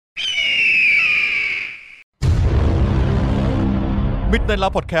Midnight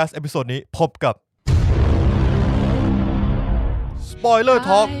Love Podcast เอพิโซดนี้พบกับ Spoiler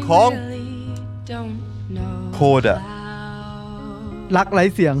Talk ของโคดะรักไร้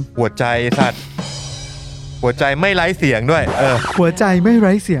เสียงหัวใจสัตว์หัวใจไม่ไร้เสียงด้วยหัวใจไม่ไ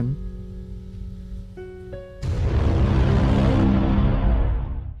ร้เสียง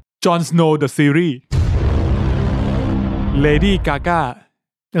Jon Snow the Series Lady Gaga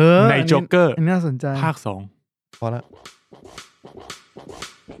ใน Joker น่าสนใจภาค 2พอละ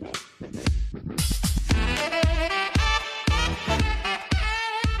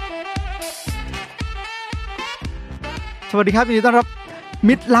สวัสดีครับยินดีต้อนรับ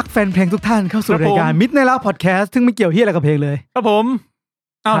มิตรรักแฟนเพลงทุกท่านเข้าสู่รายการมิตรในรักพอดแคสต์ซึ่งไม่เกี่ยวเหี้ยอะไรกับเพลงเลยครับผม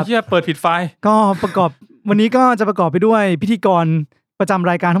เหี้ยเปิดผิดไฟล์ก็ประกอบวันนี้ก็จะประกอบไปด้วยพิธีกรประจำ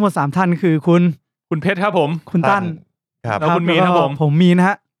รายการทั้งหมด3ท่านคือคุณเพชรครับผมคุณตั้นครับแล้วคุณมีนครับผมมีนะฮ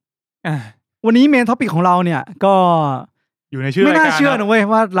ะวันนี้เมนท็อปิกของเราเนี่ยก็อยู่ในชื่อรายการไม่น่าเชื่อนะเว้ย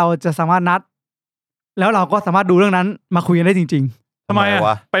ว่าเราจะสามารถนัดแล้วเราก็สามารถดูเรื่องนั้นมาคุยกันได้จริงๆทำไม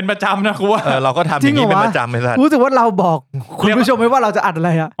เป็นประจำนะกูว่าเราก็ทำอย่างนี้เป็นประจำเลยสัตว์รู้สึกว่าเราบอกคุณผู้ชมไว้ว่าเราจะอัดอะไร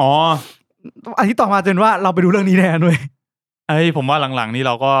อาทิตย์ต่อมาจนว่าเราไปดูเรื่องนี้แทนด้วยผมว่าหลังๆนี้เ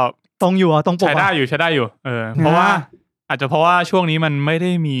ราก็ตรงอยู่ตรงปกใช้ได้อยู่เพราะว่าอาจจะเพราะว่าช่วงนี้มันไม่ไ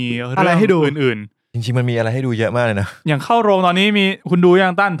ด้มีอะไรให้ดูอื่นจริงๆมันมีอะไรให้ดูเยอะมากเลยนะอย่างเข้าโรงตอนนี้มีคุณดูยั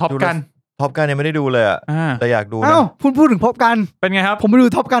งตั้นท็อปกันยังไม่ได้ดูเลยแต่อยากดูนะพูดถึงท็อปกันเป็นไงครับผมไปดู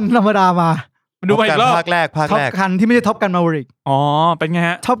ท็อปกันธรรมดามาดูไปอีกรอบภาคแรกท็อปกันที่ไม่ใช่ท็อปกันมาเวริกเป็นไงฮ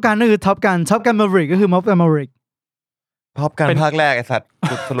ะท็อปกันนั่นคือท็อปกันมาเวริกก็คือท็อปกันมาเวริกท็อปกันภาคแรกไอ้สัตว์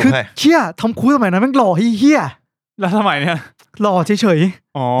สรุปให้เชี่ยทอมครูซสมัยนั้นแม่งหล่อเหี้ยแล้วสมัยเนี้ยหล่อเฉย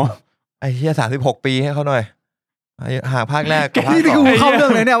ๆไอ้เหี้ย36ปีให้เขาหน่อยห่างภาคแรกกับภาค2นี่กูเข้าเรื่อ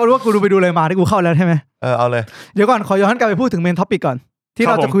งเลยเนี่ยว่ากูดูไปดูเลยมาที่กูเข้าแล้วใช่ไหมเอาเลยเดี๋ยวก่อนขอย้อนกลับไปพูดถึงเมนท็อปิกก่อนที่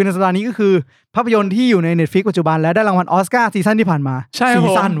เราจะคุยในสัปดาห์นี้ก็คือภาพยนตร์ที่อยู่ใน Netflix ปัจจุบันและได้รางวัลออสการ์ซีซั่นที่ผ่านมาซี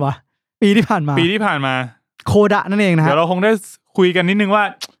ซั่นวะปีที่ผ่านมาโคดะนั่นเองนะฮะเดี๋ยวเราคงได้คุยกันนิดนึงว่า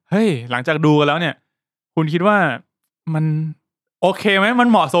เฮ้ยหลังจากดูกันแล้วเนี่ยคุณคิดว่ามันโอเคไหมมัน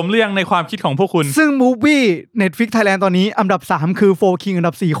เหมาะสมเรื่องในความคิดของพวกคุณซึ่งมูฟวี่ Netflix Thailand ตอนนี้อันดับ3คือ4 King อัน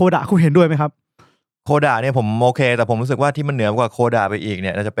ดับ4โคดะคุณเห็นด้วยไหมครับโคดะเนี่ยผมโอเคแต่ผมรู้สึกว่าที่มันเหนือกว่าโคดะไปอีกเ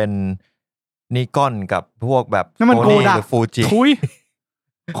นี่ยจะเป็นนิกอนกับพวกแบบโซนี่หรือฟูจิ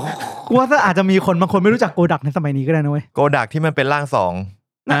กูว่าอาจจะมีคนบางคนไม่รู้จักโกดักในสมัยนี้ก็ได้นะเว้ยโกดักที่มันเป็นร่าง2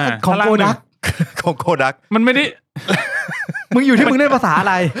ของโกดักของโกดักมันไม่ได้มึงอยู่ที่มึงเล่นภาษาอะ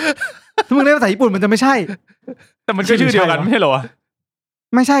ไรถ้ามึงเล่นภาษาญี่ปุ่นมันจะไม่ใช่แต่มันชื่อเดียวกันไม่ใช่เหรอ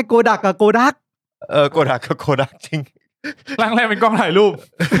ไม่ใช่โกดักกับโกดักโกดักกับโกดักจริงร่างแรกเป็นกล้องถ่ายรูป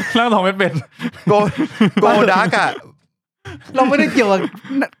ร่าง2เป็นโกดักอ่ะเราไม่ได้เกี่ยวกับ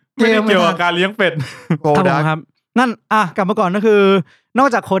เกมเกี่ยวกับการเลี้ยงเป็ดโกดักครับนั่นกลับมาก่อนก็คือนอก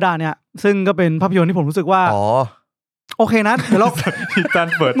จากโคดะเนี่ยซึ่งก็เป็นภาพยนตร์ที่ผมรู้สึกว่าโอเคนะเดี๋ยวเรา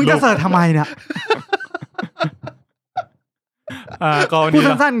มึงจะเสิร์ชทำไมเนี่ยพูด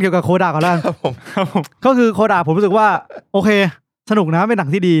สั้นๆเกี่ยวกับโคดะก่อนแล้วก็คือโคดะผมรู้สึกว่าโอเคสนุกนะเป็นหนัง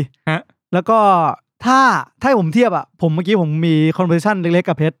ที่ดีแล้วก็ถ้าผมเทียบผมเมื่อกี้ผมมี conversation เล็กๆ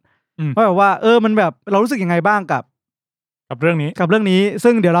กับเพชรว่าแบบว่ามันแบบเรารู้สึกยังไงบ้างกับเรื่องนี้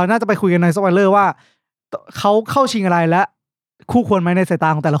ซึ่งเดี๋ยวเราน่าจะไปคุยกันในสปอยเลอร์ว่าเขาเข้าชิงอะไรและคู่ควรไหมในสายตา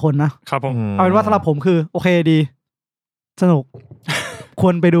ของแต่ละคนนะครับผมเอาเป็นว่าสำหรับผมคือโอเคดีสนุก ค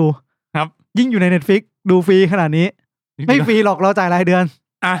วรไปดูครับยิ่งอยู่ใน Netflix ดูฟรีขนาดนี้ไม่ฟรีหรอกเราจ่ายรายเดือน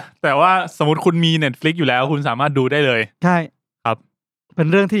แต่ว่าสมมติคุณมี Netflix อยู่แล้วคุณสามารถดูได้เลยใช่ครับเป็น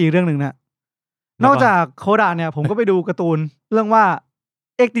เรื่องที่อีกเรื่องนึงนะนอกจากโคดะเนี่ยผมก็ไปดูการ์ตูนเรื่องว่า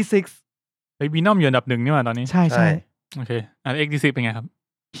X86 วีนอมอยู่อันดับ1นี่มาตอนนี้ใช่โอเคX86 เป็นไงครับ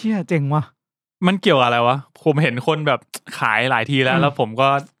เชี่ยเจ๋งว่ะมันเกี่ยวอะไรวะผมเห็นคนแบบขายหลายทีแล้วผมก็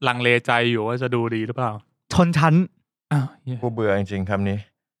ลังเลใจอยู่ว่าจะดูดีหรือเปล่าชนชั้นกูเบื่อจริงๆคำนี้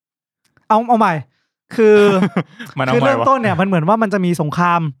เอาใหม่คือเริ่มต้นเนี่ยมันเหมือนว่ามันจะมีสงคร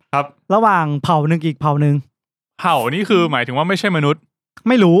ามครับระหว่างเผ่านึงอีกเผ่านึงเผ่านี่คือหมายถึงว่าไม่ใช่มนุษย์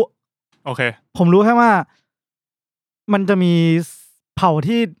ไม่รู้โอเคผมรู้แค่ว่ามันจะมีเผ่า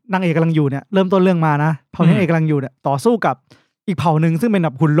ที่นางเอกกำลังอยู่เนี่ยเริ่มต้นเรื่องมานะเผ่าที่นางเอกกำลังอยู่เนี่ยต่อสู้กับอีกเผ่านึงซึ่งเป็นแบ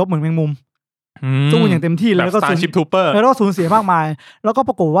บหุ่นลบเหมือนแมงมุมสู้อย่างเต็มที่แล้วก็สูญเสียมากมายแล้วก็ป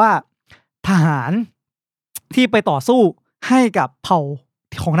รากฏว่าทหารที่ไปต่อสู้ให้กับเผ่า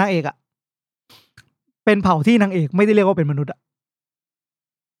ของนางเอกเป็นเผ่าที่นางเอกไม่ได้เรียกว่าเป็นมนุษย์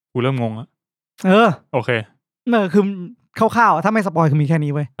กูเริ่มงงแล้วโอเคคือคร่าวๆถ้าไม่สปอยคือมีแค่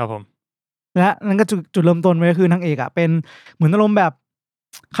นี้เว้ยครับผมและนั่นก็จุดเริ่มต้นไว้คือนางเอกเป็นเหมือนอารมณ์แบบ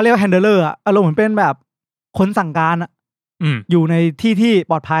เขาเรียกว่าแฮนเดลเลอร์อารมณ์เหมือนเป็นแบบคนสั่งการอยู่ในที่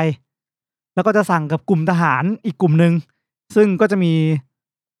ปลอดภัยแล้วก็จะสั่งกับกลุ่มทหารอีกกลุ่มนึงซึ่งก็จะมี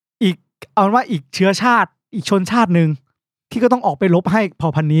อีกเอาว่าอีกเชื้อชาติอีกชนชาตินึง ที่ก็ต้องออกไปรบให้เผ่า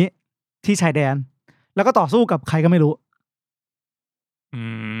พันธุ์นี้ที่ชายแดนแล้วก็ต่อสู้กับใครก็ไม่รู้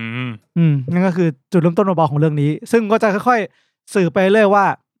นั่นก็คือจุดเริ่มต้นเบาๆของเรื่องนี้ซึ่งก็จะค่อยๆสื่อไปเรื่อยว่า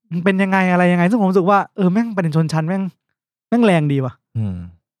มันเป็นยังไงอะไรยังไงซึ่งผมรู้สึกว่าแม่งประเด็นชนชั้นแม่งแรงดีว่ะ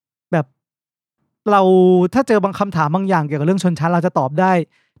แบบเราถ้าเจอบางคำถามบางอย่างเกี่ยวกับเรื่องชนชั้นเราจะตอบได้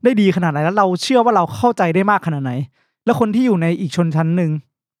ดีขนาดไหนแล้วเราเชื่อว่าเราเข้าใจได้มากขนาดไหนแล้วคนที่อยู่ในอีกชนชั้นหนึ่ง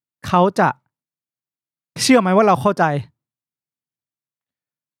เขาจะเชื่อไหมว่าเราเข้าใจ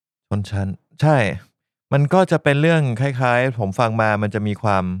ชนชั้นใช่มันก็จะเป็นเรื่องคล้ายๆผมฟังมามันจะมีคว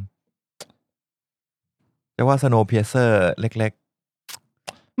ามจะว่า Snowpiercer เล็ก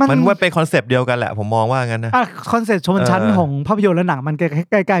ๆมันว่าเป็นคอนเซปต์เดียวกันแหละผมมองว่างั้นนะคอนเซปต์ชนชั้นของภาพยนตร์และหนังมันใก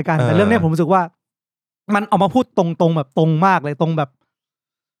ล้ๆกันแต่เรื่องนี้ผมรู้สึกว่ามันออกมาพูดตรงๆแบบตรงมากเลยตรงแบบ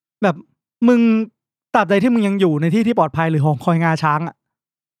มึงตราบใดที่มึงยังอยู่ในที่ที่ปลอดภัยหรือหอคอยงาช้างอ่ะ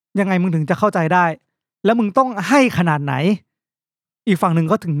ยังไงมึงถึงจะเข้าใจได้แล้วมึงต้องให้ขนาดไหนอีกฝั่งหนึ่ง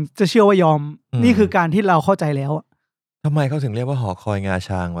ก็ถึงจะเชื่อว่ายอมนี่คือการที่เราเข้าใจแล้วทำไมเขาถึงเรียกว่าหอคอยงา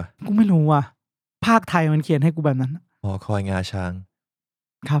ช้างวะกูไม่รู้ว่ะภาคไทยมันเขียนให้กูแบบนั้นหอคอยงาช้าง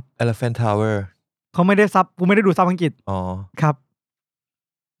ครับ Elephant Tower เขาไม่ได้ซับกูไม่ได้ดูซับอังกฤษครับ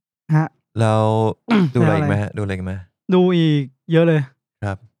ฮะแล้วดูอะไรอีกไหมดูอะไรอีกไหมดูอีกเยอะเลยค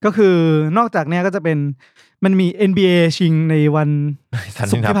รับก็คือนอกจากเนี้ยก็จะเป็นมันมี NBA ชิงในวัน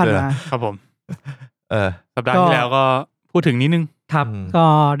ศุกร์ที่ผ่านมาครับผมสัปดาห์ที่แล้วก็พูดถึงนิดนึงครับก็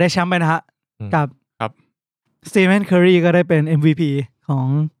ได้แชมป์ไปนะฮะกับสตีเฟน เคอร์รีก็ได้เป็น MVP ของ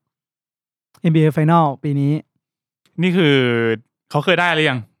NBA Final ปีนี้นี่คือเขาเคยได้หรือ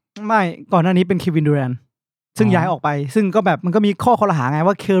ยังไม่ก่อนหน้านี้เป็นเควิน ดูแรนต์ซึ่งย้ายออกไปซึ่งก็แบบมันก็มีข้อคอรหาไง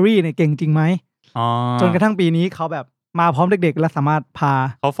ว่าเคอร์รีเนี่ยเก่งจริงไหมจนกระทั่งปีนี้เขาแบบมาพร้อมเด็กๆและสามารถพา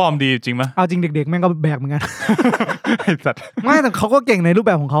เขาฟอร์มดีจริงไหมเอาจริงเด็กๆแม่งก็แบกเหมือนกันไอ้สัตว์ไม่แต่เขาก็เก่งในรูปแ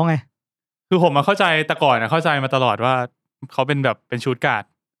บบของเขาไงคือผมมาเข้าใจแต่ก่อนนะเข้าใจมาตลอดว่าเขาเป็นแบบเป็นชูตการ์ด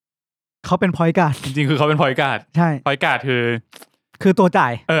เขาเป็นพอยต์การ์ดจริงๆคือเขาเป็นพอยต์การ์ดใช่พอยต์การ์ดคือตัวจ่า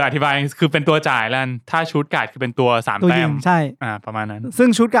ยอธิบายคือเป็นตัวจ่ายแล้วถ้าชูตการ์ดคือเป็นตัว3แต้มใช่ประมาณนั้นซึ่ง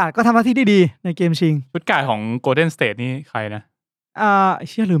ชูตการ์ดก็ทำหน้าที่ได้ดีในเกมชิงชูตการ์ดของ Golden State นี่ใครนะ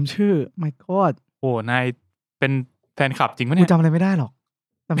เชื่อลืมชื่อ my god โอ้นายเป็นแฟนคลับจริงปะเนี่ยกูจำอะไรไม่ได้หรอก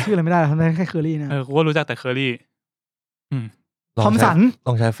จำชื่ออะไรไม่ได้ทำได้แค่เคอร์รี่นะกูก็รู้จักแต่เคอร์รี่ทอมสัน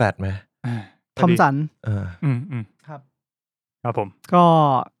ต้องใช้แฟลชไหมทอมสันครับผมก็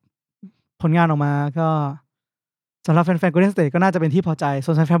ผลงานออกมาก็สำหรับแฟนๆ Golden State ก็น่าจะเป็นที่พอใจส่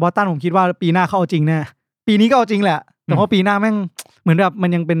วนแฟนบอสตันผมคิดว่าปีหน้าเขาเอาจริงแน่ปีนี้ก็เอาจริงแหละแต่ว่าปีหน้าแม่งเหมือนแบบมัน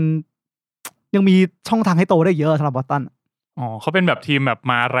ยังมีช่องทางให้โตได้เยอะสำหรับบอสตันเขาเป็นแบบทีมแบบ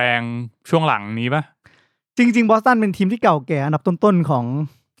มาแรงช่วงหลังนี้ปะจริงๆบอสตันเป็นทีมที่เก่าแก่อันดับต้นๆของ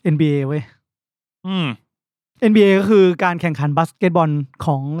NBA เว้ยNBA ก็คือการแข่งขันบาสเกตบอลข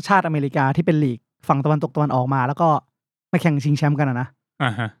องชาติอเมริกาที่เป็นลีกฝั่งตะวันตกตะวันออกมาแล้วก็มาแข่งชิงแชมป์กันนะ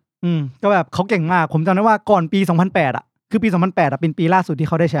ก็แบบเขาเก่งมากผมจำได้ว่าก่อนปี2008อ่ะคือปี2008อ่ะเป็นปีล่าสุดที่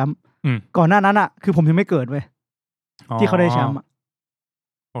เขาได้แชมป์ก่อนหน้านั้นอ่ะคือผมยังไม่เกิดเว้ยที่เขาได้แชมป์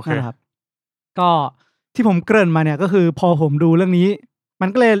โอเคครับก็ที่ผมเกริ่นมาเนี่ยก็คือพอผมดูเรื่องนี้มัน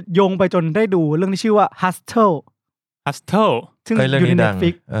ก็เลยโยงไปจนได้ดูเรื่องที่ชื่อว่า Hustle ซึ่งอยู่ใน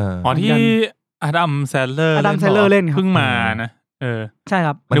Netflix ที่อดัมแซลเลอร์เล่นเพิ่งมานะใช่ค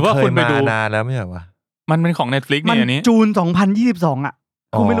รับหรือว่าคุณไปดูนานแล้วไม่ใช่วะมันเป็นของ Netflix นี่อันนี้จูน2022อ่ะ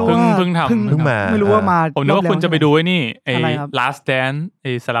คุณไม่รู้ว่าเพิ่งทำไม่รู้ว่ามาผมนึกว่าคุณจะไปดูไอ้นี่ไอ้ Last Dance ไ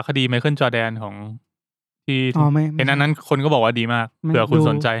อ้สารคดีไมเคิลจอร์แดนของที่เห็นนั้นคนก็บอกว่าดีมากเผื่อคุณ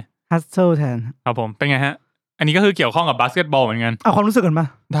สนใจ Hustle แทนครับผมเป็นไงฮะอันนี้ก็คือเกี่ยวข้องกับบาสเกตบอลเหมือนกันเอาความรู้สึกกันป่ะ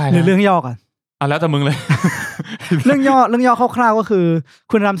ได้หรือเรื่องย่อกันแล้วแต่มึงเลย เรื่องย่อคร่าวๆก็คือ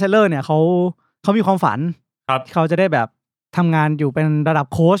คุณรัมเซลเลอร์เนี่ยเขามีความฝันเขาจะได้แบบทำงานอยู่เป็นระดับ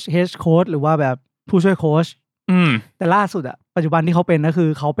โค้ชเฮดโค้ชหรือว่าแบบผู้ช่วยโค้ชแต่ล่าสุดอะปัจจุบันที่เขาเป็นก็คือ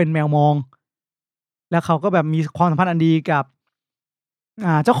เขาเป็นแมวมองแล้วเขาก็แบบมีความสัมพันธ์อันดีกับ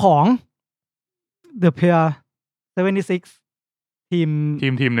เจ้าของ The Pier 76ทีม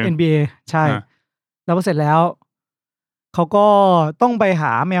นึง NBA ใช่แล้วพอเสร็จแล้วเขาก็ต้องไปห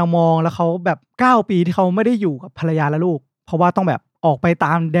าแมวมองแล้วเขาแบบ9 ปีที่เขาไม่ได้อยู่กับภรรยาและลูกเพราะว่าต้องแบบออกไปต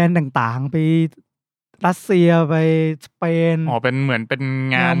ามแดนต่างๆไปรัสเซียไปสเปนเป็นเหมือนเป็น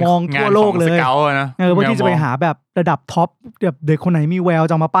งานมองทั่วโลกเลยนะเพื่อที่จะไปหาแบบระดับท็อปแบบเด็กคนไหนมีแวว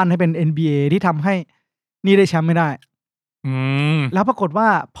จะมาปั้นให้เป็น NBA ที่ทำให้นี่ได้แชมป์ไม่ได้แล้วปรากฏว่า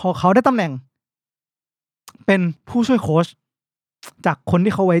พอเขาได้ตำแหน่งเป็นผู้ช่วยโค้ชจากคน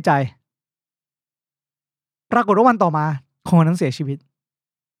ที่เขาไว้ใจปรากฏว่าวันต่อมาคนนั้นเสียชีวิต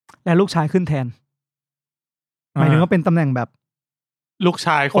และลูกชายขึ้นแทนหมายถึงว่าเป็นตำแหน่งแบบลูกช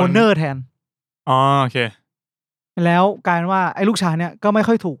ายโอเนอร์แทนโอเคแล้วกลายเป็นว่าไอ้ลูกชายเนี่ยก็ไม่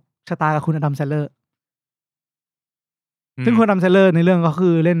ค่อยถูกชะตากับคุณอดัมแซลเลอร์ ซึ่งคนทำเทรลเลอร์ในเรื่องก็คื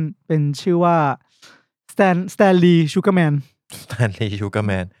อเล่นเป็นชื่อว่าสแตนลีย์ชูการ์แมน สแตนลีย์ชูการ์แ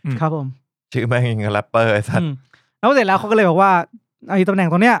มน ครับผม ชื่อแม่งแรปเปอร์ไอ้สัส แล้วเสร็จแล้วเขาก็เลยบอกว่าไอ้ตำแหน่ง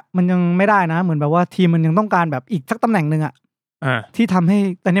ตรงเนี้ยมันยังไม่ได้นะเหมือนแบบว่าทีมมันยังต้องการแบบอีกสักตำแหน่งนึงอะที่ทำให้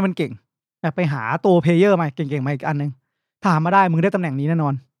ตอนนี้มันเก่งแบบไปหาตัวเพลเยอร์มาเก่งๆมาอีกอันนึงถ้าหามาได้มึงได้ตำแหน่งนี้แน่นอ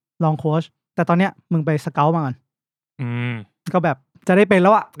นลองโค้ชแต่ตอนเนี้ยมึงไปสเกาต์มาก่อนก็แบบจะได้เป็นแล้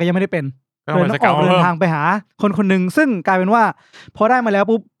วอะก็ยังไม่ได้เป็นเลยต้องออกเดินทางไปหาคนหนึ่งซึ่งกลายเป็นว่าพอได้มาแล้ว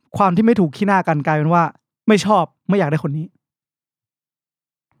ปุ๊บความที่ไม่ถูกขี้หน้ากันกลายเป็นว่าไม่ชอบไม่อยากได้คนนี้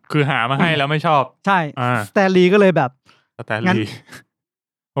คือหามาให้แล้วไม่ชอบใช่สแตนลีย์ก็เลยแบบสแตนลีย์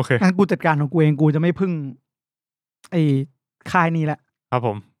โอเคงั้นกูจัดการของกูเองกูจะไม่พึ่งไอ้ค่ายนี้แหละครับผ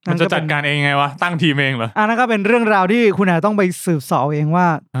มมันจะจัดการเองไงวะตั้งทีมเองเหรอนั่นก็เป็นเรื่องราวที่คุณอาจต้องไปสืบสอบเองว่า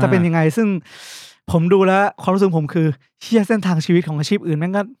จะเป็นยังไงซึ่งผมดูแล้วความรู้สึกผมคือเชี่ยเส้นทางชีวิตของอาชีพอื่นแม่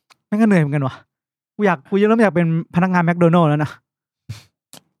งก็เหนื่อยเหมือนกันว่ะกูเริ่มอยากเป็นพนักงานแมคโดนัลด์แล้วนะ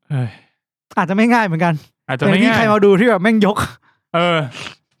อาจจะไม่ง่ายเหมือนกันอาจจะไม่ง่ายใครมาดูที่แบบแม่งยก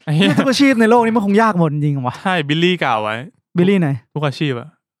ทุกอาชีพในโลกนี้มันคงยากหมดจริงว่ะใช่บิลลี่กล่าวไว้บิลลี่ไหนทุกอาชีพอะ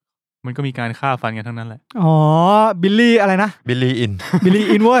มันก็มีการฆ่าฟันกันทั้งนั้นแหละอ๋อบิลลี่อะไรนะบิลลี่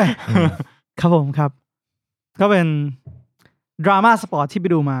อินเว้ยครับผมครับก็เป็นดราม่าสปอร์ตที่ไป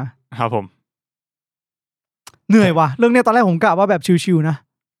ดูมาครับผมเหนื่อยว่ะเรื่องนี้ตอนแรกผมกะว่าแบบชิวๆนะ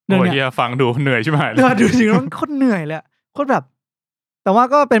เรื่องนี้ฟังดูเหนื่อยใช่ไหมดูจริงๆมันโคตรเหนื่อยเลยโคตรแบบแต่ว่า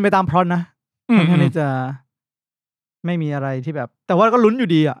ก็เป็นไปตามพล็อตนะค่อนข้างจะไม่มีอะไรที่แบบแต่ว่าก็ลุ้นอยู่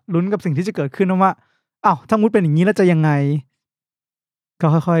ดีอ่ะลุ้นกับสิ่งที่จะเกิดขึ้นว่าอ้าวถ้ามุดเป็นอย่างนี้แล้วจะยังไงก็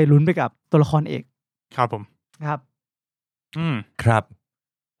ค่อยๆลุ้นไปกับตัวละครเอกครับผมครับครับ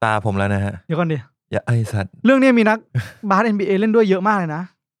ตาผมแล้วนะฮะเดี๋ยวก่อนดิอย่าไอ้สัตว์เรื่องนี้มีนักบาส NBA เล่นด้วยเยอะมากเลยนะ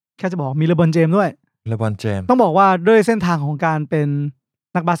แค่จะบอกมีเลบรอนเจมส์ด้วยเลบรอนเจมส์ต้องบอกว่าด้วยเส้นทางของการเป็น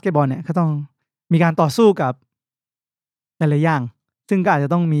นักบาสเกตบอลเนี่ยก็ต้องมีการต่อสู้กับหลายๆอย่างซึ่งก็อาจจะ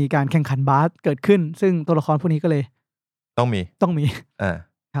ต้องมีการแข่งขันบาสเกิดขึ้นซึ่งตัวละครพวกนี้ก็เลยต้องมี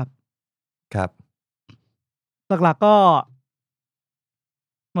ครับหลักๆก็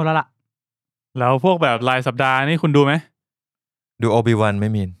หมดแล้วล่ะแล้วพวกแบบรายสัปดาห์นี่คุณดูไหมดูโอบิวันไม่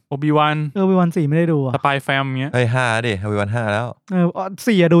มีโอบิวัน4ไม่ได้ดูสปายแฟมเงี้ย5ดิโอบิวัน5แล้ว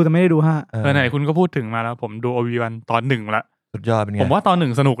4ดูแต่ไม่ได้ดู5ไหนคุณก็พูดถึงมาแล้วผมดูโอบิวันตอน1ละสุดยอดเป็นไงผมว่าตอน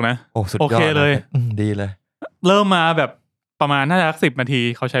1สนุกนะโอเคเลยดีเลยเริ่มมาแบบประมาณน่าจะ10นาที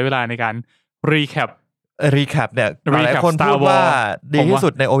เขาใช้เวลาในการรีแคปเนี่ยหลายคนพูดว่าดีที่สุ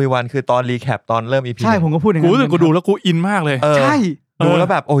ดในโอบิวันคือตอนรีแคปตอนเริ่ม EP ใช่ผมก็พูดอย่างนั้นกูดูแล้วกูอินมากเลยใช่ดูแล้ว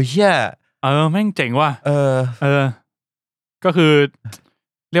แบบโอ้ยเหี้ยแม่งเจ๋งว่ะก็คือ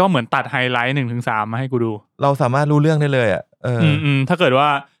เรียกว่าเหมือนตัดไฮไลท์ 1-3 มาให้กูดูเราสามารถรู้เรื่องได้เลยถ้าเกิดว่า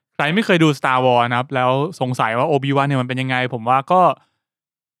ใครไม่เคยดู Star Wars นะครับแล้วสงสัยว่า Obi-Wan เนี่ยมันเป็นยังไงผมว่าก็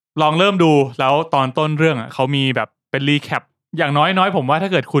ลองเริ่มดูแล้วตอนต้นเรื่องเขามีแบบเป็นรีแคปอย่างน้อยผมว่าถ้า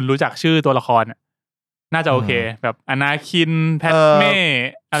เกิดคุณรู้จักชื่อตัวละครน่าจะโอเคแบบอนาคินแพทเม่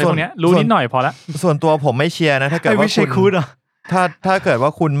อะไรพวกเนี้ยรู้นิดหน่อยพอละส่วนตัวผมไม่เชียร์นะถ้าเกิดว่าคุณถ้าเกิดว่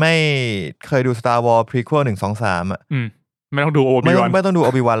าคุณไม่เคยดู Star Wars Prequel 1 2 3ไม่ต้องดู Obi-Wan ไม่ต้องดู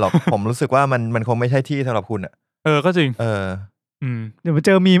Obi-Wan หรอก ผมรู้สึกว่ามันคงไม่ใช่ที่สำหรับคุณก็จริงเดี๋ยวมาเจ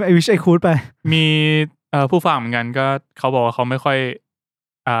อมีไอวิชไอคูดไปมีผู้ฟังเหมือนกันก็เขาบอกว่าเขาไม่ค่อย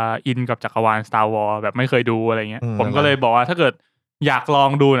อินกับจักรวาล Star Wars แบบไม่เคยดูอะไรเงี้ยผมก็เลยบอกว่าถ้าเกิดอยากลอง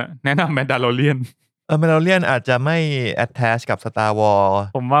ดูน่ะแนะนำ Mandalorian Mandalorian อาจจะไม่ attach กับ Star Wars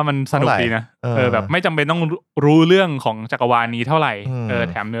ผมว่ามันสนุกดีนะแบบไม่จำเป็นต้องรู้เรื่องของจักรวาลนี้เท่าไหร่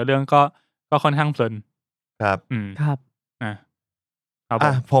แถมเนื้อเรื่องก็ค่อนข้างเพลินครับครับ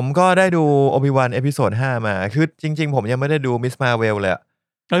ผมก็ได้ดู Obi-Wan เอพิโซด 5มาคือจริงๆผมยังไม่ได้ดู Miss Marvel เลย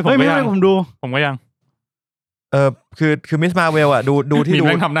ผมก็ยังคือ Miss Marvel ดูที่ดู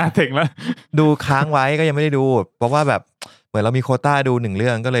ทำหน้าเต็งแล้วดูค้างไว้ก็ยังไม่ได้ดูเพราะว่าแบบเหมือนเรามีโควต้าดู1เรื่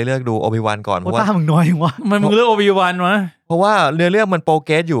องก็เลยเลือกดู Obi-Wan ก่อนเพราะว่ามึงน้อยจังวะมึงเลือก Obi-Wan วะเพราะว่าเรื่องมันโปรเก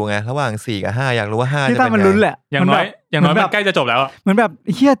รสอยู่ไงระหว่าง4กับ5อยากรู้ว่า5จะเป็นไงมันลุ้นแหละอย่างน้อยมันใกล้จะจบแล้วเหมือนแบบ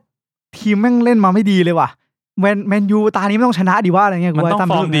เหี้ยทีมแม่งเล่นมาไม่ดีเลยว่ะแมนยูตานี้ไม่ต้องชนะดีว่าอะไรเงี้ยมันต้อง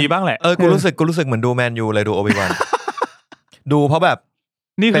ฟอร์มดีบ้างแหละกูรู้สึกเหมือนดูแมนยูเลยดูโอบิวัน ดูเพราะแบบ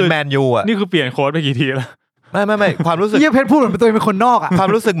นี่คือแมนยูนี่คือเปลี่ยนโค้ชไปกี่ทีแล้วไม่ความรู้สึกเหี้ยเพชรพูดเหมือนตัวเองเป็นคนนอกความ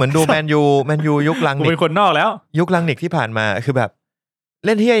รู้สึกเหมือนดูแมนยูยุคลังนิกเป็นคนนอกแล้วยุคลังนิกที่ผ่านมาคือแบบเ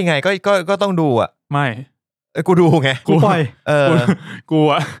ล่นเหี้ยยังไงก็ต้องดูไม่กูดูไงกูปล่อยกู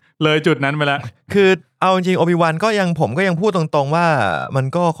เลยจุดนั้นไปแล้วคือเอาจริงโอบิวันก็ยังผมก็ยังพูดตรงๆว่ามัน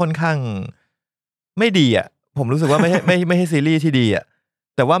ก็ค่อนข้างไม่ดีผมรู้สึกว่าไม่ใช่ซีรีส์ที่ดี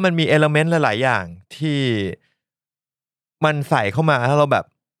แต่ว่ามันมีเอลิเมนต์หลายๆอย่างที่มันใส่เข้ามาแล้วเราแบบ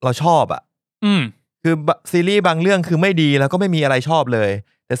เราชอบคือซีรีส์บางเรื่องคือไม่ดีแล้วก็ไม่มีอะไรชอบเลย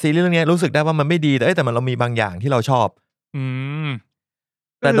แต่ซีรีส์เรื่องนี้รู้สึกได้ว่ามันไม่ดีแต่มันเรามีบางอย่างที่เราชอบ อืม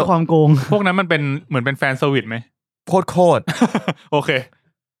แต่คือความโกงพวกนั้นมันเป็นเหมือนเป็นแฟนเซอร์วิสไหมโคตร โอเค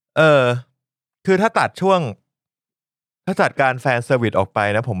คือถ้าตัดการแฟนเซอร์วิสออกไป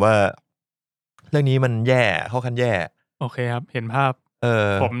นะผมว่าเรื่องนี้มันแย่เข้าขั้นแย่โอเคครับเห็นภาพ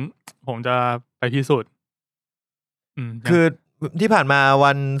ผมจะไปพิสูจน์คือที่ผ่านมา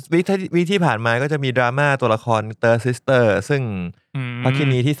วิที่ผ่านมาก็จะมีดราม่าตัวละครเตอร์ซิสเตอร์ซึ่งภคิ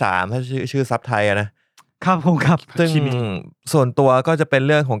นีที่3ถ้าชื่อซับไทยนะครับผมครับซึ่งส่วนตัวก็จะเป็นเ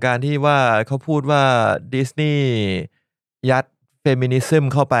รื่องของการที่ว่าเขาพูดว่าดิสนีย์ยัดเฟมินิซึม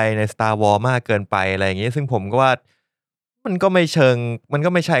เข้าไปใน Star Wars มากเกินไปอะไรอย่างงี้ซึ่งผมก็ว่ามันก็ไม่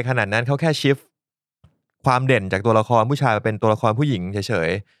ใช่ขนาดนั้นเขาแค่ชิฟความเด่นจากตัวละครผู้ชายมาเป็นตัวละครผู้หญิงเฉย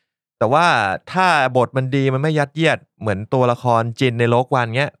ๆแต่ว่าถ้าบทมันดีมันไม่ยัดเยียดเหมือนตัวละครจินในโลกวัน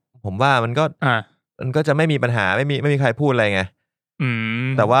เงี้ยผมว่ามันก็จะไม่มีปัญหาไม่มีใครพูดอะไรไง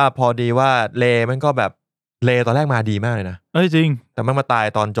แต่ว่าพอดีว่าเลมันก็แบบเลตอนแรกมาดีมากเลยนะจริงแต่มันมาตาย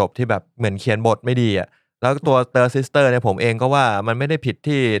ตอนจบที่แบบเหมือนเขียนบทไม่ดีอ่ะแล้วตัวเตอร์ซิสเตอร์เนี่ยผมเองก็ว่ามันไม่ได้ผิด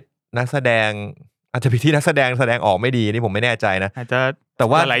ที่นักแสดงอาจจะผิดที่นักแสดงออกไม่ดีนี่ผมไม่แน่ใจนะอาจจะแต่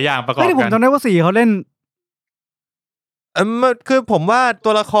ว่าหลายอย่างประกอบกันไม่ผมจำได้ว่า4เขาเล่นคือผมว่า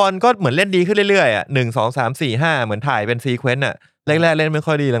ตัวละครก็เหมือนเล่นดีขึ้นเรื่อยๆอ่ะ1 2 3 4 5เหมือนถ่ายเป็นซีเควนต์อ่ะแรกๆเล่นไม่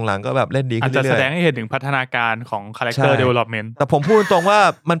ค่อยดีหลังๆก็แบบเล่นดีขึ้นเรื่อยๆอาจจะแสดงให้เห็นถึงพัฒนาการของ character development แต่ผมพูดตรงว่า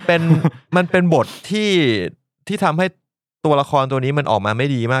มันเป็นบทที่ทำให้ตัวละครตัวนี้มันออกมาไม่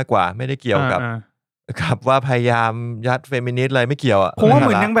ดีมากกว่าไม่ได้เกี่ยวกับว่าพยายามยัดเฟมินิสต์อะไรไม่เกี่ยวอ่ะผมว่าเห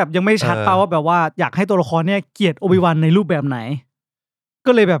มือนยังไม่ชัดป่ะว่าแบบว่าอยากให้ตัวละครเนี่ยเกลียดโอบิวันในรูปแบบไหน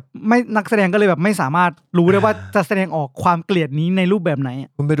ก็เลยแบบไม่นักแสดงก็เลยแบบไม่สามารถรู้ได้ว่าจะแสดงออกความเกลียดนี้ในรูปแบบไหน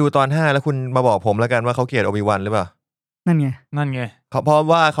คุณไปดูตอน5แล้วคุณมาบอกผมแล้วกันว่าเขาเกลียดโอบิวันหรือเปล่านั่นไงเพราะ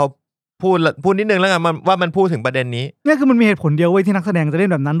ว่าเขาพูดนิดนึงแล้วกันว่ามันพูดถึงประเด็นนี้เนี่ยคือมันมีเหตุผลเดียวเว้ยที่นักแสดงจะเล่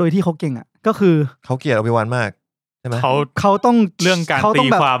นแบบนั้นโดยที่เขาเก่งอ่ะก็คือเขาเกลียดโอบิวันมากใช่ไหมเขาต้องเรื่องการตี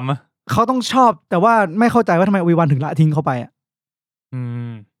ความเขาต้องชอบแต่ว่าไม่เข้าใจว่าทำไมโอบิวันถึงละทิ้งเขาไปอ่ะ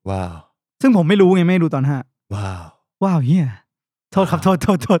ว้าวซึ่งผมไม่รู้ไงไม่ดูตอน5ว้าวเฮียโทษครับโท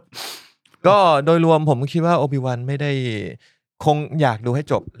ษก็โดยรวมผมคิดว่าโอบิวันไม่ได้คงอยากดูให้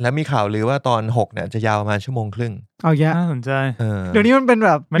จบแล้วมีข่าวลือว่าตอน6เนี่ยจะยาวประมาณ1.5 ชั่วโมงเอาแยะน่าสนใจเดี๋ยวนี้มันเป็นแ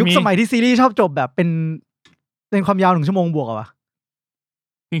บบยุคสมัยที่ซีรีส์ชอบจบแบบเป็นความยาว1 ชั่วโมงบวกอะวะ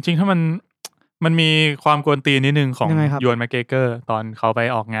จริงๆถ้ามันมีความกวนตีนนิดนึงของยวนแมคเกเกอร์ตอนเขาไป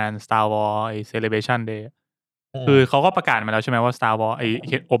ออกงาน Star Wars ไอ้ Celebration Day คือเขาก็ประกาศมาแล้วใช่ไหมว่า Star Wars ไอ้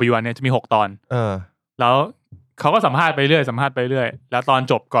โอบิวันเนี่ยจะมี6 ตอนแล้วเขาก็สัมภาษณ์ไปเรื่อยแล้วตอน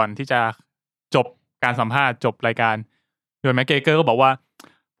จบก่อนที่จะจบการสัมภาษณ์จบรายการยวนแมคเกเกอร์ก็บอกว่า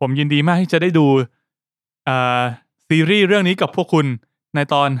ผมยินดีมากที่จะได้ดูซีรีส์เรื่องนี้กับพวกคุณใน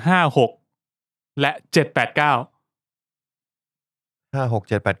ตอน5 6และ7 8 9 5 6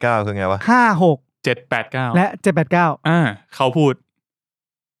 7 8 9คือไงวะ5 6 7 8 9และ7 8 9เขาพูด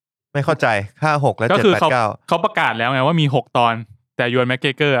ไม่เข้าใจ5 6และ7 8 9เขาประกาศแล้วไงว่ามี6 ตอนแต่ยวนแมคเก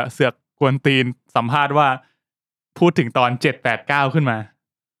เกอร์เสือกกวนตีนสัมภาษณ์ว่าพูดถึงตอน7 8 9ขึ้นมา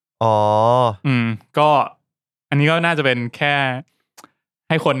ก็อันนี้ก็น่าจะเป็นแค่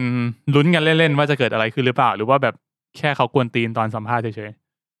ให้คนลุ้นกันเล่นๆว่าจะเกิดอะไรขึ้นหรือเปล่าหรือว่าแบบแค่เขากวนตีนตอนสัมภาษณ์เฉย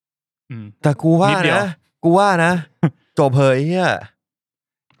ๆแต่กูว่านะจบเผยเหี้ย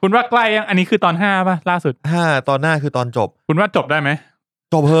คุณว่าใกล้ยังอันนี้คือตอน5ป่ะล่าสุด5ตอนหน้าคือตอนจบคุณว่าจบได้ไหม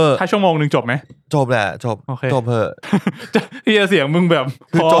จบเผยถ้า1 ชั่วโมงจบไหมจบแหละจบเผยที่เสียงมึงแบบ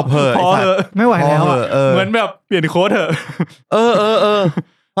คือจบเผยไม่ไหวแล้วเหมือนแบบเปลี่ยนโค้ดเถอะ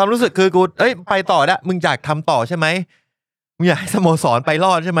ความรู้สึกคือกูไปต่อได้มึงอยากทำต่อใช่ไหมมึงอยากให้สโมสรไปร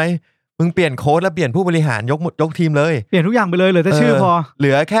อดใช่ไหมมึงเปลี่ยนโค้ชแล้วเปลี่ยนผู้บริหารยกทีมเลยเปลี่ยนทุกอย่างไปเลยเหลือแต่ชื่อพอเห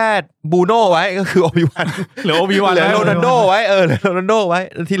ลือแค่บูโน่ไว้ก็คือโอบิวันเหลือโอบิวันเหลือโรนัลโดไว้เหลือโรนัลโดไว้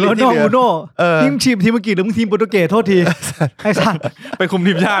ทีเหลือบูโน่ทีมทีมอังกฤษหรือมึงทีมโปรตุเกสโทษทีไอ้สัสไปคุม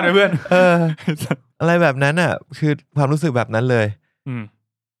ทีมชาตินะเพื่อนอะไรแบบนั้นอ่ะคือความรู้สึกแบบนั้นเลย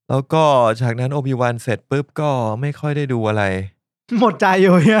แล้วก็จากนั้นโอบิวันเสร็จปุ๊บก็ไม่ค่อยได้ดูอะไรหมดใจอ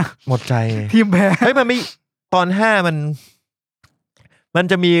ยู่เนี่ยหมดใจทีมแพ้มันมีตอน5มัน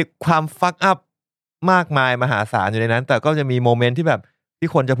จะมีความฟักอัพมากมายมหาศาลอยู่ในนั้นแต่ก็จะมีโมเมนต์ที่แบบที่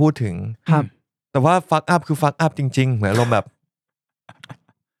คนจะพูดถึงครับแต่ว่าฟักอัพคือฟักอัพจริงๆเหมือนลมแบบ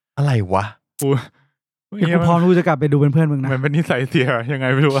อะไรวะกูพร้อมรู้จะกลับไปดูเป็นเพื่อนมึงนะมันเป็นนิสัยเสียยังไง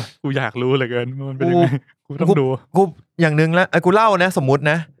ไม่รู้อ่ะกูอยากรู้เหลือเกินมันเป็นยังไงกูต้องดูกูอย่างนึงแล้วกูเล่านะสมมุติ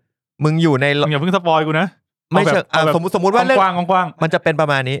นะมึงอยู่ในอย่าเพิ่งสปอยกูนะไม่เชิงสมมุติว่าเรื่องกว้างมันจะเป็นประ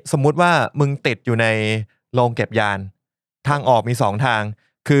มาณนี้สมมุติว่ามึงติดอยู่ในโรงเก็บยานทางออกมี2 ทาง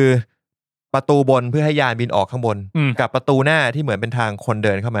คือประตูบนเพื่อให้ยานบินออกข้างบนกับประตูหน้าที่เหมือนเป็นทางคนเ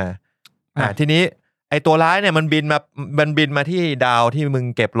ดินเข้ามาทีนี้ไอตัวร้ายเนี่ยมันบินมาที่ดาวที่มึง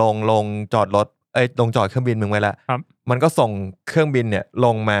เก็บลงจอดรถ ลงจอดเครื่องบินมึงไว้แล้ว ครับ มันก็ส่งเครื่องบินเนี่ยล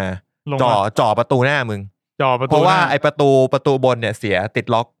งมา ลง จ่อประตูหน้ามึง จ่อประตู เพราะว่า หน้ ไอ้ประตูบนเนี่ยเสียติด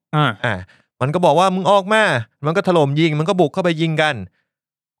ล็อก อ่า มันก็บอกว่ามึงออกมามันก็ถล่มยิงมันก็บุกเข้าไปยิงกัน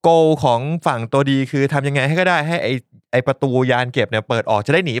โกของฝั่งตัวดีคือทำยังไงให้ก็ได้ให้ไอ้ประตูยานเก็บเนี่ยเปิดออกจ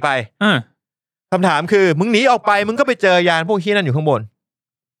ะได้หนีไปคำถามคือมึงหนีออกไปมึงก็ไปเจอยานพวกขี้นั่นอยู่ข้างบน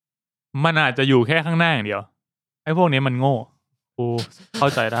มันอาจจะอยู่แค่ข้างหน้าอย่างเดียวไอ้พวกนี้มันโง่กูเข้า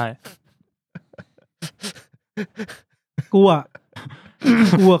ใจได้ กู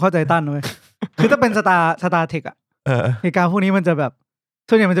เข้าใจตั้นเว้ยคือถ้าเป็นสตาร์เทคอะเหตุการณ์พวกนี้มันจะแบบ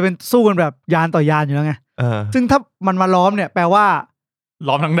ส่วนใหญ่มันจะเป็นสู้กันแบบยานต่อยานอยู่แล้วไงซึ่งถ้ามันมาล้อมเนี่ยแปลว่า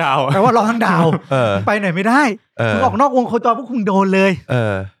ล้อมทั้งดาวแปลว่าล้อมทั้งดาวไปไหนไม่ได้มึงออกนอกวงโคจรพวกคุณโดนเลย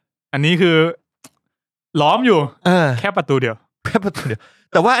อันนี้คือล้อมอยู่แค่ประตูเดียว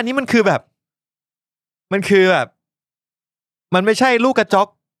แต่ว่าอันนี้มันคือแบบมันไม่ใช่ลูกกระจอก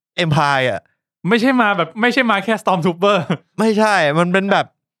เอ็มไพร์อ่ะไม่ใช่มาแค่ Stormtrooper ไม่ใช่มันเป็นแบบ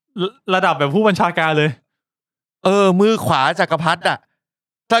ระดับแบบผู้บัญชาการเลยมือขวาจักรพรรดิอ่ะ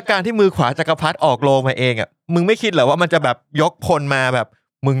ถ้าการที่มือขวาจักรพรรดิออกโลมาเองอ่ะมึงไม่คิดเหรอว่ามันจะแบบยกพลมาแบบ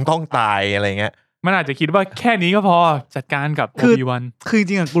มึงต้องตายอะไรเงี้ยมันอาจจะคิดว่าแค่นี้ก็พอจัดการกับโอบิวันคือจ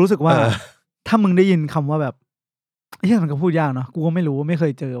ริงๆอ่ะกูรู้สึกว่าถ้ามึงได้ยินคำว่าแบบเฮ้ยมันก็พูดยากเนาะกูก็ไม่รู้ไม่เค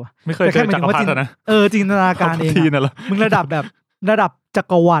ยเจอว่ะไม่เคยเจอจักรพรรดินะจินตนาการเองมึงระดับจั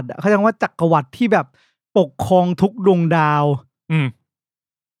กรวรรดิเขาเรียกว่าจักรวรรดิที่แบบปกครองทุกดวงดาว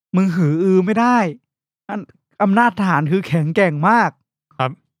มึงหืออือไม่ได้อำนาจทหารคือแข็งแกร่งมากครั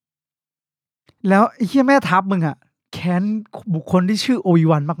บแล้วไอ้เหี้ยแม่ทัพมึงอ่ะแค้นบุคคลที่ชื่อโอบิ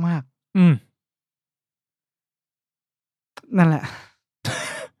วันมากๆนั่นแหละ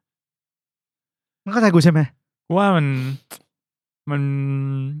มันเข้าใจกูใช่ไหมว่ามัน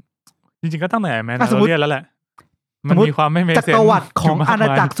จริงๆก็ตั้งแต่แม้เราเรียนแล้วแหละมันมีความไม่เมคเซนส์จักรวรรดิของอาณา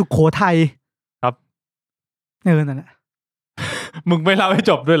จักรสุโขทัยครับนั่นแหละมึงไม่เล่าให้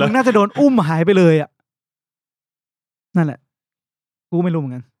จบด้วยเหรอมึงน่าจะโดนอุ้มหายไปเลยอ่ะนั่นแหละกูไม่รู้เหมื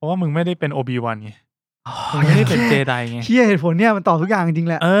อนกันเพราะว่ามึงไม่ได้เป็นโอบิวันไงมึงไม่ได้เป็นเจไดไงเหี้ยเหตุผลเนี่ยมันตอบทุกอย่างจริง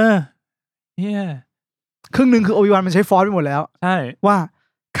แหละเหี้ยครึ่งนึงคือโอบิวันมันใช้ฟอร์สไปหมดแล้วใช่ว่า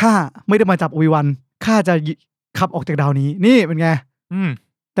ข้าไม่ได้มาจับโอบิวันข้าจะขับออกจากดาวนี้นี่เป็นไง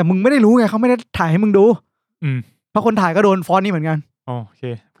แต่มึงไม่ได้รู้ไงเขาไม่ได้ถ่ายให้มึงดูเพราะคนถ่ายก็โดนฟอนต์นี้เหมือนกันโอเค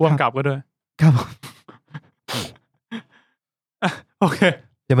พ่วงกลับก็ด้วยครับโอเค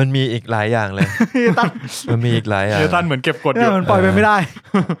เดี๋ยวมันมีอีกหลายอย่างเลยมันมีอีกหลายอย่างเดี๋ยวตันเหมือนเก็บกดอยู่มันปล่อยไปไม่ได้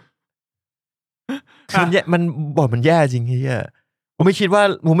มันบทมันแย่จริงที่ผมไม่คิด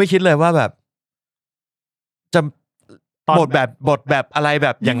เลยว่าแบบจะบทแบบอะไรแบ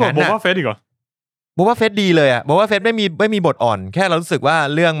บอย่างนั้นบอกว่าเฟสอีกเหรอบอกว่าเฟสดีเลยอ่ะบอกว่าเฟสไม่มีบทอ่อนแค่เรารู้สึกว่า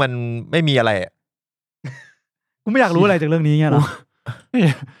เรื่องมันไม่มีอะไรกูไม่อยากรู้อะไรจากเรื่องนี้ไงหรอ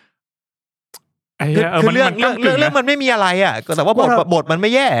คือเรื่องมันไม่มีอะไรอ่ะแต่ว่าบทมันไม่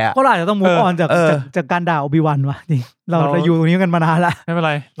แย่อ่ะก็อาจจะต้องมูฟออนจากการด่าโอบิวันวะจริงเราอยู่ตรงนี้กันมานานละไม่เป็น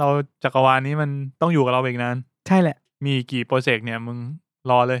ไรเราจักรวาลนี้มันต้องอยู่กับเราอีกนานใช่แหละมีกี่โปรเจกต์เนี่ยมึง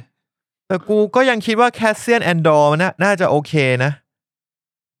รอเลยแต่กูก็ยังคิดว่าแคสเซียนแอนดอร์น่าจะโอเคนะ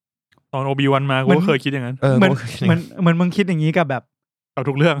ตอนโอบิวันมากูก็เคยคิดอย่างนั้นเหมือนมึงคิดอย่างนี้กับแบบกับ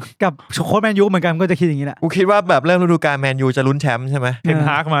ทุกเรื่องกับโค้ชแมนยูเหมือนกันก็จะคิดอย่างนี้แหละกูคิดว่าแบบเริ่มฤดูกาลแมนยูจะลุ้นแชมป์ใช่ไหมเทน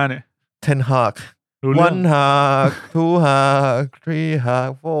ฮากมาเนี่ยTen Hag 1 Hag 2 Hag 3 Hag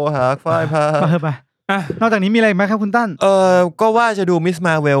 4 Hag 5 Hag ไปนอกจากนี้มีอะไรไหมครับคุณตั้นก็ว่าจะดูมิสม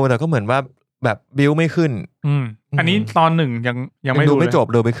าเวลแต่ก็เหมือนว่าแบบบิลไม่ขึ้นอันนี้ตอนหนึ่งยังไม่ดูไม่จบ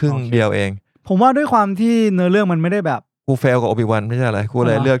ดูไปครึ่งเดียวเองผมว่าด้วยความที่เนื้อเรื่องมันไม่ได้แบบกูเฟลกับโอบิวันไม่ใช่อะไรกูเ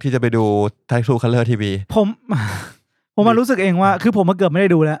ลยเลือกที่จะไปดูไททูคัลเลอร์ทีวีผมมารู้สึกเองว่าคือผมมาเกือบไม่ได้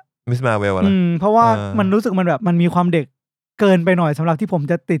ดูแล้วมิสมาเวลอะไรเพราะว่ามันรู้สึกมันแบบมันมีความเด็กเกินไปหน่อยสำหรับที่ผม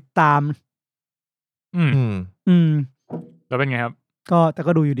จะติดตามแล้วเป็นไงครับแต่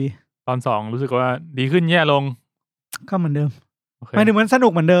ก็ดูอยู่ดีตอน2รู้สึกว่าดีขึ้นแย่ลงก็เหมือนเดิมไม่ถึงมันสนุ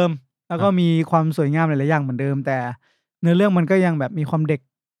กเหมือนเดิมแล้วก็มีความสวยงามหลายๆอย่างเหมือนเดิมแต่เนื้อเรื่องมันก็ยังแบบมีความเด็ก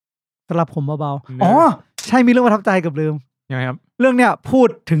สำหรับผมเบาๆอ๋อใช่มีเรื่องประทับใจกับเดิมยังไงครับเรื่องเนี้ยพูด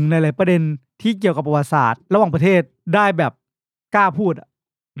ถึงหลายๆประเด็นที่เกี่ยวกับประวัติศาสตร์ระหว่างประเทศได้แบบกล้าพูด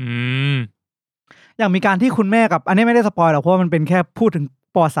อย่างมีการที่คุณแม่กับอันนี้ไม่ได้สปอยหรอกเพราะว่ามันเป็นแค่พูดถึง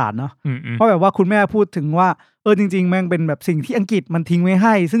ประวัติศาสตร์เนาะเพราะแบบว่าคุณแม่พูดถึงว่าจริงๆแม่งเป็นแบบสิ่งที่อังกฤษมันทิ้งไว้ใ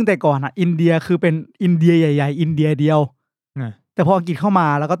ห้ซึ่งแต่ก่อนอินเดียคือเป็นอินเดียใหญ่ๆอินเดียเดียวแต่พออังกฤษเข้ามา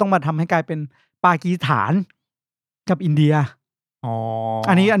แล้วก็ต้องมาทำให้กลายเป็นปากีสถานกับอินเดีย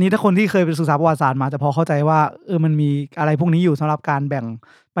อันนี้ถ้าคนที่เคยไปศึกษาประวัติศาสตร์มาจะพอเข้าใจว่ามันมีอะไรพวกนี้อยู่สำหรับการแบ่ง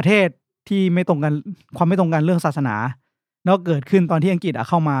ประเทศที่ไม่ตรงกันความไม่ตรงกันเรื่องศาสนาแล้วเกิดขึ้นตอนที่อังกฤษ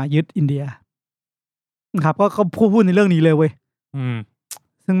เข้ามายึดอินเดียครับก็เขาพูดในเรื่องนี้เลยเว้ย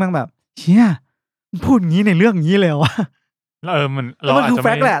ซึ่งแม่งแบบเชี่ย พูดงี้ในเรื่องนี้เลยว่ะ มันเราอาจ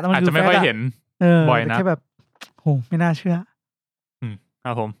จะไม่ค่อยเห็นบ่อยนะแค่แบบโหไม่น่าเชื่อค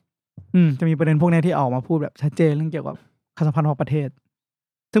รับผมจะมีประเด็นพวกนี้ที่ออกมาพูดแบบชัดเจนเรื่องเกี่ยวกับความสัมพันธ์ของประเทศ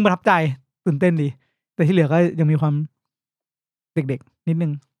ซึ่งประทับใจตื่นเต้นดีแต่ที่เหลือก็ยังมีความเด็กๆนิดนึ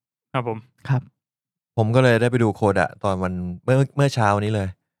งครับผมครับผมก็เลยได้ไปดูโคดะตอนวันเมื่อเช้านี้เลย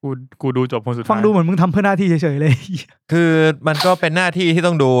กูดูจบคนสุดท้าย ฟังดูเหมือนมึงทำเพื่อหน้าที่เฉยๆเลยคือมันก็เป็นหน้าที่ที่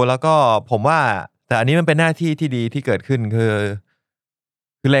ต้องดูแล้วก็ผมว่าแต่อันนี้มันเป็นหน้าที่ที่ดีที่เกิดขึ้นคือ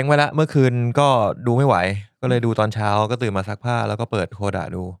เล็งไว้ละเมื่อคืนก็ดูไม่ไหวก็เลยดูตอนเช้าก็ตื่นมาซักผ้าแล้วก็เปิดโคดะ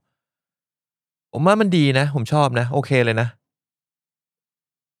ดูผมว่ามันดีนะผมชอบนะโอเคเลยนะ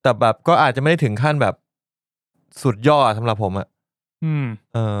แต่แบบก็อาจจะไม่ได้ถึงขั้นแบบสุดยอดสำหรับผมอะ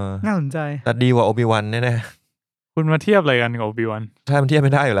น่าสนใจแต่ดีกว่าโอบิวันแน่ๆคุณมาเทียบอะไรกันกับโอบิวันใช่มันเทียบไ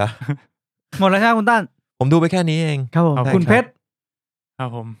ม่ได้อยู่แล้วหมดแล้วใช่ไหมคุณตั้นผมดูไปแค่นี้เองครับผมคุณเพชรครับ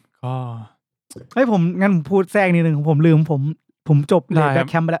ผมก็ผมงั้นผมพูดแทรกนิดนึงผมลืมผมจบเลดแบ็ค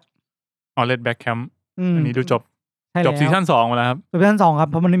แคมป์ไปแล้วเลดแบ็คแคมป์อันนี้ดูจบซีซั่น2มาแล้วครับซีซั่น2ครับ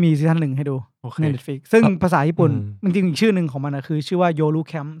เพราะมันไม่มีซีซั่น1ให้ดูใน Netflix ซึ่งภาษาญี่ปุ่นจริงๆอีกชื่อหนึ่งของมันคือชื่อว่าโยรุ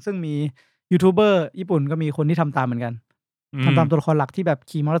แคมป์ซึ่งมียูทูบเบอร์ญี่ปุ่นก็มีคนที่ทำตามเหมือนกันทำตามตัวละครหลักที่แบบ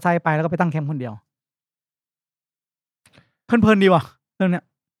ขี่มอเตอร์ไซค์ไปแล้วก็ไปตั้งแคมป์คนเดียวเพลินๆดีว่ะเรื่องเนี้ย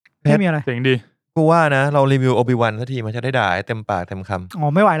ไม่มีอะไรเจ๋งดีกูว่านะเรารีวิวโอบิวันสักทีมันจะได้ด่าเต็มปากเต็มค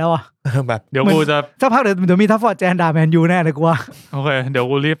ำไม่ไหวแล้วอ่ะแบบเดี๋ยวกูจะสักพักเดี๋ยวมีทัฟฟอร์ดแจนด่าแมนยูแน่เลยกูว่าโอเคเดี๋ยว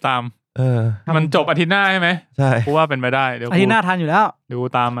กูรีบตามมันจบอาทิตย์หน้าใช่ไหมใช่กูว่าเป็นไปได้เดี๋ยวอาทิตย์หน้าทันอยู่แล้วเดี๋ยวกู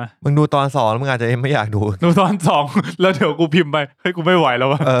ตามมามึงดูตอน2แล้วมึงอาจจะไม่อยากดูตอน2แล้วเดี๋ยวกูพิมพ์ไปเฮ้ยกูไม่ไหวแล้ว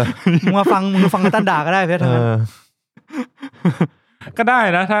วะมึงมาฟังตั้นด่าก็ได้เพชรก็ได้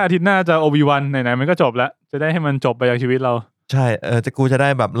นะถ้าอาทิตย์หน้าจะโอบิวันไหนๆมันก็จบแล้วจะได้ให้มันจบไปจากชีวิตเราใช่กูจะได้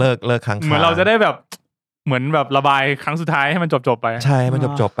แบบเลิกค้างคาเหมือนเราจะได้แบบเหมือนแบบระบายครั้งสุดท้ายให้มันจบไปใช่มัน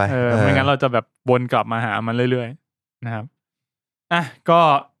จบไปไม่งั้นเราจะแบบวนกลับมาหามันเรื่อยๆนะครับก็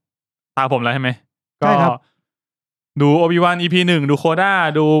ตาผมแล้วใช่ไหมก็ดูโอบิวัน EP 1ดูโคด้า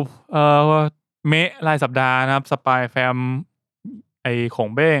ดูเมะรายสัปดาห์นะครับสปายแฟมไอของ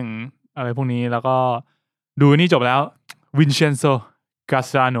เบ้งอะไรพวกนี้แล้วก็ดูนี่จบแล้ววินเชนโซกา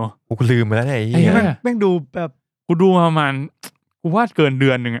ซาโนกูลืมไปแล้วไอ้แม่งดูแบบกูดูมาประมาณกูวาดเกินเดื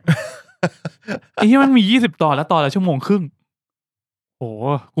อนนึงอ่ะไอ้ที่มันมี20 ตอนแล้วตอนละชั่วโมงครึ่งโห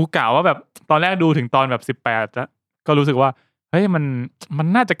กูกล่าวว่าแบบตอนแรกดูถึงตอนแบบ18แล้วก็รู้สึกว่าเฮ้ยมัน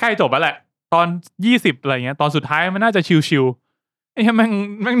น่าจะใกล้จบแล้วแหละตอน20อะไรเงี้ยตอนสุดท้ายมันน่าจะชิวๆไอ้แ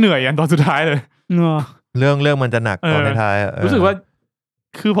ม่งเหนื่อยอย่างตอนสุดท้ายเลยเรื่องมันจะหนักตอนท้ายรู้สึกว่า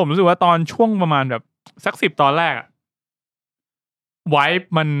คือผมรู้สึกว่าตอนช่วงประมาณแบบสัก10 ตอนแรกอะไว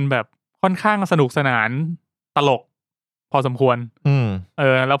บ์มันแบบค่อนข้างสนุกสนานตลกพอสมควร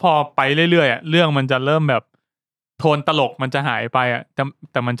แล้วพอไปเรื่อยๆเรื่องมันจะเริ่มแบบโทนตลกมันจะหายไป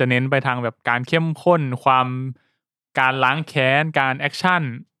แต่มันจะเน้นไปทางแบบการเข้มข้นความการล้างแค้นการแอคชั่น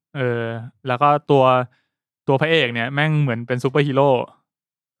แล้วก็ตัวพระเอกเนี่ยแม่งเหมือนเป็นซูเปอร์ฮีโร่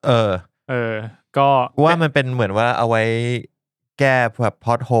ก็ว่ามันเป็นเหมือนว่าเอาไว้แก้แบบพ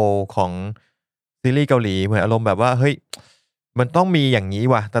ล็อตโฮลของซีรีส์เกาหลีเหมือนอารมณ์แบบว่าเฮ้ยมันต้องมีอย่างนี้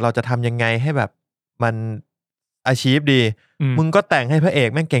ว่ะแต่เราจะทำยังไงให้แบบมันอาชีพดีมึงก็แต่งให้พระเอก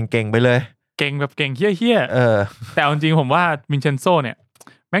แม่งเก่งๆไปเลยเก่งแบบเก่งเฮี้ยๆแต่จริงๆผมว่าวินเชนโซเนี่ย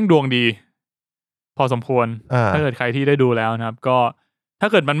แม่งดวงดีพอสมควรถ้าเกิดใครที่ได้ดูแล้วนะครับก็ถ้า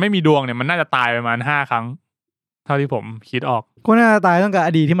เกิดมันไม่มีดวงเนี่ยมันน่าจะตายประมาณ5 ครั้งเท่าที่ผมคิดออกก็น่าจะตายตั้งแต่อ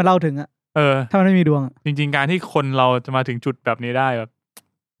ดีตที่มันเล่าถึงถ้ามันไม่มีดวงจริงๆการที่คนเราจะมาถึงจุดแบบนี้ได้แบบ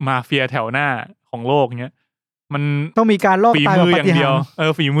มาเฟียแถวหน้าของโลกเนี้ยมันต้องมีการลอกตายแบบปฏิหาร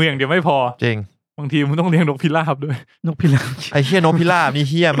ฝีมืออย่างเดียวไม่พอจริงบางทีมึงต้องเลี้ยงนกพิราบด้วยนกพิราบไอ้เหี้ยนกพิราบนี่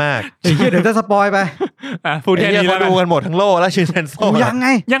เหี้ยมากไอ้เหี้ยเดี๋ยวจะสปอยไปพูดแค่นี้แล้วดูกันหมดทั้งโลกแล้วชินเซนโซยังไง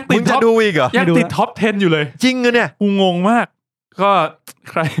ยังติดท็อปดูอีกเหรอยังติดท็อป 10อยู่เลยจริงเนี่ยกูงงมากก็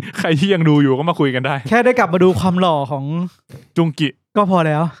ใครที่ยังดูอยู่ก็มาคุยกันได้แค่ได้กลับมาดูความหล่อของจุงกิก็พอแ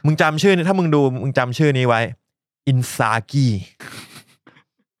ล้วมึงจำชื่อถ้ามึงดูมึงจำชื่อนี้ไว้อินซากิ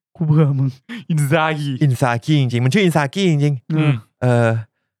กูเบื่อมึงอินซากิจริงๆมันชื่ออินซากิจริงๆ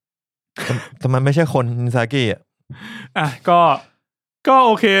แต่มันไม่ใช่คนอินซากิก็โ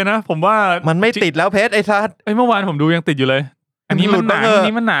อเคนะผมว่ามันไม่ติดแล้วเพชรไอ้ซัดเมื่อวานผมดูยังติดอยู่เลยอันนี้มัน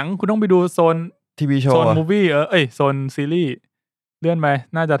หนังคุณต้องไปดูโซนทีวีโชว์โซนมูฟวี่โซนซีรีส์เลื่อนไป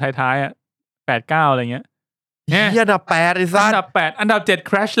น่าจะท้ายๆ8-9อะไรเงี้ยอันดับ8ไอ้ซัดอันดับ7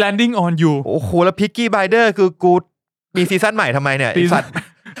 Crash Landing on You โอ้โหแล้วพิกกี้ไบเดอร์คือกูมีซีซั่นใหม่ทำไมเนี่ยไอ้สัตว์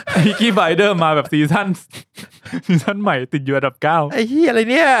พิกกี้ไบเดอร์มาแบบซีซั่นใหม่ติดอยู่อันดับ9ไอ้เหี้ยอะไร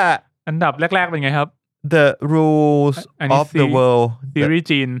เนี่ยอันดับแรกๆเป็นไงครับ The Rules of the World ซีรีส์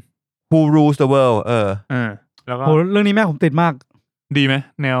จีน Who Rules the World แล้วก็โหเรื่องนี้แม่ผมติดมากดีไหม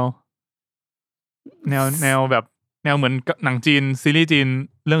แนว แนวแบบแนวเหมือนหนังจีนซีรีส์จีน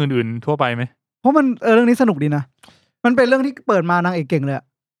เรื่องอื่นๆทั่วไปไหมเพราะมันเรื่องนี้สนุกดีนะมันเป็นเรื่องที่เปิดมานางเอกเก่งเลยอะ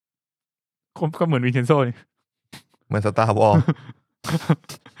ก็เหมือนวินเชนโซ่นี่เหมือนสตาร์วอร์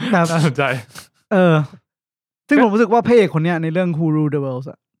น่าสนใจซึ่งผมรู้สึกว่าพระเอกคนเนี้ยในเรื่อง Who Rule the World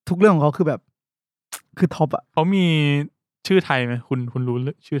อะทุกเรื่องของเขาคือแบบคือท็อปอะเขามีชื่อไทยไหมคุณรู้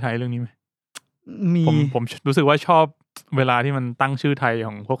ชื่อไทยเรื่องนี้ไหมมีผมรู้สึกว่าชอบเวลาที่มันตั้งชื่อไทยข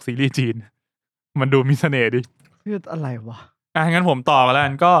องพวกซีรีส์จีนมันดูมีเสน่ห์ดิชื่ออะไรวะงั้นผมต่อกันแล้วกั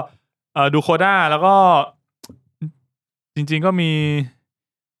นก็ดูโคด้าแล้วก็จริงๆก็มี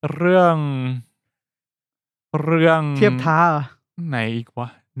เรื่องเทียบท้าไหนอีกวะ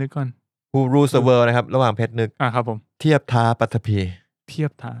นึกก่อน Who Rules the World นะครับระหว่างเพชรนึกครับผมเทียบท้าปัตภีเทีย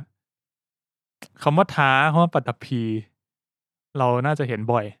บท้าคำว่าท้าคำว่าปัตภีเราน่าจะเห็น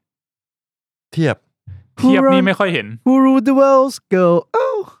บ่อยเทียบนี่ไม่ค่อยเห็น Who Rule the World Go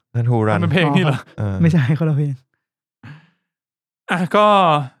นั่น Who Run มันเพลงนี่เหรอไม่ใช่คนละเพลงก็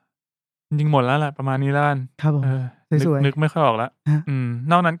จริงหมดแล้วแหละประมาณนี้แล้วกันครับผมนึกไม่ค่อยออกแล้ว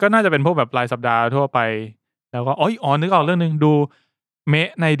นอกนั้นก็น่าจะเป็นพวกแบบรายสัปดาห์ทั่วไปแล้วก็นึกออกเรื่องนึงดูเมะ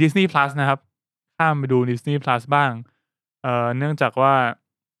ใน Disney Plus นะครับข้ามไปดู Disney Plus บ้างเนื่องจากว่า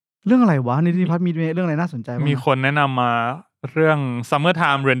เรื่องอะไรวะใน Disney Plus มีเรื่องอะไรน่าสนใจบ้างมีคนแนะนำมาเรื่อง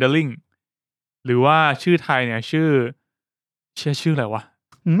Summertime Rendering หรือว่าชื่อไทยเนี่ยชื่ออะไรวะ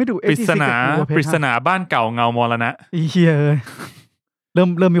ไม่ดูปริศนาบ้านเก่าเงามรณะเหี้ยเ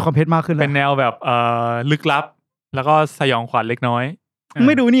ริ่มมีความเพชรมากขึ้นแล้วเป็นแนวแบบลึกลับแล้วก็สยองขวัญเล็กน้อยไ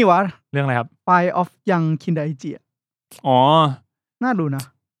ม่ดูนี่วะเรื่องอะไรครับ Spy of Young Kindaichi น่าดูนะ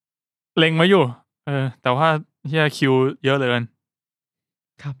เล็งไว้อยู่แต่ว่าเฮียคิวเยอะเลย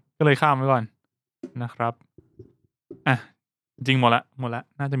ครับก็เลยข้ามไว้ก่อนนะครับจริงหมดละ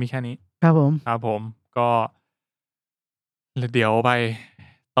น่าจะมีแค่นี้ครับผมก็เดี๋ยวไป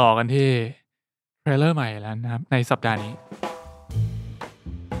ต่อกันที่เทรลเลอร์ใหม่แล้วนะครับในสัปดาห์นี้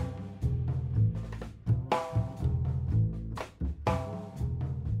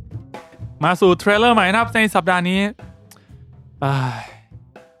มาสู่เทรลเลอร์ใหม่นะครับในสัปดาห์นี้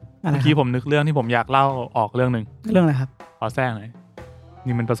เมื่อกี้ผมนึกเรื่องที่ผมอยากเล่าออกเรื่องหนึ่งเรื่องอะไรครับขอแทรกหน่อย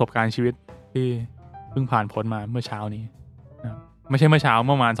นี่มันประสบการณ์ชีวิตที่เพิ่งผ่านพ้นมาเมื่อเช้านี้นะไม่ใช่เมื่อเช้าเ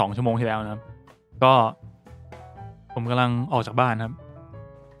มื่อประมาณ2 ชั่วโมงที่แล้วนะครับก็ผมกำลังออกจากบ้านครับ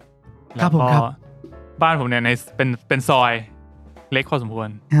แล้วก็บ้านผมเนี่ยในเป็นซอยเล็กพอสมควร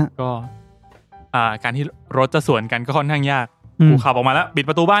ก็การที่รถจะสวนกันก็ค่อนข้างยากกูขับออกมาแล้วปิด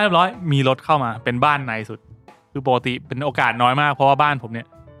ประตูบ้านเรียบร้อยมีรถเข้ามาเป็นบ้านในสุดคือปกติเป็นโอกาสน้อยมากเพราะว่าบ้านผมเนี่ย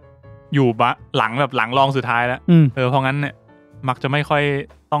อยู่หลังแบบหลังรองสุดท้ายแล้วเพราะงั้นเนี่ยมักจะไม่ค่อย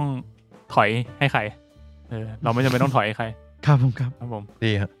ต้องถอยให้ใครเราไม่จำเป็นต้องถอยให้ใครครับผม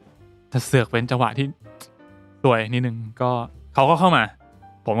ดีครับถ้าเสือกเป็นจังหวะที่สวยนิดนึงก็เขาก็เข้ามา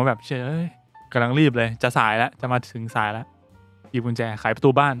ผมก็แบบกำลังรีบเลยจะสายแล้วจะมาถึงสายแล้วหยิบกุญแจไขประตู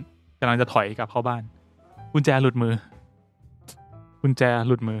บ้านกำลังจะถอยกลับเข้าบ้านกุญแจหลุดมือกุญแจ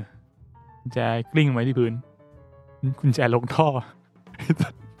กลิ้งไว้ที่พื้นกุญแจลงท่อ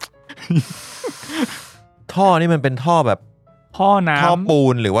ท่อนี่มันเป็นท่อแบบท่อน้ำท่อปู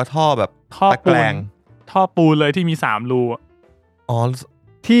นหรือว่าท่อแบบตะแกรงท่อปูนเลยที่มี3 รู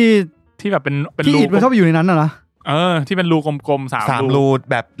ที่แบบเป็นรูที่มันเข้าไปอยู่ในนั้นน่ะนะที่เป็นรูกลมๆ3 รู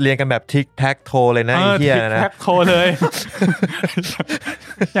แบบเรียงกันแบบทิกแท็กโทเลยนะไอ้เหี้ยนะทิกแท็กโทเลย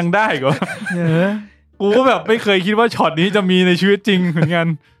ยังได้กว่ากูก็แบบไม่เคยคิดว่าช็อตนี้จะมีในชีวิตจริงเหมือนกัน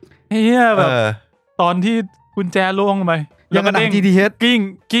เฮียแบบตอนที่กุญแจล่วงไปแล้วก็เด้ง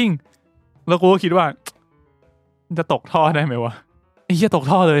กิ้งแล้วกูก็คิดว่าจะตกท่อได้ไหมวะไอ้เหี้ยตก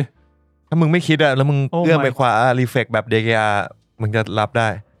ท่อเลยถ้ามึงไม่คิดอะแล้วมึงเอื้อมไปขวารีเฟกแบบเดกยามึงจะรับได้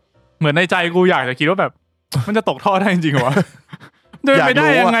เหมือนในใจกูอยากจะคิดว่าแบบมันจะตกท่อได้จริงๆวะเดินไปได้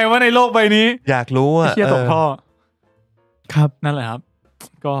ยังไงวะในโลกใบนี้อยากรู้อะไอ้เหี้ยตกท่อครับนั่นแหละครับ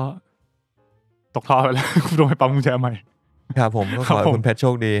ก็ตกท่อไปแล้วกูต้องไปปั๊มกุญแจใหม่ครับผมก็ขอให้คุณเพชรโช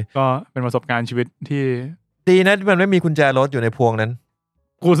คดีก็เป็นประสบการณ์ชีวิตที่ดีนะที่มันไม่มีกุญแจรถอยู่ในพวงนั้น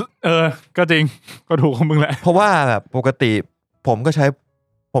กูก็จริงก็ถูกของมึงแหละเพราะว่าแบบปกติผมก็ใ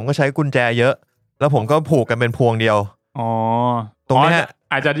ช้กุญแจเยอะแล้วผมก็ผูกกันเป็นพวงเดียวตรงนี้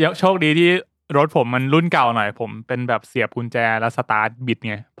อาจจะโชคดีที่รถผมมันรุ่นเก่าหน่อยผมเป็นแบบเสียบกุญแจแล้วสตาร์ทบิด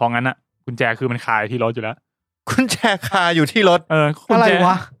ไงเพราะงั้นอะกุญแจคือมันคาที่รถอยู่แล้วกุญแจคาอยู่ที่รถอะไร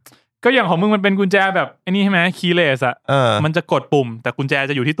วะก็อย่างของมึงมันเป็นกุญแจแบบไอ้นี่ใช่ไหมคีย์เลสอะมันจะกดปุ่มแต่กุญแจ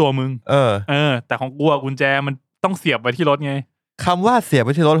จะอยู่ที่ตัวมึงแต่ของกูกุญแจมันต้องเสียบไว้ที่รถไงคำว่าเสียบไ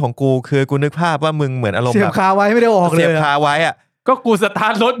ว้ที่รถของกูคือกูนึกภาพว่ามึงเหมือนอารมณ์เสียบคาไว้ไม่ได้ออกเลยเสียบคาไว้อะก็กูสตา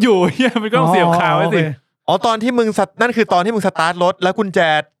ร์ทรถอยู่เฮียมันก็ต้องเสียบคาไว้สิตอนที่มึงนั่นคือตอนที่มึงสตาร์ทรถแล้วกุญแจ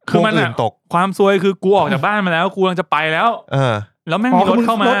คือมันตกความซวยคือกูออกจากบ้านมาแล้วกูกำลังจะไปแล้ว แล้วแม่งมีรถเ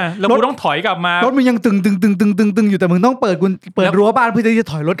ข้ามาแล้วกูต้องถอยกลับมาร ถมึงยังตึงอยู่แต่มึงต้องเปิดรั้วบ้านเพื่อที่จะ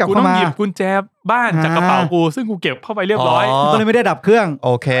ถอยรถกลับเข้ามากูต้องหยิบกุญแจบ้านจากกระเป๋ากูซึ่งกูเก็บเข้าไปเรียบร้อยก็เลยไม่ได้ดับเครื่องโ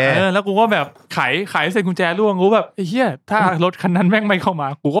อเคแล้วกูก็แบบไขเสร็จกุญแจร่วงกูแบบไอ้เหี้ยถ้ารถคันนั้นแม่งไม่เข้ามา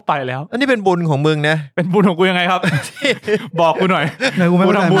กูก็ไปแล้วอันนี้เป็นบุญของมึงนะเป็นบุญของกูยังไงครับ บอกกูหน่อย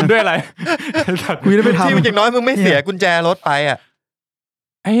กูทำบุญด้วยอะไรกูได้ไปทำที่อย่างน้อยมึงไม่เสียกุญแจรถไปอ่ะ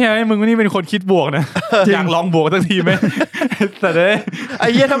ไอ้เหี้ยมึงนี่เป็นคนคิดบวกนะอยากลองบวกสักทีไหมแต่เลยไอ้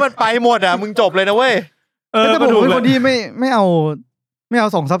เหี้ยถ้ามันไปหมดอ่ะมึงจบเลยนะเว้ยแต่ผมเป็นคนที่ไม่เอา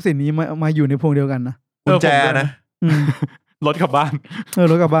สองทรัพย์สินนี้มาอยู่ในพวงเดียวกันนะกุญแจนะรถกลับบ้าน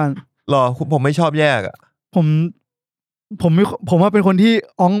รถกลับบ้านหรอผมไม่ชอบแยกอ่ะผมว่าเป็นคนที่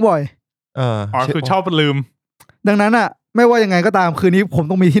อ้องบ่อยคือชอบลืมดังนั้นอ่ะไม่ว่ายังไงก็ตามคืนนี้ผม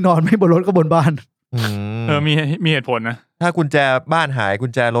ต้องมีที่นอนไม่บนรถก็บนบ้านมีเหตุผลนะถ้ากุญแจบ้านหายกุ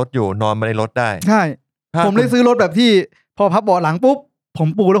ญแจรถอยู่นอนมาในรถได้ใช่ผมเลยซื้อรถแบบที่พอพับเบาะหลังปุ๊บผม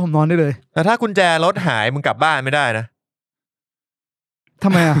ปูแล้วผมนอนได้เลยแต่ถ้ากุญแจรถหายมึงกลับบ้านไม่ได้นะทำ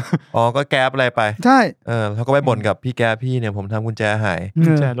ไมอ่ะก็แก๊ปอะไรไปใช่เขาก็ไปบ่นกับพี่แก๊ปพี่เนี่ยผมทำกุญแจหาย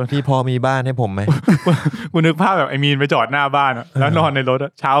กุญแจรถพี่พอมีบ้านให้ผมไหมกูนึกภาพแบบไอ้มีนไปจอดหน้าบ้านแล้วนอนในรถ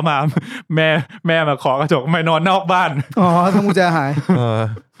เช้ามาแม่มาขอกระจกไม่นอนนอกบ้านทำกุญแจหาย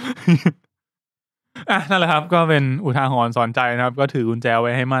นั่นแหละครับก็เป็นอุทาหรณ์สอนใจนะครับก็ถือกุญแจไ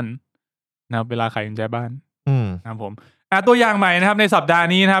ว้ให้มั่นนะครับเวลาไขกุญแจบ้านนะครับผมตัวอย่างใหม่นะครับในสัปดาห์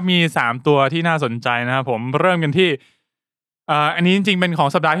นี้นะครับมี3ตัวที่น่าสนใจนะครับผมเริ่มกันที่อันนี้จริงๆเป็นของ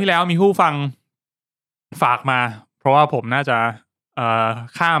สัปดาห์ที่แล้วมีผู้ฟังฝากมาเพราะว่าผมน่าจะ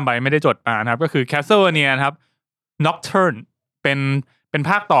ข้ามไปไม่ได้จดมานะครับก็คือ Castlevania นะครับ Nocturne เป็น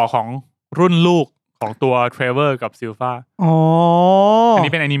ภาคต่อของรุ่นลูกของตัว Trevor กับ Silva อัน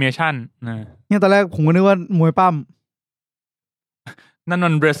นี้เป็นแอนิเมชันเนี่ยตอนแรกผมก็นึกว่ามวยปั้มนั่นมั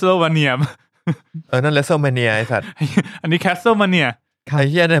น WrestleMania นั่น WrestleMania ไอ้สัตว์อันนี้ Castlevania ไอ้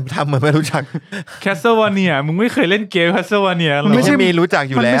เหี้ยเนี่ยทำเหมือนไม่รู้จัก Castlevania มึงไม่เคยเล่นเกม Castlevania มันไม่ใช่มีรู้จัก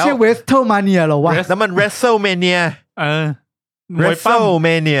อยู่แล้วมันไม่ใช่ WrestleMania หรอวะแล้วมัน WrestleMania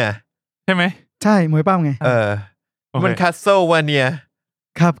WrestleMania ใช่ไหมใช่มวยปั้มไงมัน Castlevania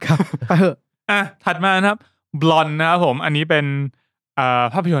ครับไปเถอะถัดมานะครับ Blonde นะครับผมอันนี้เป็น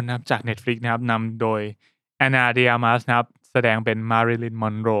ภาพยนตร์นะครับจาก Netflix นะครับนำโดย Ana de Armas นะครับแสดงเป็น Marilyn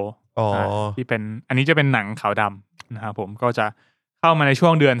Monroe ที่เป็นอันนี้จะเป็นหนังขาวดำนะครับผมก็จะเข้ามาในช่ว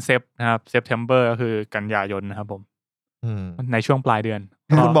งเดือนนะครับ September ก็คือกันยายนนะครับผมในช่วงปลายเดือน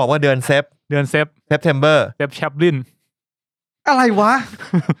คุณบอกว่าเดือนเซป September เซปชัปลินอะไรวะ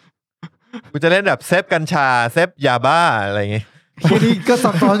กูจะเล่นแบบเซฟกัญชาเซฟยาบ้าอะไรอย่างงี้ทีนี้ก็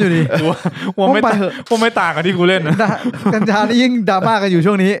ซับซ้อนอยู่ดีว่าไม่ต่างกันที่กูเล่นนะกัญชานี่ยิ่งดราม่ากันอยู่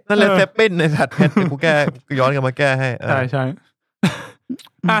ช่วงนี้นั่นเลยเซฟปิ้นในสัตว์เพชรกูแก้ย้อนกลับมาแก้ให้ใช่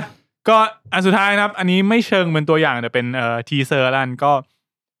ก็อันสุดท้ายนะครับอันนี้ไม่เชิงเป็นตัวอย่างแต่เป็นทีเซอร์แล้วก็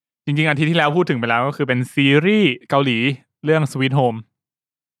จริงๆอาทิตย์ที่แล้วพูดถึงไปแล้วก็คือเป็นซีรีส์เกาหลีเรื่อง Sweet Home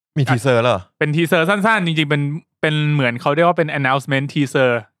มีทีเซอร์เหรอเป็นทีเซอร์สั้นๆจริงๆเป็นเหมือนเขาเรียกว่าเป็น announcement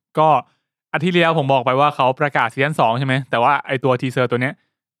teaser ก็อาทิตย์ที่แล้วผมบอกไปว่าเขาประกาศซีซั่น2ใช่ไหมแต่ว่าไอตัวทีเซอร์ตัวเนี้ย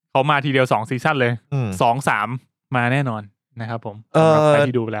เขามาทีเดียว2ซีซั่นเลย2-3มาแน่นอนนะครับผมใคร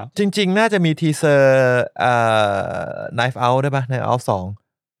ที่ดูแล้วจริงๆน่าจะมีทีเซอร์Knife Out ได้ป่ะ Knife Out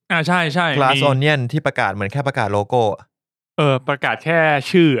 2ใช่ Glass Onion ที่ประกาศเหมือนแค่ประกาศโลโก้ประกาศแค่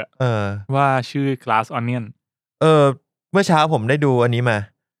ชื่อว่าชื่อ Glass Onion เมื่อเช้าผมได้ดูอันนี้มา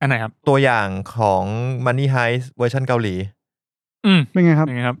อันไหนครับตัวอย่างของ Money Heist เวอร์ชันเกาหลีเป็นไงครั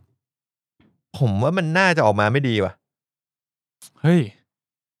บผมว่ามันน่าจะออกมาไม่ดีว่ะเฮ้ย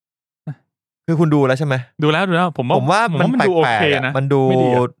คือคุณดูแล้วใช่ไหมดูแล้วผมว่ามันแปลกๆนะมันดู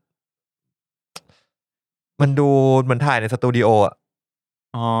เหมือนถ่ายในสตูดิโออ่ะ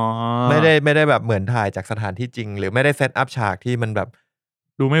ไม่ได้แบบเหมือนถ่ายจากสถานที่จริงหรือไม่ได้เซตอัพฉากที่มันแบบ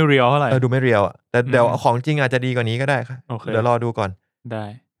ดูไม่เรียลเท่าไหร่ดูไม่เรียลอ่ะแต่เดี๋ยวของจริงอาจจะดีกว่านี้ก็ได้ค่ะเดี๋ยวรอดูก่อนได้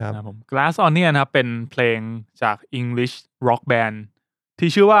ครับผม Glass Onion นะครับเป็นเพลงจาก English rock band ที่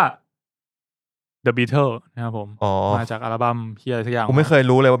ชื่อว่า The Beatles นะครับผมมาจากอัลบั้มเฮียอะไรสักอย่างผมไม่เคย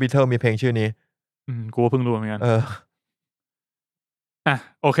รู้เลยว่า Beatles มีเพลงชื่อนี้กูเพิ่งรู้เหมือนกัน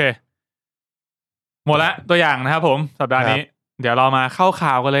โอเคหมดละตัวอย่างนะครับผมสัปดาห์นี้เดี๋ยวเรามาเข้า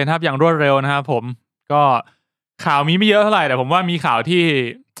ข่าวกันเลยนะครับอย่างรวดเร็วนะครับผมก็ข่าวมีไม่เยอะเท่าไหร่แต่ผมว่ามีข่าวที่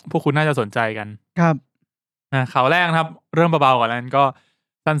พวกคุณน่าจะสนใจกันครับข่าวแรกนะครับเริ่มเบาๆก่อนแล้วก็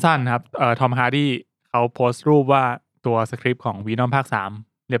สั้นๆครับทอมฮาร์ดี้เขาโพสต์รูปว่าตัวสคริปต์ของวีนอมภาค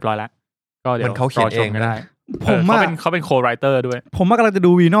3เรียบร้อยแล้วก็เดี๋ยวเขาเขียนเองก็ได้เขาเป็นโคไรเตอร์ด้วยผมกำลังจะดู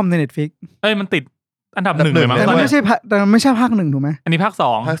วีนอมใน Netflix มันติดอันดับ1เลยมั้งแต่มันไม่ใช่ภาค1ถูกไหมอันนี้ภาค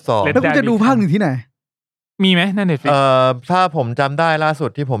2แล้วคุณจะดูภาค1ที่ไหนมีไหมใน Netflix ถ้าผมจำได้ล่าสุด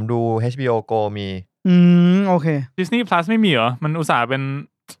ที่ผมดู HBO Go มี โอเค Disney Plus ไม่มีเหรอมันอุตส่าห์เป็น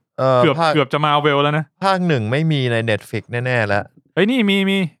เกือบจะมาเวลแล้วนะภาค1ไม่มีใน Netflix แน่ๆแล้วเฮ้ยนี่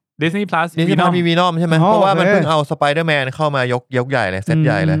มี Disney Plus มี Venom ใช่ไหมเพราะว่ามันเพิ่งเอา Spider-Man เข้ามายกใหญ่เลยเซตใ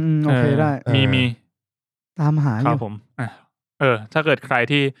หญ่เลยโอเคได้มีตามหาอยู่ครับผมถ้าเกิดใคร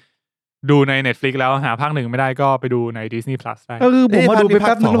ที่ดูใน Netflix แล้วหาภาค1ไม่ได้ก็ไปดูใน Disney Plus ได้ก็คือผมมาดูไปแ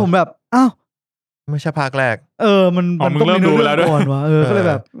ป๊บนึงแล้วผมแบบอ้าวไม่ใช่ภาคแรกมันต้องมีเนื้อเรื่องก่อนวะก็เลย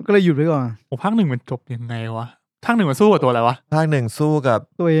แบบก็เลยหยุดไว้ก่อนโอ้ภาค1มันจบยังไงวะภาค1มันสู้กับตัวอะไรวะภาค1สู้กับ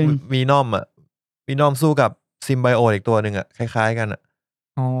ตัวเองVenom อ่ะ Venom สู้กับซิมไบโอตอีกตัวนึงอ่ะคล้ายๆกันอ่ะ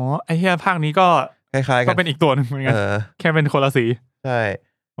อ๋อไอ้เหี้ยภาคนี้ก็คล้ายๆกันก็เป็นอีกตัวนึงเหมือนกันแค่เป็นคนละสีใช่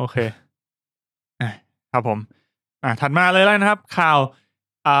โอเคครับผมถัดมาเลยแล้วนะครับข่าว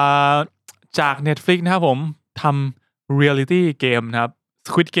จาก Netflix นะครับผมทำ reality game นะครับ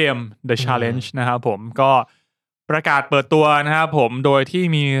Squid Game The Challenge นะครับผมก็ประกาศเปิดตัวนะครับผมโดยที่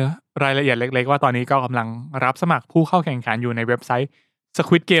มีรายละเอียดเล็กๆว่าตอนนี้ก็กำลังรับสมัครผู้เข้าแข่งขันอยู่ในเว็บไซต์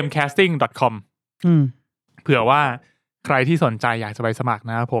squidgamecasting.com เผื่อว่าใครที่สนใจอยากจะไปสมัคร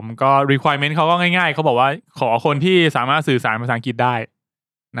นะครับผมก็ requirement เขาก็ง่ายๆเขาบอกว่าขอคนที่สามารถสื่อสารภาษาอังกฤษได้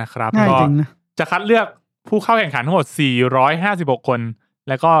นะครับก็จะคัดเลือกผู้เข้าแข่งขันทั้งหมด456คน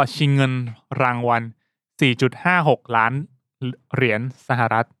แล้วก็ชิงเงินรางวัล 4.56 ล้านเหรียญสห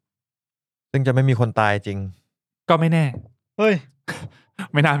รัฐซึ่งจะไม่มีคนตายจริงก็ไม่แน่เฮ้ย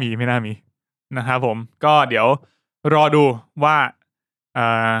ไม่น่ามีนะครับผมก็เดี๋ยวรอดูว่า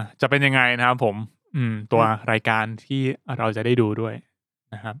จะเป็นยังไงนะครับผมตัวรายการที่เราจะได้ดูด้วย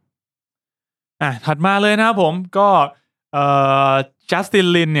นะครับถัดมาเลยนะครับผมก็จัสติน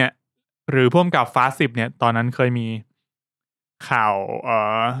ลินเนี่ยหรือพ่วงกับFast 10เนี่ยตอนนั้นเคยมีข่าว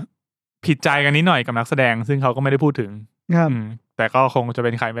ผิดใจกันนิดหน่อยกับนักแสดงซึ่งเขาก็ไม่ได้พูดถึงแต่ก็คงจะเ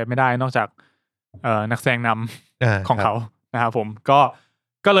ป็นใครไปไม่ได้นอกจากนักแสดงนำของเขานะครับผม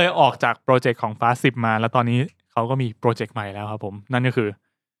ก็เลยออกจากโปรเจกต์ของFast 10มาแล้วตอนนี้เขาก็มีโปรเจกต์ใหม่แล้วครับผมนั่นก็คือ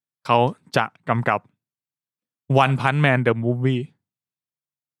เขาจะกำกับ One Punch Man The Movie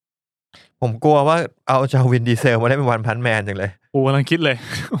ผมกลัวว่าเอาจาวินดีเซลมาได้เป็น One Punch Man จังเลยกูกำลังคิดเลย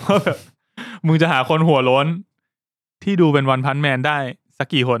ว่าแบบมึงจะหาคนหัวโล้นที่ดูเป็น One Punch Man ได้สัก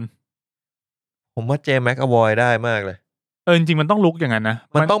กี่คนผมว่าเจมส์แม็กอวอยได้มากเลยจริงๆมันต้องลุกอย่างนั้นนะ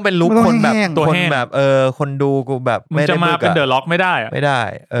มันต้องเป็นลุกคนแบบตัวแห้งแบบคนดูกูแบบไม่ได้จะมาเป็นเดอะล็อกไม่ได้ไม่ได้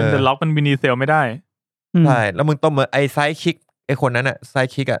เป็นเดอะล็อกเป็นวินดีเซลไม่ได้ใช่แล้วมึงต้องไอ้ไซด์คิกไอ้คนนั้นอะไซ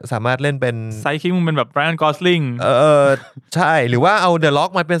ด์คิกอะสามารถเล่นเป็นไซด์คิกมึงเป็นแบบไรอันกอสลิงใช่หรือว่าเอาเดอะล็อ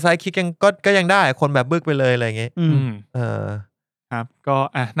กมาเป็นไซด์คิกก็ยังได้คนแบบบึกไปเลยอะไรอย่างเงี้ยครับก็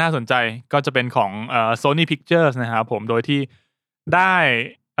น่าสนใจก็จะเป็นของSony Pictures นะครับผมโดยที่ได้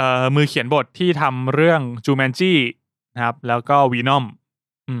มือเขียนบทที่ทำเรื่อง Jumanji นะครับแล้วก็ Venom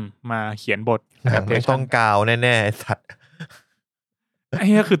มาเขียนบทไม่ต้องกาวแน่ๆไอ้สัตว์ไอ้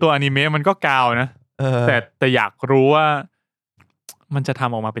นี่คือตัวอนิเมะมันก็กาวนะแต่อยากรู้ว่ามันจะท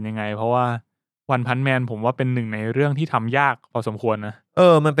ำออกมาเป็นยังไงเพราะว่าOne Punch Manผมว่าเป็นหนึ่งในเรื่องที่ทำยากพอสมควรนะ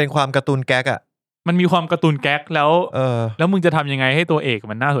มันเป็นความการ์ตูนแก๊กอ่ะมันมีความการ์ตูนแก๊กแล้วมึงจะทำยังไงให้ตัวเอก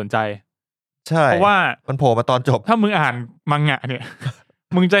มันน่าสนใจใช่เพราะว่ามันโผล่มาตอนจบถ้ามึงอ่านมังงะเนี่ย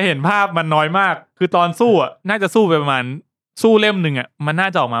มึงจะเห็นภาพมันน้อยมากคือตอนสู้อ่ะน่าจะสู้ไปประมาณสู้เล่มนึงอ่ะมันน่า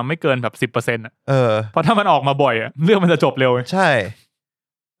จะออกมาไม่เกินแบบ 10% อ่ะเพราะถ้ามันออกมาบ่อยอ่ะเรื่องมันจะจบเร็วใช่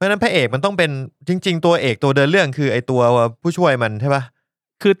เพราะฉะนั้นพระเอกมันต้องเป็นจริงๆตัวเอกตัวเดินเรื่องคือไอตัวผู้ช่วยมันใช่ปะ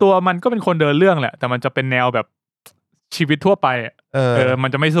คือตัวมันก็เป็นคนเดินเรื่องแหละแต่มันจะเป็นแนวแบบชีวิตทั่วไปมัน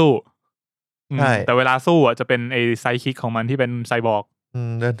จะไม่สู้ใช่แต่เวลาสู้อ่ะจะเป็นไอไซคิกของมันที่เป็นไซบอร์ก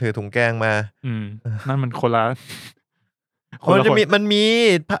เดินถือถุงแกงมานั่นมันคนละมันมี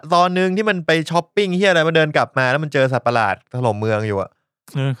ตอนนึงที่มันไปช้อปปิ้งเฮียอะไรมาเดินกลับมาแล้วมันเจอสัตว์ประหลาดถล่มเมืองอยู่อ่ะ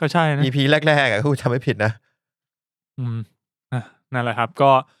ก็ใช่นะ EP แรกๆอ่ะกูจำไม่ผิดนะนั่นแหละครับ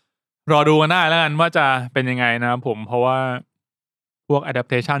ก็รอดูกันได้แล้วกันว่าจะเป็นยังไงนะครับผมเพราะว่าพวก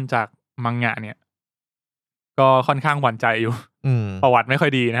adaptation จากมังงะเนี่ยก็ค่อนข้างหวั่นใจอยู่ประวัติไม่ค่อ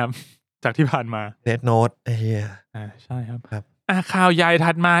ยดีนะครับจากที่ผ่านมา Death Note เฮียใช่ครับข่าวใหญ่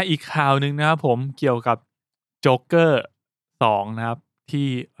ถัดมาอีกข่าวนึงนะครับผมเกี่ยวกับโจ๊กเกอร์2นะครับที่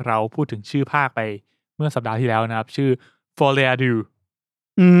เราพูดถึงชื่อภาคไปเมื่อสัปดาห์ที่แล้วนะครับชื่อ Foreadu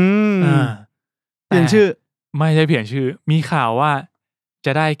เปลี่ยนชื่อไม่ใช่เปลี่ยนชื่อมีข่าวว่าจ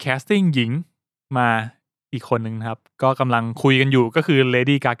ะได้แคสติ้งหญิงมาอีกคนนึงนะครับก็กำลังคุยกันอยู่ก็คือ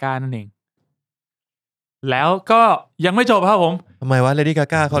Lady Gaga นั่นเองแล้วก็ยังไม่จบครับผมทำไมวะ Lady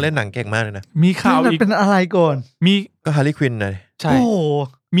Gaga เขาเล่นหนังเก่งมากเลยนะมีข่าวอีกเป็นอะไรก่อนมีก็ Harley Quinn นะใช่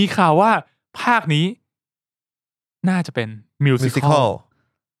มีข่าวว่าภาคนี้น่าจะเป็นมิวสิคอล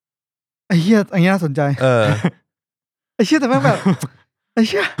ไอ้เหี้ยอันนี้น่าสนใจไอ้เหี้ยแต่แม่งแบบไอ้เ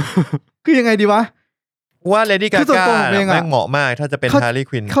หี้ยคือยังไงดีวะ ว่าเลดี้กา คือส่วน ก้า ตัวผมเองอะ แม่งเหมาะมากถ้าจะเป็นฮาร์ลีย์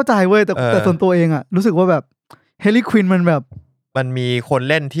ควิน เข้าใจเว้ยแต่ส่วนตัวเองอะรู้สึกว่าแบบเฮลิควินมันแบบ มันมีคน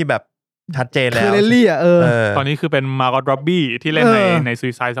เล่นที่แบบชัดเจนแล้ว คือเลลี่อะตอนนี้คือเป็นมาร์กอต ร็อบบี้ที่เล่นใน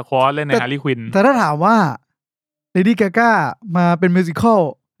Suicide Squad เล่นในฮาร์ลีย์ควินแต่ถ้าถามว่าเลดี้กาก้ามาเป็นมิวสิคอล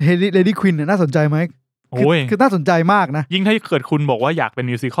เลดี้ควินน่าสนใจไหมคือน่าสนใจมากนะยิ่งถ้าเกิดคุณบอกว่าอยากเป็น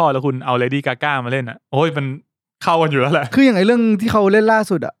มิวสิคอลแล้วคุณเอาเลดี้กาก้ามาเล่นอ่ะโอ้ยมันเข้ากันอยู่แล้วแหละคืออย่างไอเรื่องที่เขาเล่นล่า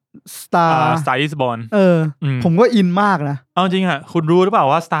สุดอะStar is Born ผมก็อินมากนะเอาจริงอ่ะคุณรู้หรือเปล่า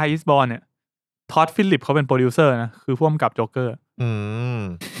ว่า Star is Born เนี่ยท็อดฟิลลิปเขาเป็นโปรดิวเซอร์นะคือผู้กำกับโจ๊กเกอร์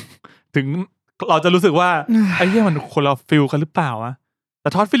ถึงเราจะรู้สึกว่าไอ้เหี้ยมันคนละฟิลกันหรือเปล่าวะแต่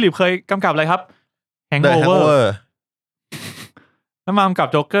ท็อดฟิลลิปเคยกำกับอะไรครับ Hangover แล้วมากำกับ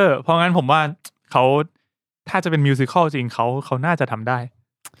โจ๊กเกอร์เพราะงั้นผมว่าเขาถ้าจะเป็นมิวสิคอลจริงเขาน่าจะทำได้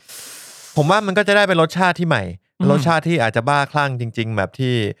ผมว่ามันก็จะได้เป็นรสชาติที่ใหม่รสชาติที่อาจจะบ้าคลั่งจริงๆแบบ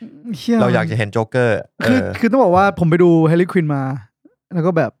ที่เราอยากจะเห็นโจ๊กเกอร์คือต้องบอกว่าผมไปดูเฮลิควินมาแล้ว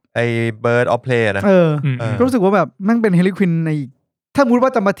ก็แบบไอ้ Bird of Prey นะก็รู้สึกว่าแบบแม่งเป็นเฮลิควินในถ้ามุติว่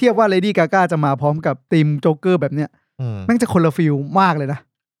าจะมาเทียบว่าเลดี้กาก้าจะมาพร้อมกับทีมโจ๊กเกอร์แบบเนี้ยแม่งจะคนละฟิลมากเลยนะ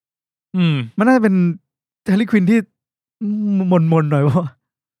มันน่าจะเป็นเฮลิควินที่มนหน่อยว่า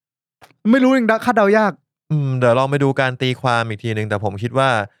ไม่รู้ยังคาดเดายากเดี๋ยวลองไปดูการตีความอีกทีนึงแต่ผมคิดว่า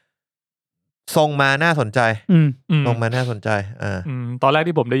ทรงมาน่าสนใจทรงมาน่าสนใจตอนแรก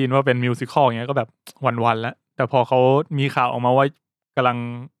ที่ผมได้ยินว่าเป็นมิวสิคอลอย่างเงี้ยก็แบบวันๆแล้วแต่พอเขามีข่าวออกมาว่ากำลัง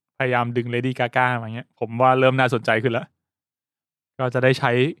พยายามดึงเลดี้กาก้ามาเงี้ยผมว่าเริ่มน่าสนใจขึ้นแล้วก็จะได้ใ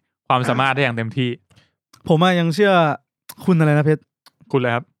ช้ความสามารถได้อย่างเต็มที่ผมยังเชื่อคุณอะไรนะเพชรคุณเล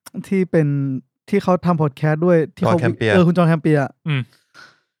ยครับที่เป็นที่เขาทำพอดแคสต์ด้วยที่เขาคุณจอห์นแคมเปียร์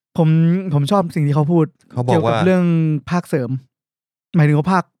ผมชอบสิ่งที่เขาพูดเกี่ยวกับเรื่องภาคเสริมหมายถึงว่า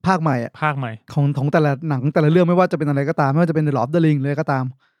ภาคใหม่ภาคใหม่ของแต่ละหนังแต่ละเรื่องไม่ว่าจะเป็นอะไรก็ตามไม่ว่าจะเป็น The Lord of the Ring เลยก็ตาม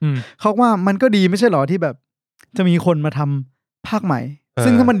เขาว่ามันก็ดีไม่ใช่หรอที่แบบจะมีคนมาทำภาคใหม่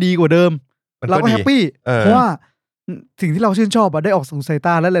ซึ่งถ้ามันดีกว่าเดิมเราก็แฮปปี้เพราะว่าสิ่งที่เราชื่นชอบได้ออกสู่สายต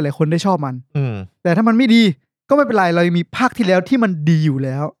าและหลายๆคนได้ชอบมันแต่ถ้ามันไม่ดีก็ไม่เป็นไรเรามีภาคที่แล้วที่มันดีอยู่แ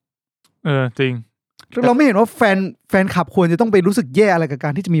ล้วจริงเราไม่เห็นว่าแฟนคลับควรจะต้องไปรู้สึกแย่อะไรกับกา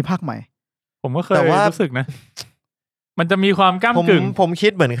รที่จะมีภาคใหม่ผมก็เคยรู้สึกนะมันจะมีความก้ำกึ่งผมคิ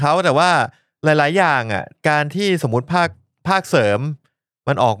ดเหมือนเขาแต่ว่าหลายๆอย่างอ่ะการที่สมมุติภาคเสริม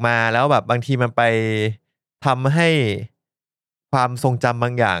มันออกมาแล้วแบบบางทีมันไปทำให้ความทรงจำบ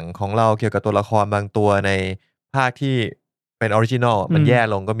างอย่างของเราเกี่ยวกับตัวละครบางตัวในภาคที่เป็นออริจินอลมันแย่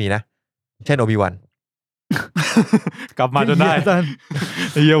ลงก็มีนะเช่นโอบิวันกลับมาจนได้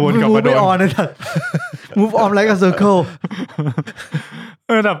เยี่ยวนกลับมาโดน move on นะ move on like a circle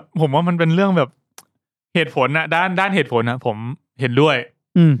แต่ผมว่ามันเป็นเรื่องแบบเหตุผลนะด้านเหตุผลนะผมเห็นด้วย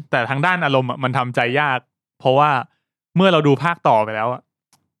แต่ทางด้านอารมณ์มันทำใจยากเพราะว่าเมื่อเราดูภาคต่อไปแล้ว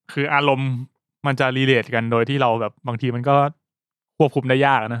คืออารมณ์มันจะรีเลทกันโดยที่เราแบบบางทีมันก็ควบคุมได้ย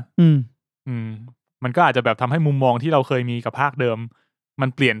ากนะมันก็อาจจะแบบทำให้มุมมองที่เราเคยมีกับภาคเดิมมัน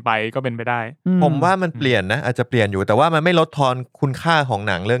เปลี่ยนไปก็เป็นไปได้ผมว่ามันเปลี่ยนนะอาจจะเปลี่ยนอยู่แต่ว่ามันไม่ลดทอนคุณค่าของ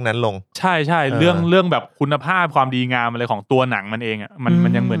หนังเรื่องนั้นลงใช่เรื่องแบบคุณภาพความดีงามอะไรของตัวหนังมันเองมั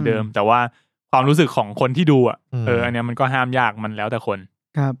นยังเหมือนเดิมแต่ว่าความรู้สึกของคนที่ดูอันเนี้ยมันก็ห้ามยากมันแล้วแต่คน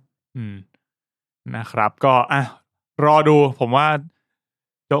ครับนะครับก็รอดูผมว่า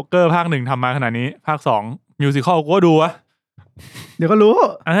โจ๊กเกอร์ภาค1ทำมาขนาดนี้ภาค2มิวสิคอลก็ดูเดี๋ยวก็รู้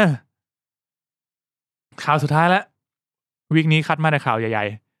ข่าวสุดท้ายแล้ววีคนี้คัดมาในข่าวใหญ่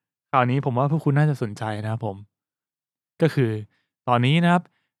ๆข่าวนี้ผมว่าพวกคุณน่าจะสนใจนะครับผมก็คือตอนนี้นะครับ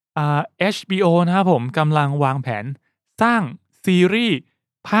HBO นะครับผมกำลังวางแผนสร้างซีรีส์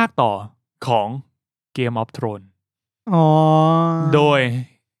ภาคต่อของ Game of Thrones โดย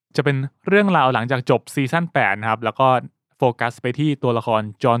จะเป็นเรื่องราวหลังจากจบซีซั่น8นะครับแล้วก็โฟกัสไปที่ตัวละคร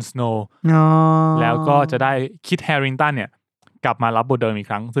จอห์นสโนว์แล้วก็จะได้คิทแฮร์ริงตันเนี่ยกลับมารับบทเดิมอีก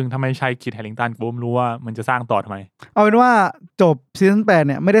ครั้งซึ่งถ้าไม่ใช่คิทแฮร์ริงตันก็ไม่รู้ว่ามันจะสร้างต่อทำไมเอาเป็นว่าจบซีซั่น8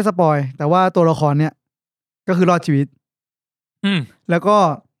เนี่ยไม่ได้สปอยแต่ว่าตัวละครเนี่ยก็คือรอดชีวิตแล้วก็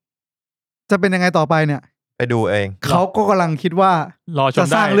จะเป็นยังไงต่อไปเนี่ยไปดูเองเขาก็กำลังคิดว่าจะ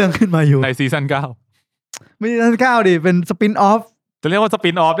สร้างเรื่องขึ้นมาอยู่ในซีซั่น9ไม่ใช่ซีซั่น9ดิเป็นสปินออฟจะเรียกว่าสปิ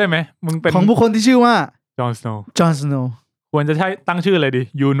นออฟได้ไหมมึงเป็นของบุคคลที่ชื่อว่าจอห์นสโนว์ควรจะใช้ตั้งชื่ออะไรดิ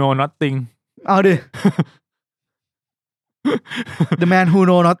You know nothing เอาดิ The man who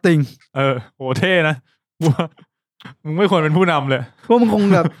know nothing โหเท่นะมึงไม่ควรเป็นผู้นำเลยพวกมึงคง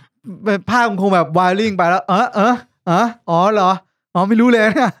แบบภาพมึงคงแบบวายลิ่งไปแล้วอ๋อเหรอไม่รู้เลย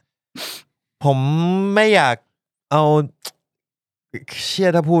เนี่ยผมไม่อยากเอาเชื่อ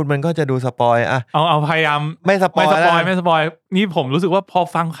ถ้าพูดมันก็จะดูสปอยเอาพยายามไม่สปอยนี่ผมรู้สึกว่าพอ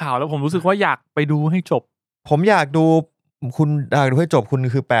ฟังข่าวแล้วผมรู้สึกว่าอยากไปดูให้จบผมอยากดูคุณอยากดูให้จบคุณ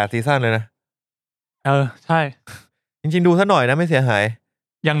คือ8ซีซั่นเลยนะ ใช่จริงๆดูซะหน่อยนะไม่เสียหาย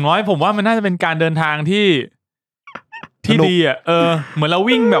อย่างน้อยผมว่ามันน่าจะเป็นการเดินทางที่ดีอ่ะเหมือนเรา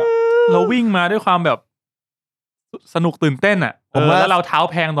วิ่งแบบเราวิ่งมาด้วยความแบบสนุกตื่นเต้นอ่ะแล้วเราเท้า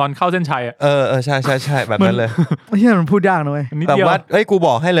แพงตอนเข้าเส้นชัยอ่ะใช่แบบนั้นเลยเฮ้ยมันพูดยากนะเว้ยแต่ว่ากูบ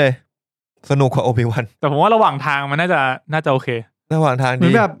อกให้เลยสนุกกว่า Obi-Wan แต่ผมว่าระหว่างทางมันน่าจะโอเคระหว่างทางดีเหมื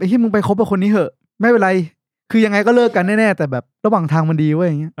อนแบบมึงไปคบกับคนนี้เหอะไม่เป็นไรคือยังไงก็เลิกกันแน่ๆแต่แบบระหว่างทางมันดีเว้ย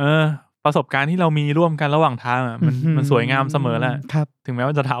อย่างเงี้ยประสบการณ์ที่เรามีร่วมกันระหว่างทางอ่ะมันสวยงามเสมอแหละครับถึงแม้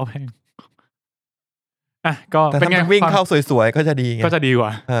ว่าจะเท้าแพงก็เป็นไงวิ่งเข้าสวยๆก็จะดีไงก็จะดีกว่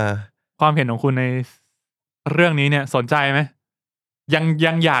าความเห็นของคุณในเรื่องนี้เนี่ยสนใจไหม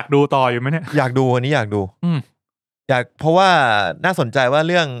ยังอยากดูต่ออยู่ไหมเนี่ยอยากดูอันนี้อยากดูอยากเพราะว่าน่าสนใจว่า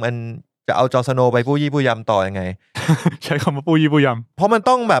เรื่องมันจะเอาจอร์สโนว์ไปปู้ยี่ปู้ยำต่อยังไง ใช้คำว่าปู้ยี่ปู้ยำเพราะมัน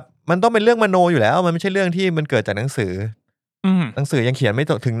ต้องเป็นเรื่องมโนอยู่แล้วมันไม่ใช่เรื่องที่มันเกิดจากหนังสือหนังสือยังเขียนไม่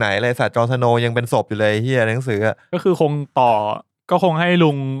ถึงไหนเลยสัตว์จอร์สโนว์ยังเป็นศพอยู่เลยเฮียหนังสือก็คือคงต่อก็คงให้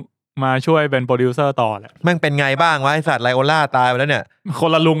ลุงมาช่วยเป็นโปรดิวเซอร์ต่อแหละแม่งเป็นไงบ้างวะไอสัตว์ไลโอล่าตายไปแล้วเนี่ยค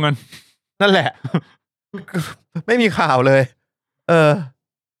นละลุงกันนั่นแหละ ไม่มีข่าวเลย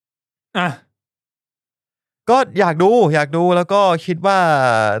ก็อยากดูแล้วก็คิดว่า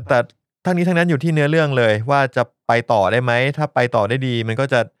แต่ทั้งนี้ทั้งนั้นอยู่ที่เนื้อเรื่องเลยว่าจะไปต่อได้ไหมถ้าไปต่อได้ดีมันก็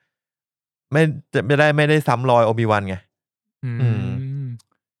จะไม่ได้ซ้ำรอยโอบิวันไง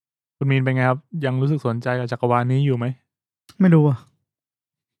คุณมีนเป็นไงครับยังรู้สึกสนใจกับจักรวาลนี้อยู่ไหมไม่รู้อ่ะ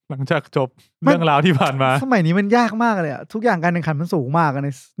หลังจากจบเรื่องราวที่ผ่านมาสมัยนี้มันยากมากเลยอ่ะทุกอย่างการแข่งขันมันสูงมาก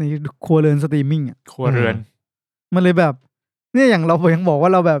ในครัวเรือนสตรีมมิ่งอ่ะครัวเรือนมันเลยแบบเนี่ยอย่างเรายังบอกว่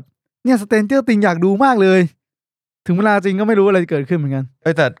าเราแบบเนี่ยสเตนเจอร์ติงอยากดูมากเลยถึงเวลาจริงก็ไม่รู้อะไรจะเกิดขึ้นเหมือนกัน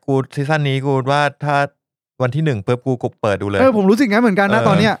แต่กูซีซั่นนี้กูว่าถ้าวันที่1ปุ๊บกูเปิดดูเลยผมรู้สึกงั้นเหมือนกันนะ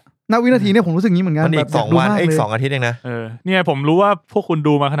ตอนเนี้ยณวินาทีเนี่ยผมรู้สึกงี้เหมือนกันมันอีก2 วันอีก2 อาทิตย์เองนะเนี่ยผมรู้ว่าพวกคุณ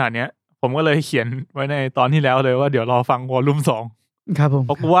ดูมาขนาดเนี้ยผมก็เลยเขียนไว้ในตอนที่แล้วเลยว่าเดี๋ยวรอฟังวอลลุ่ม2ครับผมเ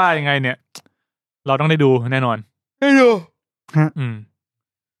พราะกูว่ายังไงเนี่ยเราต้องได้ดูแน่นอนได้ดูฮะ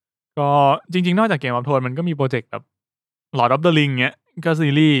ก็จริงๆนอกจากเกมออฟโทนมันก็มีโปรเจกต์แบบ Lord of the Ring เงี้ยก็ซี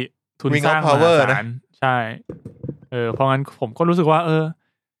รีส์ทุนสร้างมหาศาลใช่เพราะงั้นผมก็รู้สึกว่า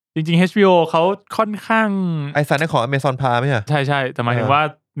จริงๆ HBO เขาค่อนข้างไอซันในของ Amazon Prime มั้ยใช่ๆแต่หมายถึงว่า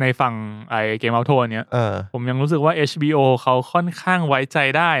ในฝั่งไอเกมออฟโทนเนี้ยผมยังรู้สึกว่า HBO เขาค่อนข้างไว้ใจ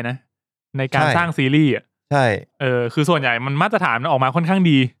ได้นะในการสร้างซีรีส์ใช่คือส่วนใหญ่มันมาตรฐานออกมาค่อนข้าง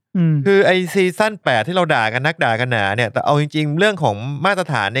ดีคือไอซีซั่น8ที่เราด่ากันนักด่ากันหนาเนี่ยแต่เอาจริงๆเรื่องของมาตร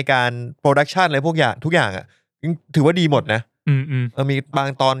ฐานในการโปรดักชันอะไรพวกอย่างทุกอย่างอ่ะถือว่าดีหมดนะมีบาง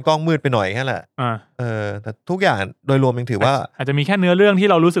ตอนกล้องมืดไปหน่อยแค่แหละแต่ทุกอย่างโดยรวมยังถือว่าอาจจะมีแค่เนื้อเรื่องที่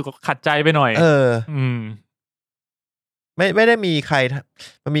เรารู้สึกขัดใจไปหน่อยไม่ได้มีใคร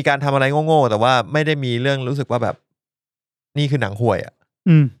มันมีการทำอะไรโง่ๆแต่ว่าไม่ได้มีเรื่องรู้สึกว่าแบบนี่คือหนังห่วยอ่ะ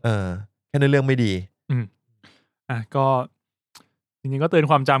แค่เนื้อเรื่องไม่ดีก็จริงๆก็เตือน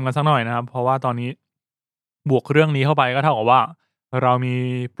ความจำกันสักหน่อยนะครับเพราะว่าตอนนี้บวกเรื่องนี้เข้าไปก็เท่ากับว่าเรามี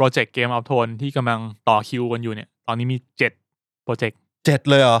โปรเจกต์เกมออฟโทนที่กำลังต่อคิวกันอยู่เนี่ยตอนนี้มี7โปรเจกต์7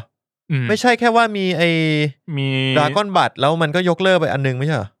เลยเหรอไม่ใช่แค่ว่ามีมี Dragon Ball แล้วมันก็ยกเลิกไปอันนึงไม่ใ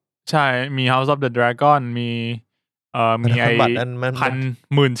ช่เหรอใช่มี House of the Dragon มีมีไอ้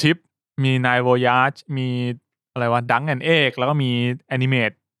10,000 ชิปมีNight Voyage มีอะไรวะ Dunk and Egg แล้วก็มีแอนิเม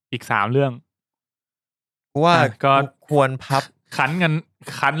ตอีก3เรื่องว่าก็ควรพับ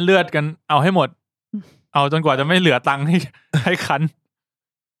คันเลือดกันเอาให้หมดเอาจนกว่าจะไม่เหลือตังค์ให้คัน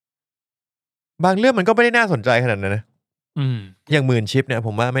บางเรื่องมันก็ไม่ได้น่าสนใจขนาดนั้นนะอย่าง10,000 ชิปเนี่ยผ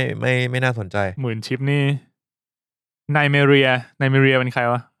มว่าไม่น่าสนใจ10,000 ชิปนี่ไนเมเรียเป็นใคร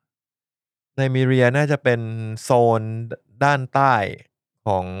วะไนเมเรียน่าจะเป็นโซนด้านใต้ข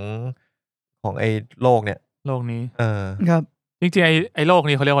องไอ้โลกเนี่ยโลกนี้ครับจริงๆไอ้โลก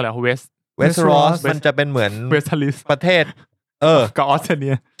นี้เขาเรียกว่าอะไรเวสต์รอสมันจะเป็นเหมือนเวสต์ลิสประเทศกับออสเตรเลี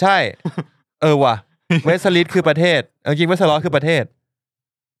ยใช่ว่ะเวสต์ลิสคือประเทศจริงเวสต์รอสคือประเทศ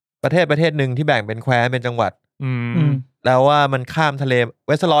หนึ่งที่แบ่งเป็นแคว้นเป็นจังหวัดแล้วว่ามันข้ามทะเลเ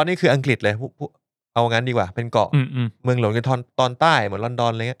วสต์รอสนี่คืออังกฤษเลยเอางั้นดีกว่าเป็นเกาะเมืองหลวงอยู่ตอนใต้เหมือนลอนดอ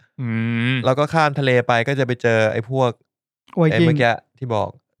นอะไรเงี้ยแล้วก็ข้ามทะเลไปก็จะไปเจอไอ้พวกไอ้เมื่อกี้ที่บอก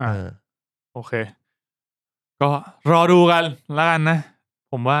โอเคก็รอดูกันแล้วกันนะ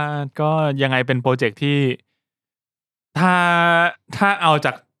ผมว่าก็ยังไงเป็นโปรเจกต์ที่ถ้าเอาจ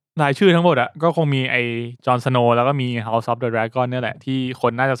ากรายชื่อทั้งหมดอะก็คงมีไอ้จอห์นสโนว์แล้วก็มี House of the Dragon เนี่ยแหละที่ค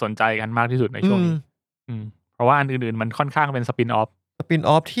นน่าจะสนใจกันมากที่สุดในช่วงนี้เพราะว่าอันอื่นๆมันค่อนข้างเป็นสปินอ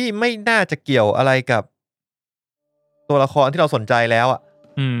อฟที่ไม่น่าจะเกี่ยวอะไรกับตัวละครที่เราสนใจแล้วอ่ะ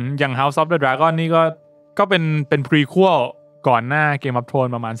อย่าง House of the Dragon นี่ก็เป็นพรีควอลก่อนหน้า Game of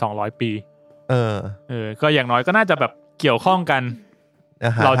Thrones ประมาณ200 ปีก็อย่างน้อยก็น่าจะแบบเกี่ยวข้องกัน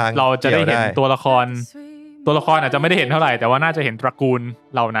เราจะได้เห็นตัวละครอาจจะไม่ได้เห็นเท่าไหร่แต่ว่าน่าจะเห็นตระกูล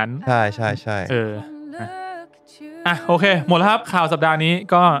เหล่านั้นใช่ใช่ใช่โอเคหมดแล้วครับข่าวสัปดาห์นี้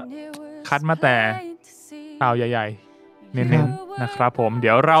ก็คัดมาแต่ข่าวใหญ่ๆเน้นๆนะครับผมเ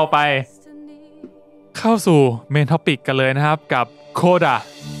ดี๋ยวเราไปเข้าสู่เมนท็อปิกกันเลยนะครับกับโคดา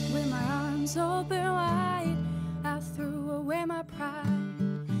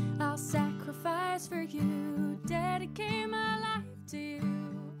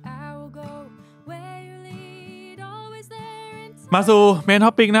มาสู่เมนท็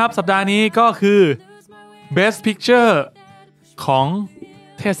อปิกนะครับสัปดาห์นี้ก็คือ Best Picture ของ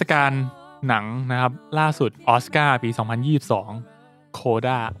เทศกาลหนังนะครับล่าสุดออสการ์ปี2022โคด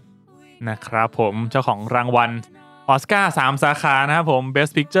านะครับผมเจ้าของรางวัลออสการ์3สาขานะครับผม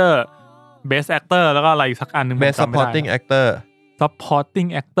Best Picture Best Actor แล้วก็อะไรอีกสักอันนึง Best Supporting Actor Supporting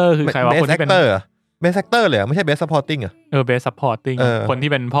Actor คือใครวะคนที่เป็น Best Actor เลยไม่ใช่ Best Supporting อ่ะBest Supporting คน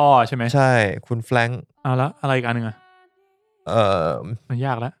ที่เป็นพ่อใช่ไหมใช่คุณแฟรงค์เอาแล้วอะไรอีกอันนึงอ่ะมันย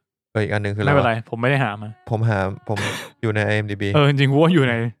ากแล้วอีกอันนึงคือไม่เป็นไรผมไม่ได้หามาผมอยู่ใน IMDb จริงๆว่าอยู่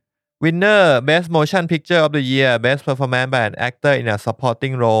ใน Winner Best Motion Picture of the Year Best Performance by an Actor in a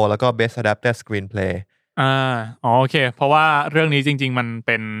Supporting Role แล้วก็ Best Adapted Screenplay โอเคเพราะว่าเรื่องนี้จริงๆมันเ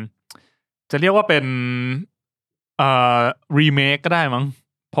ป็นจะเรียกว่าเป็นรีเมคก็ได้มั้ง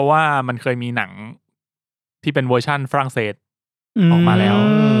เพราะว่ามันเคยมีหนังที่เป็นเวอร์ชั่นฝรั่งเศสออกมาแล้ว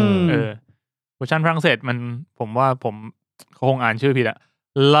เวอร์ชันฝรั่งเศสมันผมว่าผมคงอ่านชื่อผิดอะ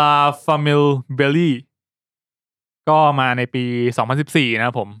La Famille Belli ก็มาในปี2014นะค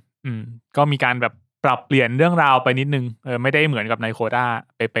รับผมก็มีการแบบปรับเปลี่ยนเรื่องราวไปนิดนึงไม่ได้เหมือนกับในโคด้า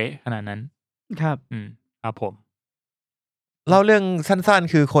เป๊ะๆขนาดนั้นครับครับผมเล่าเรื่องสั้น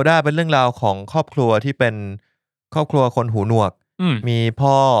ๆคือโคด้าเป็นเรื่องราวของครอบครัวที่เป็นครอบครัวคนหูหนวกมี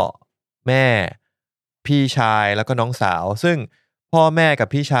พ่อแม่พี่ชายแล้วก็น้องสาวซึ่งพ่อแม่กับ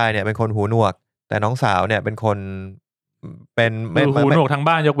พี่ชายเนี่ยเป็นคนหูหนวกแต่น้องสาวเนี่ยเป็นคนเป็นหูหนวกทั้ง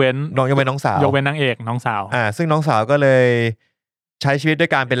บ้านยกเว้นน้องสาวยกเว้นนางเอกน้องสาวซึ่งน้องสาวก็เลยใช้ชีวิตด้ว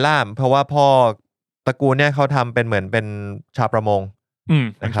ยการเป็นล่ามเพราะว่าพ่อตระกูลเนี่ยเขาทำเป็นเหมือนเป็นชาวประมง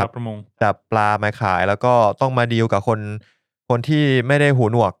นะครับประมงจับปลามาขายแล้วก็ต้องมาดีลกับคนที่ไม่ได้หู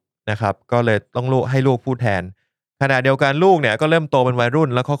หนวกนะครับก็เลยต้องให้ลูกพูดแทนขณะเดียวกันลูกเนี่ยก็เริ่มโตเป็นวัยรุ่น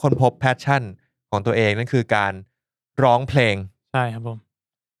แล้วก็ค้นพบแพชชั่นของตัวเองนั่นคือการร้องเพลงใช่ครับผม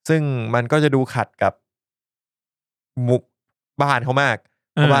ซึ่งมันก็จะดูขัดกับมุกบ้านเขามาก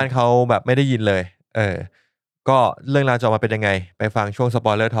เพราะบ้านเขาแบบไม่ได้ยินเลยก็เรื่องราวจะมาเป็นยังไงไปฟังช่วงสป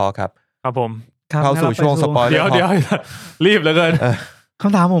อยเลอร์ทอล์คครับครับผมเข้าสู่ช่วงสปอยเลอร์เดี๋ยวรีบเหลือเกินค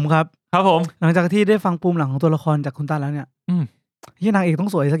ำถามผมครับครับผมหลังจากที่ได้ฟังปูมหลังของตัวละครจากคุณตาแล้วเนี่ยที่นางเอกต้อ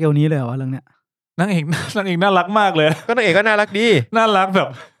งสวยสเกลนี้เลยเหรอเรื่องเนี้ยนางเอกน่ารักมากเลยก็นางเอกก็น่ารักดีน่ารักแบบ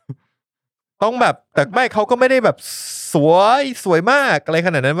ต้องแบบแต่ไม่เขาก็ไม่ได้แบบสวยมากอะไรข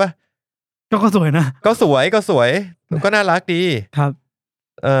นาดนั้นป่ะก็สวยนะก็สวยก็น่ารักดีครับ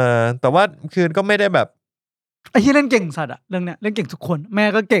แต่ว่าคือก็ไม่ได้แบบไอ้ที่เล่นเก่งสัตว์อะเรื่องเนี้ยเล่นเก่งทุกคนแม่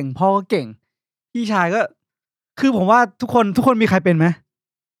ก็เก่งพ่อก็เก่งพี่ชายก็คือผมว่าทุกคนมีใครเป็นไหม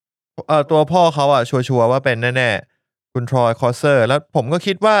ตัวพ่อเขาอะชัวร์ว่าเป็นแน่ๆคุณทรอยคอสเซอร์แล้วผมก็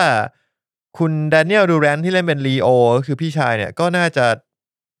คิดว่าคุณแดเนียลดูแรนที่เล่นเป็นลีโอคือพี่ชายเนี่ยก็น่าจ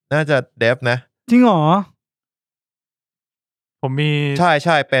ะเดฟนะจริงเหรอผมมีใ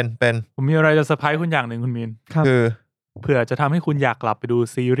ช่เป็นผมมีอะไรจะเซอร์ไพรส์คุณอย่างหนึ่งคุณมีนคือเผื่อจะทำให้คุณอยากกลับไปดู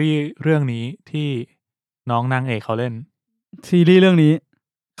ซีรีส์เรื่องนี้ที่น้องนางเอกเขาเล่นซีรีส์เรื่องนี้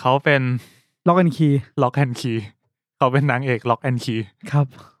เขาเป็น Lock and Key เขาเป็นนางเอก Lock and Key ครับ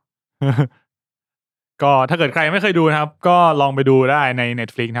ก็ถ้าเกิดใครไม่เคยดูนะครับก็ลองไปดูได้ใน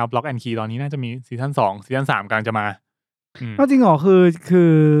Netflix นะครับ Lock and Key ตอนนี้น่าจะมีซีซั่น2ซีซั่น3กำลังจะมาก็จริงเหรอ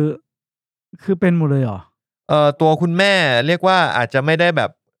คือเป็นหมดเลยเหรอตัวคุณแม่เรียกว่าอาจจะไม่ได้แบ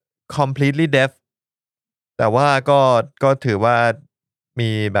บ completely deaf แต่ว่าก็ถือว่ามี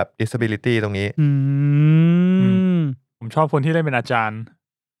แบบ disability ตรงนี้ผมชอบคนที่เล่นเป็นอาจารย์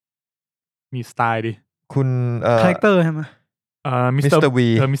มีสไตล์ดิคุณคาแรคเตอร์ใช่ไหมมิสเตอร์วี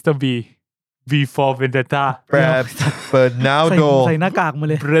มิสเตอร์วี V for Vendetta เปิดนาวโดใส่หน้ากากมา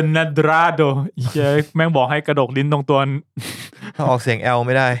เลยเบรนาดราโดแม่งบอกให้กระดกลิ้นตรงตัวถ้าออกเสียง L ไ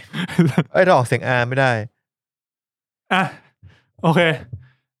ม่ได้ถ้าออกเสียง R ไม่ได้โอเค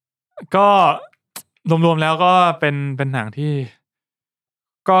ก็รวมๆแล้วก็เป็นหนังที่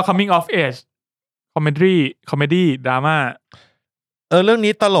ก็ coming of age comedy drama เรื่อง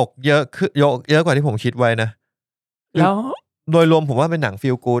นี้ตลกเยอะกว่าที่ผมคิดไว้นะแล้วโดยรวมผมว่าเป็นหนัง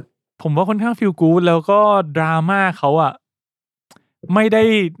feel good ผมว่าค่อนข้าง feel good แล้วก็ดราม่าเขาอะไม่ได้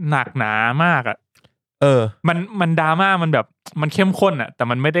หนักหนามากอะมันดราม่ามันแบบมันเข้มข้นอะแต่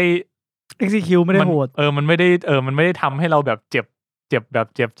มันไม่ได้execute ไม่ได้โหดมันไม่ได้ทำให้เราแบบเจ็บ เจ็บแบบ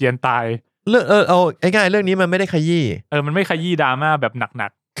เจ็บเจียนตายเรื่องเอาง่ายๆเรื่องนี้มันไม่ได้ขยี้มันไม่ขยี้ดราม่าแบบหนั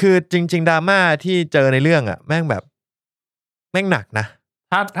กๆคือจริงๆดราม่าที่เจอในเรื่องอ่ะแม่งหนักนะ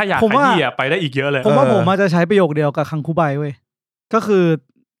ถ้าอยากขยี้ไปได้อีกเยอะเลยผมว่าผมจะใช้ประโยคเดียวกับคังคูไบเว้ยก็คื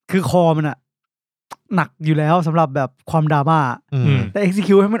อคอมันอะหนักอยู่แล้วสำหรับแบบความดราม่าแต่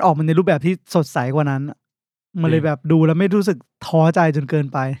execute ให้มันออกมาในรูปแบบที่สดใสกว่านั้นมันเลยแบบดูแล้วไม่รู้สึกท้อใจจนเกิน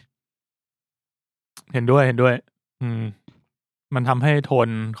ไปเห็นด้วยมันทำให้โทน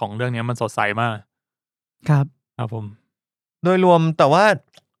ของเรื่องนี้มันสดใสมากครับผมโดยรวมแต่ว่า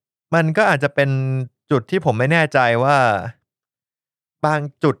มันก็อาจจะเป็นจุดที่ผมไม่แน่ใจว่าบาง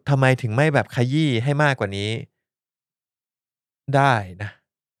จุดทำไมถึงไม่แบบขยี้ให้มากกว่านี้ได้นะ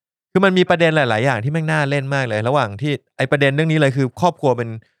คือมันมีประเด็นหลายๆอย่างที่แม่งน่าเล่นมากเลยระหว่างที่ไอประเด็นเรื่องนี้เลยคือครอบครัวเป็น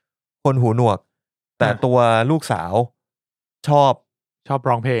คนหูหนวกแต่ตัวลูกสาวชอบ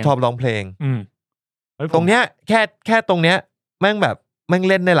ร้องเพลงตรงเนี้ยแค่ตรงเนี้ยแม่งแบบแม่ง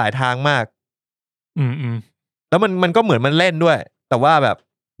เล่นได้หลายทางมากแล้วมันก็เหมือนมันเล่นด้วยแต่ว่าแบบ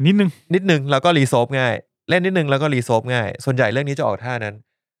นิดนึงแล้วก็รีโซฟง่ายเล่นนิดนึงแล้วก็รีโซฟง่ายส่วนใหญ่เรื่องนี้จะออกท่านั้น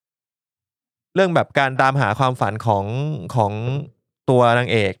เรื่องแบบการตามหาความฝันของตัวนาง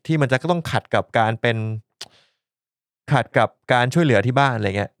เอกที่มันจะก็ต้องขัดกับการช่วยเหลือที่บ้านอะไร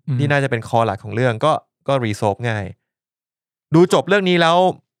เงี้ยที่น่าจะเป็นคอหลักของเรื่องก็รีโซฟง่ายดูจบเรื่องนี้แล้ว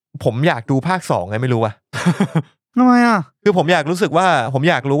ผมอยากดูภาค 2ไงไม่รู้ว่ะ ทำไมอ่ะคือผมอยากรู้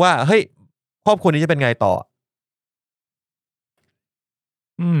ว่าเฮ้ยครอบครัวนี้จะเป็นไงต่อ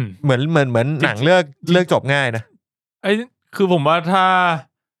เหมือนหนังเลือกจบง่ายนะคือผมว่า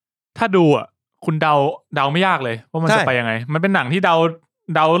ถ้าดูอ่ะคุณเดาไม่ยากเลยว่ามันจะไปยังไงมันเป็นหนังที่เด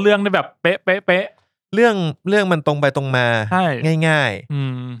าเรื่องได้แบบเป๊ะเรื่องมันตรงไปตรงมาง่าย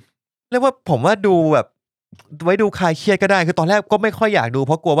เรียกว่าผมว่าดูแบบไว้ดูคลายเครียดก็ได้คือตอนแรกก็ไม่ค่อยอยากดูเ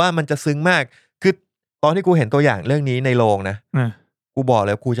พราะกลัวว่ามันจะซึ้งมากคือตอนที่กูเห็นตัวอย่างเรื่องนี้ในโรงนะกูบอกเ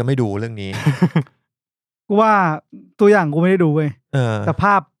ลยกูจะไม่ดูเรื่องนี้ กูว่าตัวอย่างกูไม่ได้ดูเว้ยแต่ภ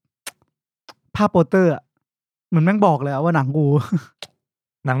าพโปสเตอร์อะเหมือนแม่งบอกเลยว่าหนังกู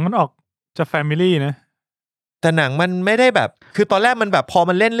หนังมันออกจะแฟมิลี่นะแต่หนังมันไม่ได้แบบคือตอนแรกมันแบบพอ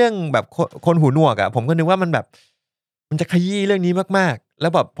มันเล่นเรื่องแบบคนหูหนวกอ่ะผมก็นึกว่ามันแบบมันจะขยี้เรื่องนี้มากๆแล้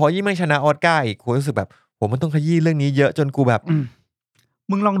วแบบพอยิ่งไม่ชนะออสการ์อีกกูรู้สึกแบบผมมันต้องขยี้เรื่องนี้เยอะจนกูแบบ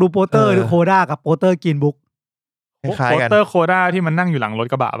มึงลองดูโปสเตอร์หรือโคด้ากับโปสเตอร์กินบุ๊กโปสเตอร์โคด้าที่มันนั่งอยู่หลังรถ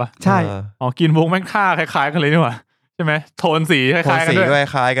กระบะป่ะใช่กินบุ๊กแม่งค่าคล้ายๆกันเลยนี่หว่าใช่ไหมโทนสีคล้ายๆกันด้วย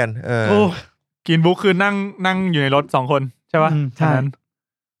คล้ายกันกินบุ๊กคือนั่งอยู่ในรถ2คนใช่ป่ะใช่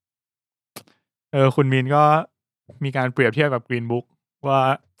คุณมีนก็มีการเปรียบเทียบกับกรีนบุ๊กว่า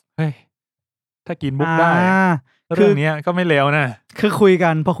เฮ้ยถ้ากินบุ๊กได้เรื่องนี้ก็ไม่เลวนะคือคุยกั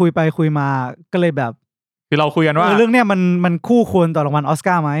นพอคุยไปคุยมาก็เลยแบบคือเราคุยกันว่าเรื่องเนี้ยมันคู่ควรต่อรางวัลออสก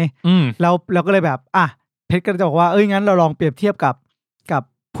าร์ไหมแล้วเราก็เลยแบบเพชรก็จะบอกว่างั้นเราลองเปรียบเทียบกับ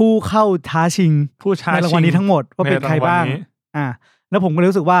ผู้เข้าท้าชิงในรางวัลนี้ทั้งหมดว่าเป็นใครบ้างแล้วผมก็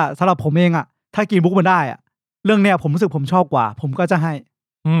รู้สึกว่าสำหรับผมเองถ้ากินบุ๊กมันได้เรื่องเนี้ยผมรู้สึกผมชอบกว่าผมก็จะให้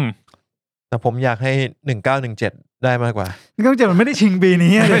แต่ผมอยากให้1917ได้มากกว่า1917มันไม่ได้ชิงปี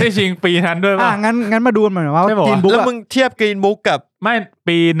นี้ไม่ได้ชิงปีนั้นด้วยป่ะงั้นมาดูกันหน่อยว่ากินบุ๊กแล้วมึงเทียบกินบุ๊กกับไม่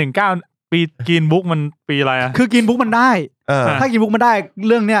ปี19ปีกินบุ๊กมันปีอะไรคือกินบุ๊กมันได้ถ้ากินบุ๊กมันได้เ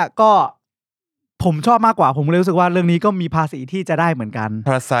รื่องเนี้ยก็ผมชอบมากกว่าผมเลยรู้สึกว่าเรื่องนี้ก็มีภาษีที่จะได้เหมือนกัน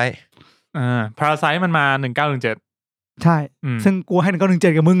Parasite Parasite มันมา1917ใช่ซึ่งกูให้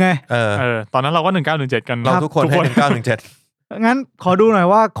1917กับมึงไงตอนนั้นเราก็1917กันเราทุกคนให้1917งั้นขอดูหน่อย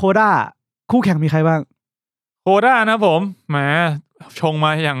ว่าโคด้าคู่แข่งมีใครบ้างโคด้านะผมแหมชงมา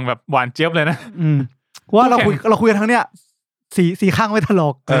อย่างแบบหวานเจี๊ยบเลยนะว่าเราคุยกันทั้งเนี้ยสีข้างไม่ถล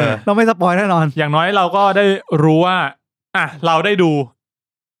กเราไม่สปอยแน่นอนอย่างน้อยเราก็ได้รู้ว่าเราได้ดู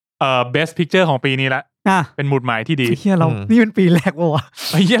best picture ของปีนี้แล้วเป็นหมุดหมายที่ดีเฮียเรานี่เป็นปีแรกวะ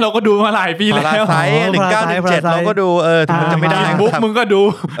เฮียเราก็ดูมาหลายปีแล้ว1917เราก็ดูถึงมันจะไม่ได้บุ๊กมึงก็ดู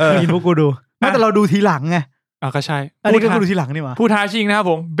กินบุ๊กกูดูแต่เราดูทีหลังไงก็ใช่อันนี้ก็ดูทีหลังนี่หว่าผู้ท้าชิงนะครับ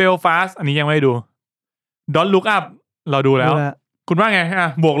ผม Belfast อันนี้ยังไม่ได้ดู Don't Look Up เราดูแล้วคุณว่าไง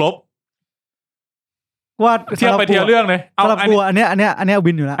บวกลบว่าเทียบไปเทียบเรื่องเลยเอาอันเนี้ย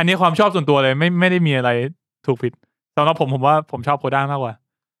วินอยู่แล้วอันนี้ความชอบส่วนตัวเลยไม่ได้มีอะไรถูกผิดสำหรับผมว่าผมชอบโคด้ามากกว่า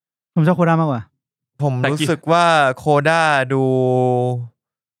ผมชอบโคด้ามากกว่าผมรู้สึกว่าโคด้าดู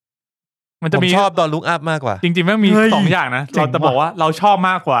มันจะมีชอบDon't Look Upมากกว่าจริงๆมันมี2อย่างนะเราจะบอกว่าเราชอบ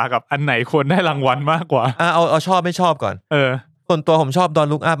มากกว่ากับอันไหนควรได้รางวัลมากกว่าเอาชอบไม่ชอบก่อนส่วนตัวผมชอบDon't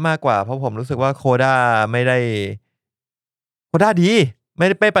Look Upมากกว่าเพราะผมรู้สึกว่าโคด้าไม่ได้โคด้าดีไม่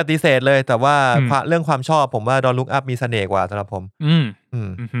ได้ไปปฏิเสธเลยแต่ว่าเรื่องความชอบผมว่าDon't Look Upมีเสน่ห์กว่าสำหรับผม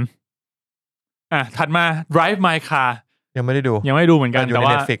ถัดมา Drive My Car ยังไม่ได้ดูเหมือนกันแต่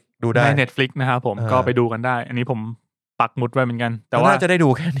ว่าดูได้ใน Netflix นะครับผมก็ไปดูกันได้อันนี้ผม ปักหมุดไว้เหมือนกันแต่ แต่ ว่า ว่าจะได้ดู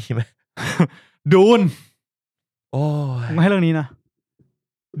แค่นี้ไหม ดูน โอ้ย ผมให้เรื่องนี้นะ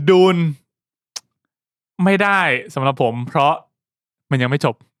ดูนไม่ได้สำหรับผมเพราะมันยังไม่จ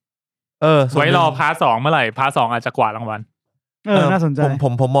บ ส่วน ไว้ หนึ่ง รอพาร์ท 2เมื่อไหร่พาร์ท 2อาจจะกวาดรางวัล น่าสนใจ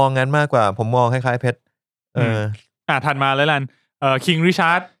ผมมองงั้นมากกว่า ผมมองคล้ายๆเพชรถัดมาเลยลันคิงริช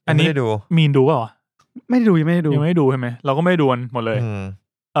าร์ดอันนี้ ไม่ได้ดู มีนดูเปล่า ไม่ได้ดูยังไม่ได้ดู ยังไม่ดูใช่ไหมเราก็ไม่ดูหมดเลย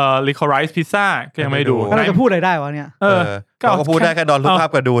Licorice Pizza ก็ยังไม่ดู แล้วเราจะพูดอะไรได้วะเนี่ย เราก็พูดได้แค่ดอนลูกภา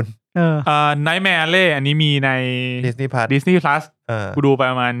พกับดูนNightmare Alley อันนี้มีใน Disney Plus กูดูไป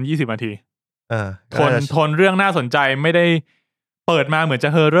ประมาณ20 นาทีทนเรื่องน่าสนใจไม่ได้เปิดมาเหมือนจะ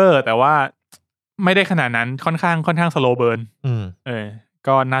เฮอร์เรอร์แต่ว่าไม่ได้ขนาดนั้นค่อนข้างสโลว์เบิร์น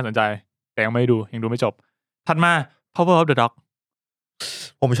ก็น่าสนใจแต่ยังไม่ดูยังดูไม่จบถัดมา Power of the Dog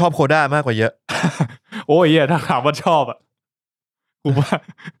ผมชอบโคด้ามากกว่าเยอะ โอ้ยเหี้ยถ้าถามว่าชอบอ่ะกูว่า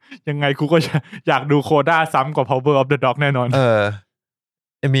ยังไงกูก็อยากดูโคด้าซ้ำกว่า Power of the Dog แน่นอน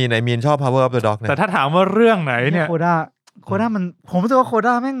มีนชอบ Power of the Dog นะแต่ถ้าถามว่าเรื่องไหนเนี่ยโคด้ามันผมรู้สึกว่าโค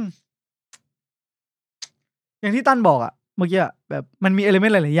ด้าแม่งอย่างที่ตั้นบอกอ่ะเมื่อกี้อ่ะแบบมันมีเอลิเมน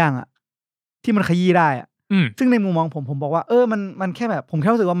ต์หลายๆอย่างอ่ะที่มันขยี้ได้อ่ะซึ่งในมุมมองผมบอกว่ามันแค่แบบผมแค่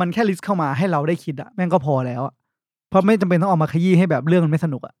รู้สึกว่ามันแค่ลิสต์เข้ามาให้เราได้คิดอ่ะแม่งก็พอแล้วอ่ะเพราะไม่จำเป็นต้องเอามาขยี้ให้แบบเรื่องมันไม่ส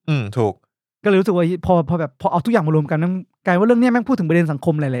นุกอ่ะถูกก็เลยรู้สึกว่าพอแบบพอเอาทุกอย่างมารวมกันนั่นกลายว่าเรื่องนี้แม่งพูดถึงประเด็นสังค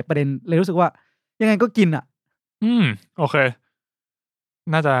มหลายๆประเด็นเลยรู้สึกว่ายังไงก็กินอ่ะโอเค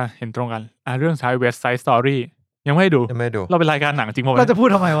น่าจะเห็นตรงกันเรื่อง West Side Story ยังไม่ดูเราเป็นรายการหนังจริงป่ะเราจะพูด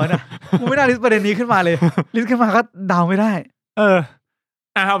ทำไมวะเนี่ยกูไม่ได้ลิสต์ประเด็นนี้ขึ้นมาเลยลิสต์ขึ้นมาก็เดาไม่ได้เ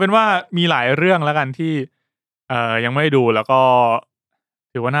อาเป็นว่ามีหลายเรื่องแล้วกันที่ยังไม่ดูแล้วก็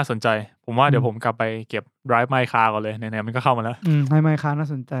ถือว่าน่าสนใจผมว่าเดี๋ยวผมกลับไปเก็บ Drive My Car ก่อนเลยไหนๆมันก็เข้ามาแล้วDrive My Car น่า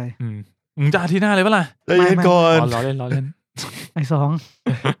สนใจมึงจะอาทิตย์หน้าเลยปะล่ะเล่นก่อนล้อเล่นไอ้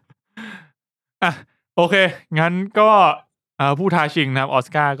2โอเคงั้นก็ผู้ท้าชิงนะครับออส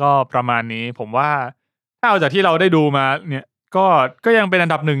การ์ก็ประมาณนี้ผมว่าถ้าเอาจากที่เราได้ดูมาเนี่ยก็ยังเป็นอั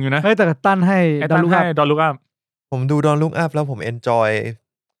นดับ1อยู่นะแต่ตั้นให้ดอนลุกอัพผมดูดอนลุกอัพแล้วผม enjoy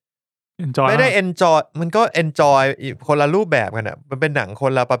ไม่ได้ enjoy มันก็ enjoy คนละรูปแบบกันอ่ะมันเป็นหนังค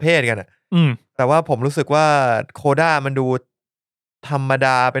นละประเภทกันอ่ะแต่ว่าผมรู้สึกว่าโคด้ามันดูธรรมด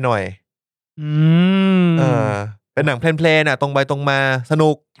าไปหน่อยเป็นหนังเพลนๆอ่ะตรงไปตรงมาสนุ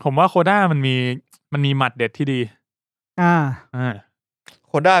กผมว่าโคด้ามันมีหมัดเด็ดที่ดีโ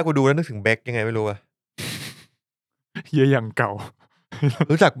คด้ากูดูแล้วนึกถึงเบคยังไงไม่รู้อะเหี้ยอย่างเก่า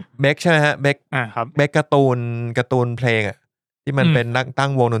รู้จักเบคใช่ไหมฮะเบคครับเบคการ์ตูนเพลงอ่ะที่มันเป็นนักตั้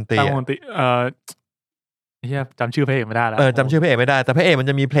งวงดนตรีเหี้ยจำชื่อพระเอกไม่ได้แล้วจำชื่อพระเอกไม่ได้แต่พระเอกมัน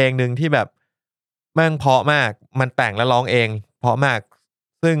จะมีเพลงนึงที่แบบแม่งเพราะมากมันแต่งแล้วร้องเองเพราะมาก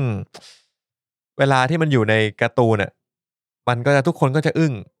ซึ่งเวลาที่มันอยู่ในการ์ตูนอ่ะมันก็จะทุกคนก็จะอึ้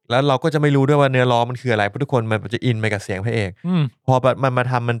งแล้วเราก็จะไม่รู้ด้วยว่าเนื้อร้องมันคืออะไรเพราะทุกคนมันจะอินไปกับเสียงพระเอกพอมันมา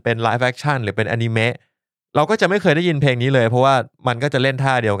ทำมันเป็นไลฟ์แอคชั่นหรือเป็นอนิเมะเราก็จะไม่เคยได้ยินเพลงนี้เลยเพราะว่ามันก็จะเล่น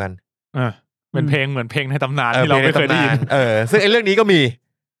ท่าเดียวกันเป็นเพลงเหมือนเพลงในตำนานที่เราไม่เคยได้ยินซึ่งไอ้เรื่องนี้ก็มี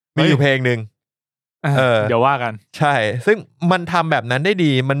อยู่เพลงนึงเดี๋ยวว่ากันใช่ซึ่งมันทำแบบนั้นได้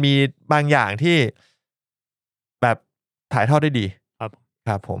ดีมันมีบางอย่างที่แบบถ่ายทอดได้ดีค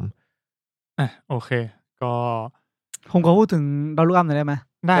รับผมโอเคก็ผมก็พูดถึงดอนลุกอัพหน่อยได้ไหม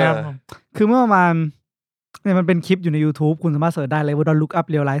ได้ครับคือเมื่อประมาณเนี่ยมันเป็นคลิปอยู่ใน YouTube คุณสามารถเสิร์ชได้เลยว่า Don't Look Up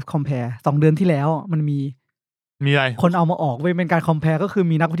Real Life Compare 2 เดือนที่แล้วมันมีอะไรคนเอามาออกไว้เป็นการ compare ก็คือ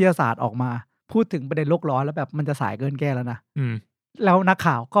มีนักวิทยาศาสตร์ออกมาพูดถึงประเด็นโลกร้อนแล้วแบบมันจะสายเกินแก้แล้วนะแล้วนัก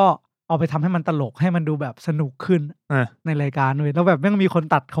ข่าวก็เอาไปทำให้มันตลกให้มันดูแบบสนุกขึ้นในรายการเลยแล้วแบบแม่งมีคน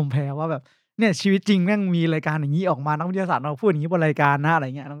ตัด compare ว่าแบบเนี่ยชีวิตจริงแม่งมีรายการอย่างนี้ออกมานักวิทยาศาสตร์เราพูดอย่างนี้บนรายการนะอะไร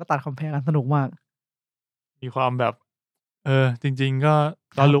เงี้ยแล้วก็ตัด compare กันสนุกมากมีความแบบจริงๆก็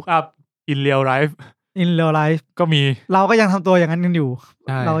Don't Look Up in Real Life in real life ก็มีเราก็ยังทำตัวอย่างนั้นกันอยู่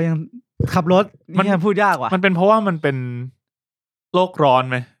เรายังขับรถนี่พูดยากว่ะมันเป็นเพราะว่ามันเป็นโลกร้อน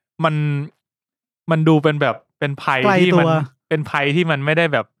ไหมมันดูเป็นแบบเป็นภัยที่มันเป็นภัยที่มันไม่ได้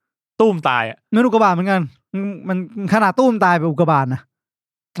แบบตุ้มตายอ่ะเนื้ออุกกาบาตเหมือนกันมันขนาดตุ้มตายไปอุกกาบาตนะ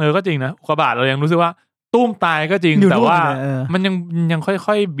ก็จริงนะอุกกาบาตเรายังรู้สึกว่าตุ้มตายก็จริงแต่ว่ามันยัง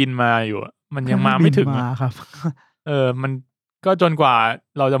ค่อยๆบินมาอยู่มันยังมาไม่ถึงครับมันก็จนกว่า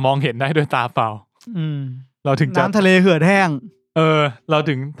เราจะมองเห็นได้ด้วยตาเปล่าเราถึงน้ำทะเลเหือดแห้งเรา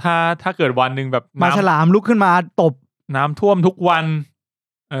ถึงถ้าเกิดวันนึงแบบมาฉลามลุกขึ้นมาตบน้ำท่วมทุกวัน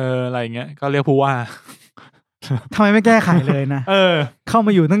อะไรเงี้ยก็เรียกผู้ว่าทำไมไม่แก้ไขเลยนะเข้าม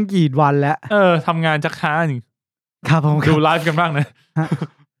าอยู่ตั้งกี่วันแล้วทำงานจักช้าจริงครับผมดูไลฟ์กันบ้างนะ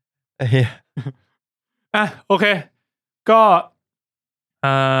โอเคก็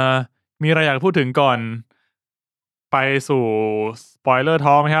มีอะไรอยากพูดถึงก่อนไปสู่สปอยเลอร์ท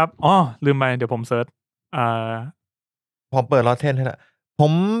อล์คไหมครับลืมไปเดี๋ยวผมเซิร์ช ผมเปิด Rotten ให้ละผ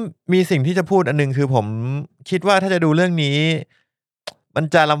มมีสิ่งที่จะพูดอันนึงคือผมคิดว่าถ้าจะดูเรื่องนี้มัน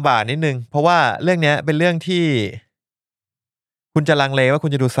จะลำบากนิดนึงเพราะว่าเรื่องนี้เป็นเรื่องที่คุณจะลังเลว่าคุ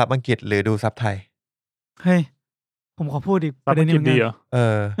ณจะดูซับอังกฤษหรือดูซับไทยเฮ้ยผมขอพูดอีกประเด็นนี้ดีเหรอ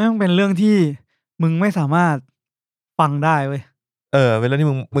มันเป็นเรื่องที่มึงไม่สามารถฟังได้เว้ยเป็นเรื่องที่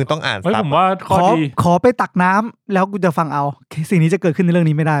มึงต้องอ่านซับผมว่าข้อดีขอไปตักน้ำแล้วกูจะฟังเอาสิ่งนี้จะเกิดขึ้นในเรื่อง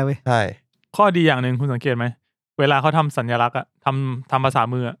นี้ไม่ได้เว้ยใช่ข้อดีอย่างนึงคุณสังเกตไหมเวลาเขาทำสัญลักษณ์อะทำภาษา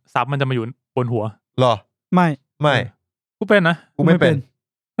มือซับมันจะมาอยู่บนหัวหรอไม่กูเป็นนะกูไม่เป็น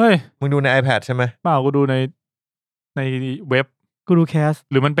เฮ้ยมึงดูใน iPad ใช่ไหมเปล่ากูดูในเว็บกูดูแคส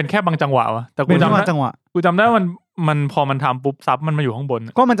หรือมันเป็นแค่บางจังหวะวะแต่กูจำได้จังหวะกูจำได้มันพอมันทำปุ๊บซับมันมาอยู่ข้างบน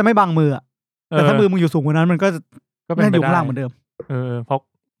ก็มันจะไม่บังมือแต่ถ้ามือมึงอยู่สูงกว่านั้นมันก็เป็นอยู่ข้างล่างเหมือนเดิมเพราะ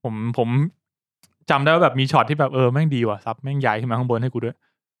ผมจำได้ว่าแบบมีช็อตที่แบบแม่งดีว่ะซับแม่งใหญ่ขึ้นมาข้างบนให้กูด้วย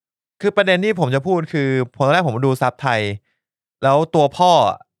คือประเด็นที่ผมจะพูดคือตอนแรกผมดูซับไทยแล้วตัว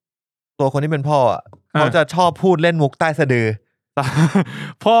คนที่เป็นพ่อเขาจะชอบพูดเล่นมุกใต้สะดือ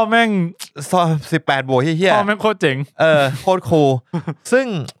พ่อแม่ง18 บวกเหี้ยพ่อแม่งโคตรเจ๋งโคตรคูลซึ่ง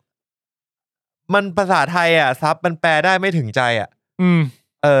มันภาษาไทยซับมันแปลได้ไม่ถึงใจ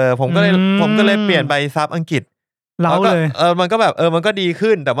ผมก็เลยเปลี่ยนไปซับอังกฤษแล้วก็มันก็แบบมันก็ดี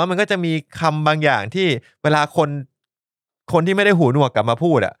ขึ้นแต่ว่ามันก็จะมีคำบางอย่างที่เวลาคนที่ไม่ได้หูหนวกกลับมา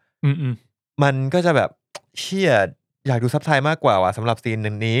พูดมันก็จะแบบเชี่ยอยากดูซับไทยมากกว่าว่ะสำหรับซีน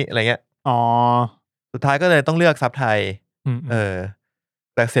นี้อะไรเงี้ยสุดท้ายก็เลยต้องเลือกซับไทย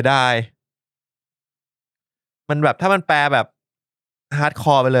แต่เสียดายมันแบบถ้ามันแปลแบบฮาร์ดค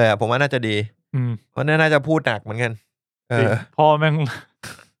อร์ไปเลยผมว่าน่าจะดีเพราะน่าจะพูดหนักเหมือนกันพ่อแม่ง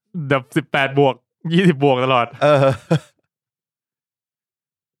แบบ18 บวก 20 บวกตลอด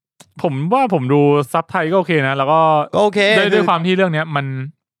ผมว่าผมดูซับไทยก็โอเคนะแล้วก็โอเคด้วยความที่เรื่องเนี้ยมัน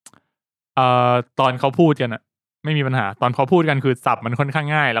ตอนเขาพูดกันไม่มีปัญหาตอนเขาพูดกันคือศัพท์มันค่อนข้าง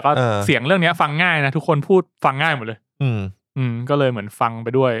ง่ายแล้วก็เสียงเรื่องนี้ฟังง่ายนะทุกคนพูดฟังง่ายหมดเลยก็เลยเหมือนฟังไป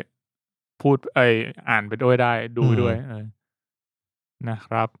ด้วยพูดอ่านไปด้วยได้ดูไปด้วยนะค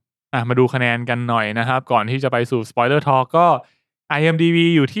รับมาดูคะแนนกันหน่อยนะครับก่อนที่จะไปสู่ Spoiler Talk ก็ IMDb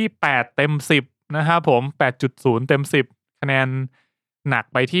อยู่ที่8 เต็ม 10นะครับผม 8.0 เต็ม 10คะแนนหนัก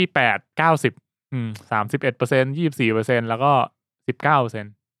ไปที่8 90 31% 24% แล้วก็ 19%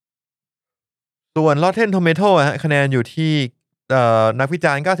 ส่วน Rotten Tomato คะแนนอยู่ที่นักวิจ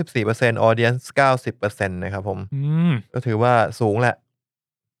ารณ์ 94% Audience 90% นะครับผมก็ถือว่าสูงแหละ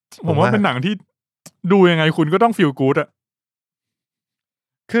ผมว่าเป็นหนังที่ดูยังไงคุณก็ต้อง feel good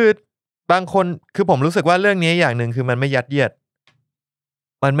คือบางคนคือผมรู้สึกว่าเรื่องนี้อย่างหนึ่งคือมันไม่ยัดเยียด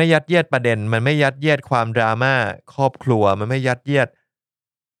ประเด็นมันไม่ยัดเยียดความดราม่าครอบครัวมันไม่ยัดเยียด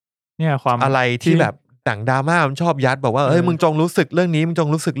เนี่ยความอะไรที่แบบหนังดราม่ามันชอบยัดบอกว่าเฮ้ยมึงจงรู้สึกเรื่องนี้มึงจง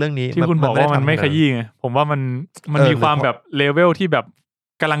รู้สึกเรื่องนี้ที่คุณบอกว่ามันไม่ขยี้ไงผมว่ามันมีความแบบเลเวลที่แบบ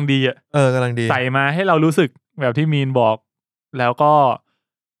กำลังดีกำลังดีใส่มาให้เรารู้สึกแบบที่มีนบอกแล้วก็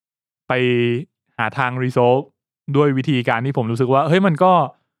ไปหาทางรีโซลฟด้วยวิธีการที่ผมรู้สึกว่าเฮ้ยมันก็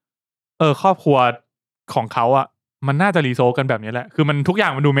ครอบครัวของเขามันน่าจะรีโซลกันแบบนี้แหละคือมันทุกอย่า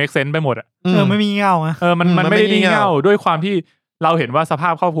งมันดูเมคเซนส์ไปหมดไม่มีเงามันไม่ได้เงาด้วยความที่เราเห็นว่าสภา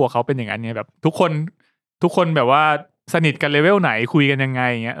พครอบครัวเขาเป็นอย่างนั้นไงแบบทุกคนแบบว่าสนิทกันเลเวลไหนคุยกันยังไง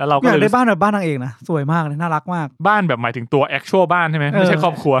อย่างเงี้ยแล้วเราก็เลยได้บ้านแบบบ้านนางเอกนะสวยมากเลยน่ารักมากบ้านแบบหมายถึงตัวแอคชวลบ้านใช่ไหมไม่ใช่คร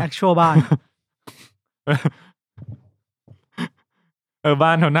อบครัวแอคชวลบ้านบ้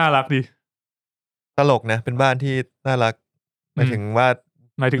านเขาน่ารักดีตลกนะเป็นบ้านที่น่ารักหมายถึงว่า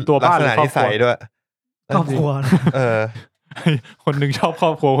หมายถึงตัวบ้านหรือครอบครัวด้วยครอบครัวคนหนึ่งชอบคร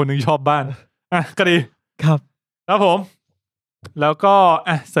อบครัวคนหนึ่งชอบบ้านก็ดีครับครับผมแล้วก็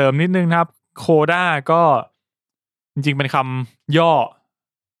เสริมนิดนึงนะครับโคด้าก็จริงๆเป็นคำย่อ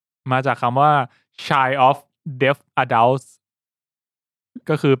มาจากคำว่า Child of Deaf Adults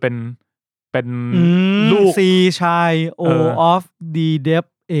ก็คือเป็นลูก C Child O of the Deaf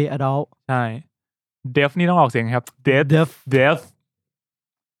A Adult ใช่ Deaf นี่ต้องออกเสียงครับ Deaf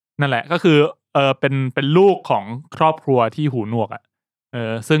นั่นแหละก็คือเป็นลูกของครอบครัวที่หูหนวก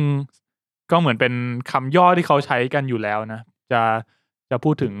ซึ่งก็เหมือนเป็นคำย่อที่เขาใช้กันอยู่แล้วนะจะพู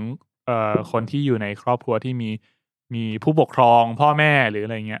ดถึงคนที่อยู่ในครอบครัวที่มีผู้ปกครองพ่อแม่หรืออะ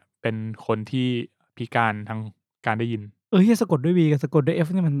ไรเงี้ยเป็นคนที่พิการทางการได้ยินที่สะกดด้วย V กับสะกดด้วย F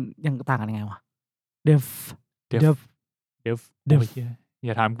นี่มันยังต่างกันยังไงวะ Deaf อ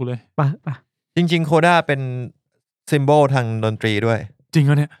ย่าถามกูเลยไปจริงๆโคด้าเป็นซิมโบลทางดนตรีด้วยจริงเห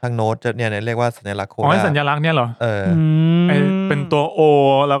รอเนี่ยทางโน้ตจะเนี่ยเรียกว่าสัญลักษณ์โคด้าสัญลักษณ์เนี่ยเหรอเป็นตัว O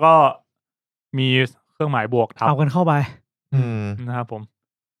แล้วก็มีเครื่องหมายบวกทับเอากันเข้าไปนะครับผม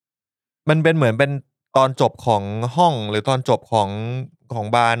มันเป็นเหมือนเป็นตอนจบของห้องหรือตอนจบของ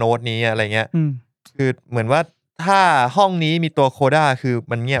บาร์โน้ตนี้อะไรเงี้ยคือเหมือนว่า ถ้าห้องนี้มีตัวโคด้าคือ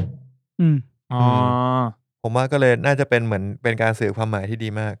มันเงียบ อ๋อ ผมว่าก็เลยน่าจะเป็นเหมือนเป็นการสื่อความหมายที่ดี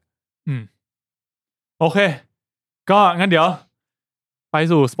มาก โอเคก็งั้นเดี๋ยวไป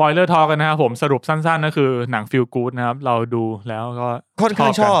สู่สปอยเลอร์ทอล์กกันนะครับผมสรุปสั้นๆก็คือหนังฟีลกู๊ดนะครับเราดูแล้วก็ค่อนข้า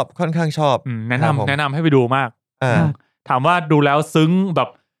งชอบแนะนำให้ไปดูมากถามว่าดูแล้วซึ้งแบบ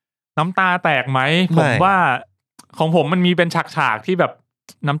น้ำตาแตกไหมผมว่าของผมมันมีเป็นฉากๆที่แบบ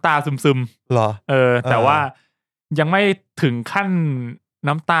น้ำตาซึมๆหรอแต่ว่ายังไม่ถึงขั้น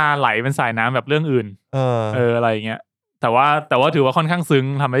น้ำตาไหลเป็นสายน้ำแบบเรื่องอื่นอะไรอย่างเงี้ยแต่ว่าถือว่าค่อนข้างซึ้ง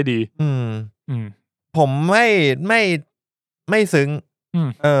ทำได้ดีผมไม่ซึ้ง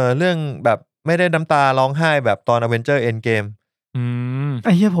เรื่องแบบไม่ได้น้ำตาร้องไห้แบบตอน Avenger Endgame ไ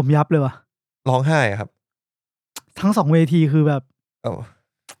อ้เหี้ยผมยับเลยว่ะร้องไห้ครับทั้ง2เวทีคือแบบ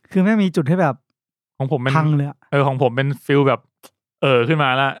คือไม่มีจุดให้แบบของผมเป็นพังเลยของผมเป็นฟิลแบบขึ้นมา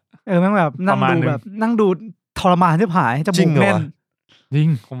แล้วแม่งแบบนั่งดูทรมานที่ผายจมูกแน่นจริง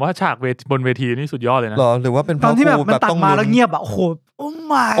ผมว่าฉากบนเวทีนี่สุดยอดเลยนะหรือว่าเป็นตอนที่แบบมันตัดมาแล้วเงียบอ่ะโอ้โหโอ้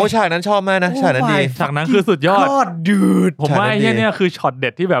my โอ้ฉากนั้นชอบมากนะฉากนั้นดีฉากนั้นคือสุดยอดดูดผมว่าไอ้เนี่ยคือช็อตเด็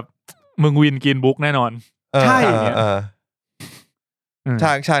ดที่แบบมึงวินกินบุ๊กแน่นอนใช่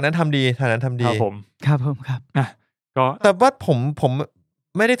ฉากนั้นทำดีครับผมครับก็แต่ว่าผม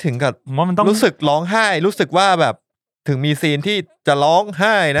ไม่ได้ถึงกับว่ามันต้องรู้สึกร้องไห้รู้สึกว่าแบบถึงมีซีนที่จะร้องไ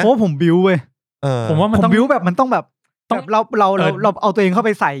ห้นะเพราะผมบิ้วเว้ยผมว่ามันต้องบิ้วแบบมันต้องแบบเราเอาตัวเองเข้าไป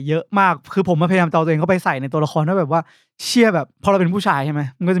ใส่เยอะมากคือผมพยายามเอาตัวเองเข้าไปใส่ในตัวละครว่าแบบว่าเชื่อแบบพอเราเป็นผู้ชายใช่ไหม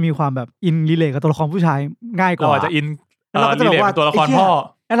มันก็จะมีความแบบอินรีเลทกับตัวละครผู้ชายง่ายกว่าเราจะอินเราก็จะแบบว่าตัวละครพ่อ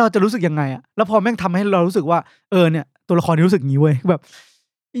แล้วเราจะรู้สึกยังไงอะแล้วพอแม่งทำให้เรารู้สึกว่าเนี่ยตัวละครนี้รู้สึกงี้เว้ยแบบ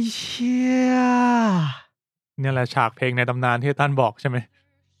เชี่ยเนี่ยแหละฉากเพลงในตำนานที่ท่านบอกใช่ไหม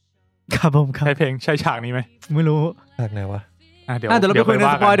ครับผมครับใช่เพลงใช่ฉากนี้ไหมไม่รู้ฉากไหนวะเดี๋ยวเราไปคุยใน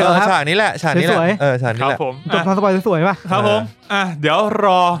สปอยเดี๋ยวครับฉากนี้แหละฉากนี้แหละฉากนี้แหละจบทางสปอยสวยป่ะครับผมเดี๋ยวร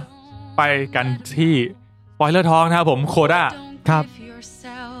อไปกันที่สปอยเลอร์ทอล์กนะครับผมโคด้าครับ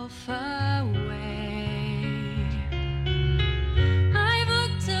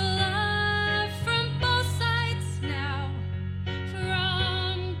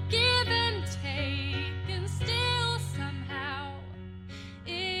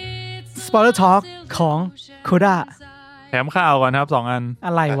สปอยเลอร์ทอล์กของโคด้าแถมข่าวก่อนครับ2 อันอ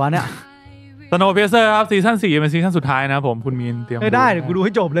ะไรวะเนี่ยสโนว์เพเซอร์ครับซีซั่น4เป็นซีซั่นสุดท้ายนะครับผมคุณมีนเตรียมได้เดี๋ยวกูดูใ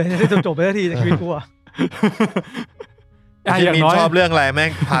ห้จบเลยจะได้จบไปสักทีจากชีวิตกูอ่ะอย่างน้อยชอบเรื่องอะไรแม่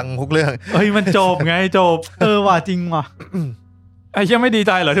งพังทุกเรื่องมันจบไงจบว่ะจริงว่ะไอ้เหี้ยไม่ดีใ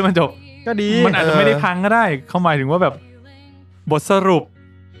จเหรอที่มันจบก็ดีมันอาจจะไม่ได้พังก็ได้เขาหมายถึงว่าแบบบทสรุป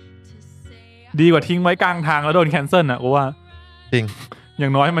ดีกว่าทิ้งไว้กลางทางแล้วโดนแคนเซิลอ่ะกูว่าจริงอย่า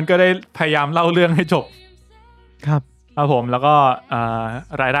งน้อยมันก็ได้พยายามเล่าเรื่องให้จบครับผมแล้วก็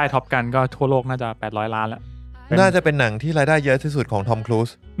รายได้ท็อปกันก็ทั่วโลกน่าจะ800 ล้านแล้วน่าจะเป็นหนังที่รายได้เยอะที่สุดของทอมครูซ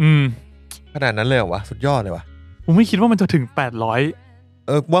ขนาดนั้นเลยเหรอวะสุดยอดเลยวะผมไม่คิดว่ามันจะถึง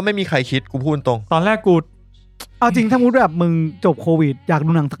800ว่าไม่มีใครคิดกูพูดตรงตอนแรกกูเอาจริงถ้ามุดแบบมึงจบโควิดอยาก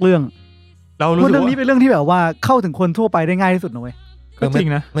ดูหนังสักเรื่องเรารู้สึกว่าเรื่องนี้เป็นเรื่องที่แบบว่าเข้าถึงคนทั่วไปได้ง่ายที่สุดนะเว้ยก็จริ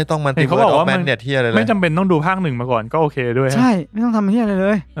งนะไม่ต้องมันเขาบอกว่ามันเนี่ยที่อะไรเลยไม่จำเป็นต้องดูภาค 1มาก่อนก็โอเคด้วยใช่ไม่ต้องทำที่อะไรเล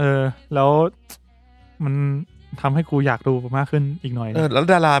ยแล้วมันทำให้กูอยากดูมากขึ้นอีกหน่อยแล้ว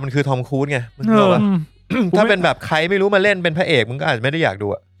ดารามันคือทอมครูซไงถ้าเป็นแบบใครไม่รู้มาเล่นเป็นพระเอกมึงก็อาจจะไม่ได้อยากดู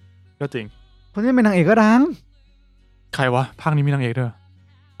อ่ะก็จริงคนที่เป็นนางเอกก็ดังใครวะภาคนี้มีนางเอกด้วย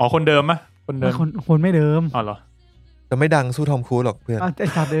คนเดิมมะคนเดิมคนไม่เดิมเหรอแต่ไม่ดังสู้ทอมครูซหรอกเพื่อนไอ้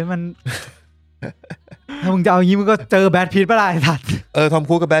สัตว์เลยมันถ้ามึงจะเอางี้มึงก็เจอแบทพีทป่ะล่ะไอ้สัตว์ทอมค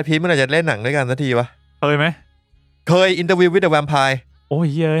รูซกับแบทพีทมันอาจจะเล่นหนังด้วยกันสักทีวะเคยไหมเคยอินเตอร์วิววิดเดอะแวมไพร์โอ้ย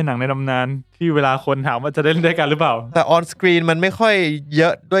หนังในตำนานที่เวลาคนถามว่าจะได้เล่นด้วยกันหรือเปล่าแต่ออนสกรีนมันไม่ค่อยเยอ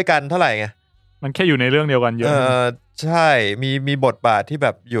ะด้วยกันเท่าไหร่ไงมันแค่อยู่ในเรื่องเดียวกันเยอะใช่มีบทบาทที่แบ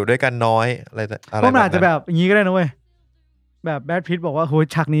บอยู่ด้วยกันน้อยอะไรก็มันอาจจะแบบอย่างนี้ก็ได้นะเว้ยแบบแบทพีทบอกว่าโห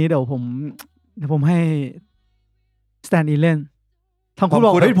ฉากนี้เดี๋ยวผมให้สแตนด์อินเล่นทางคุณบ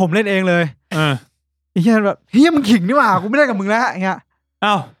อกเฮ้ยผมเล่นเองเลยไอ้เหี้ยแบบเฮ้ยมึงขิงนี่หว่ากูไม่ได้กับมึงแล้วอย่างเงี้ย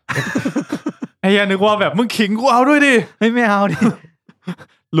อ้าวไอ้เหี้ยนึกว่าแบบมึงขิงกูเอาด้วยดิไม่เอาดิ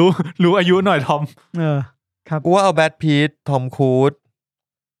รู้อายุหน่อยทอมครับกูว่าเอาแบทพีททอมครูซ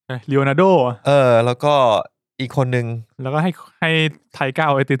ลีโอนาร์โดแล้วก็อีกคนนึงแล้วก็ให้ไทก้า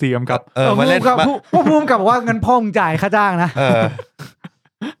วATTกำกับมาเล่นกับผู้พุ่มกับว่าเงินพ่อมึงจ่ายค่าจ้างนะ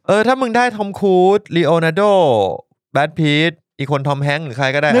ถ้ามึงได้ทอมครูซลีโอนาร์โดแบทพีทอีกคนทอมแฮงค์หรือใคร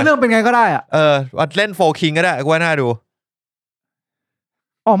ก็ได้เรื่องเป็นไงก็ได้อ่ะเล่นโฟร์คิงก็ได้กูว่าน่าดู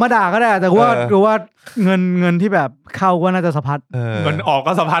ออกมาด่าก็ได้แต่ว่าเงินที่แบบเข้าก็น่าจะสะพัดเงินออก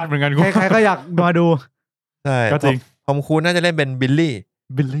ก็สะพัดเหมือนกันใครก็อยากมาดูใช่ก็จริงทอมครูซน่าจะเล่นเป็นบิลลี่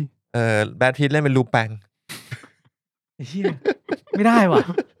แบทพีทเล่นเป็นลูแปง เหี้ยไม่ได้ว่ะ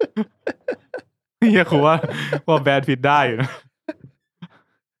เฮียคือว่าแบดพิตได้อยู่นะ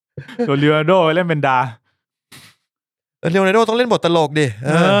โดนลีโอนาร์โดเล่นเป็นดาเลโอนาร์โดต้องเล่นบทตลกดิ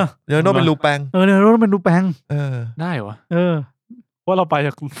เลโอนาร์โดเป็นลูแปงเลโอนาร์โดเป็นลูแปงได้วะว่าเราไปจ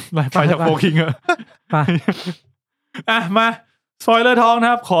ากโฟคิงอะไปมาสปอยเลอร์ท้องนะ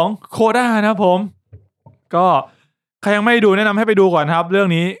ครับของโคด้านะครับผมก็ใครยังไม่ดูแนะนำให้ไปดูก่อนครับเรื่อง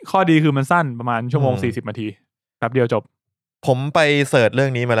นี้ข้อดีคือมันสั้นประมาณ1 ชั่วโมง 40 นาทีแป๊บเดียวจบผมไปเสิร์ชเรื่อ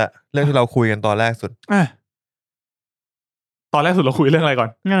งนี้มาแล้วเรื่องที่เราคุยกันตอนแรกสุดตอนแรกสุดเราคุยเรื่องอะไรก่อน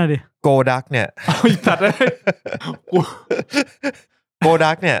งั้นเลยดิโกดักเนี่ยตัดได้โก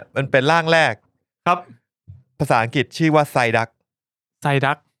ดักเนี่ยมันเป็นร่างแรกครับภาษาอังกฤษชื่อว่าไซดัก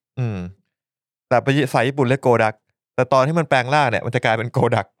แต่ภาษาญี่ปุ่นเรียกโกดักแต่ตอนที่มันแปลงร่างเนี่ยมันจะกลายเป็นโก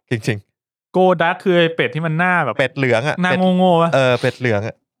ดักจริงๆโกดักคือเป็ดที่มันหน้าแบบเป็ดเหลืองอ่ะหน้าโง่ๆป่ะเป็ดเหลือง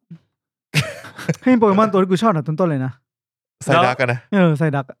อ่ะให้โปเกมอนตัวที่กูชอบต้นๆเลยนะไซดักกันนะไซ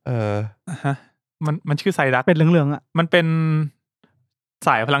ดักมันชื่อไซดักเป็ดเหลืองๆอ่ะมันเป็นส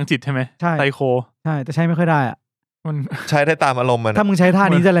ายพลังจิตใช่ไหมไซโคใช่แต่ใช้ไม่ค่อยได้อ่ะมันใช้ได้ตามอารมณ์มันถ้ามึงใช้ท่า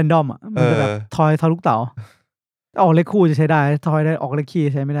นี้จะแรนดอมอ่ะมันจะแบบทอยลูกเต๋าออกเลขคู่จะใช้ได้ทอยได้ออกเลขคี่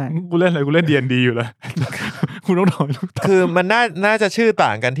ใช้ไม่ได้กูเล่นอะไรกูเล่น D&D อยู่เลยกูต้องถอยลูกเต๋าคือมันน่าจะชื่อต่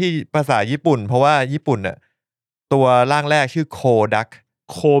างกันที่ภาษาญี่ปุ่นเพราะว่าญี่ปุ่นน่ะตัวร่างแรกชื่อโคดัก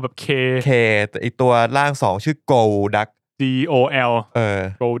โคแบบเคแต่อีกตัวร่าง2ชื่อโกดักGOL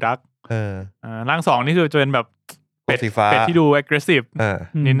โกดักร่าง2นี่คือจะเป็นแบบเป็ดสีฟ้าเป็ดที่ดู aggressive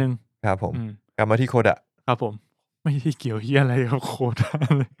นิดนึงครับผมกลับมาที่โคดะครับผมไม่ได้เกี่ยวเหี้ยอะไรกับโคดะ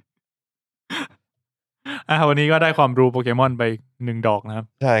เลยวันนี้ก็ได้ความรู้โปเกมอนไป1 ดอกนะครับ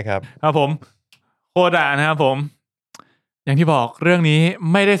ใช่ครับครับผมโคดะนะครับผมอย่างที่บอกเรื่องนี้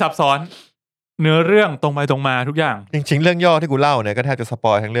ไม่ได้ซับซ้อนเนื้อเรื่องตรงไปตรงมาทุกอย่างจริงๆเรื่องย่อที่กูเล่าเนี่ยก็แทบจะสป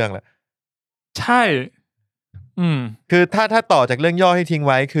อยทั้งเรื่องแหละใช่คือถ้าต่อจากเรื่องย่อที่ทิ้ง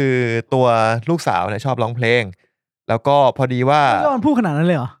ไว้คือตัวลูกสาวเนี่ยชอบร้องเพลงแล้วก็พอดีว่าย่อพูดขนาดนั้น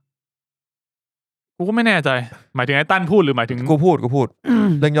เลยเหรอกูก็ไม่แน่ใจหมายถึงไอ้ตั้นพูดหรือหมายถึงกูพูด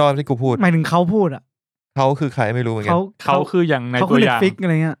เรื่องย่อที่กูพูดหมายถึงเขาพูดอ่ะเขาคือใครไม่รู้เหมือนกันเขาคืออย่างในตัวอย่างอะไ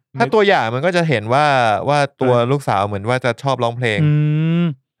รเงี้ยถ้าตัวอย่างมันก็จะเห็นว่าตัวลูกสาวเหมือนว่าจะชอบร้องเพลง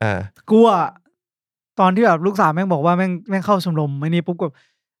กูอ่ะตอนที่แบบลูกสาวแม่งบอกว่าแม่งเข้าชมรมไอ้นี่ปุ๊บก็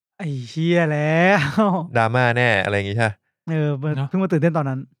ไอ้เหี้ยแล้วดราม่าแน่อะไรอย่างงี้ใช่เพิ่งมาตื่นเต้นตอน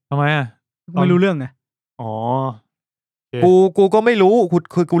นั้นทำไมอ่ะไม่รู้เรื่องไงอ๋อกูก็ไม่รู้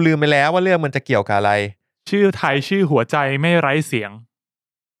กูลืมไปแล้วว่าเรื่องมันจะเกี่ยวกับอะไรชื่อไทยชื่อหัวใจไม่ไร้เสียง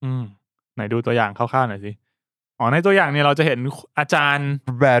ไหนดูตัวอย่างคร่าวๆหน่อยสิในตัวอย่างเนี่ยเราจะเห็นอาจารย์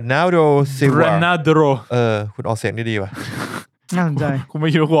แบรนาโดซิลวาคุณออกเสียงดีๆว่ะน่าสนใจกูไม่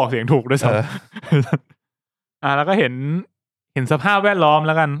คิดว่ากูออกเสียงถูกด้วยซ้ำแล้วก็เห็นสภาพแวดล้อมแ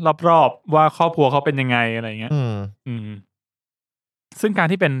ล้วกันรอบๆว่าครอบครัวเขาเป็นยังไงอะไรเงี้ยซึ่งการ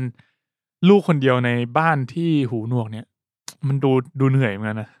ที่เป็นลูกคนเดียวในบ้านที่หูหนวกเนี่ยมันดูเหนื่อยเหมือน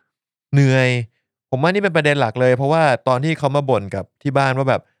กันนะเหนื่อยผมว่านี่เป็นประเด็นหลักเลยเพราะว่าตอนที่เขามาบ่นกับที่บ้านว่า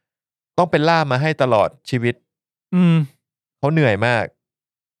แบบต้องเป็นล่ามมาให้ตลอดชีวิตเขาเหนื่อยมาก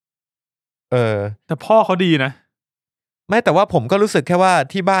แต่พ่อเขาดีนะไม่แต่ว่าผมก็รู้สึกแค่ว่า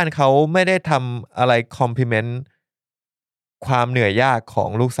ที่บ้านเขาไม่ได้ทำอะไรคอมพลีเมนต์ความเหนื่อยยากของ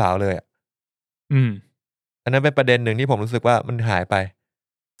ลูกสาวเลยอันนั้นเป็นประเด็นหนึ่งที่ผมรู้สึกว่ามันหายไป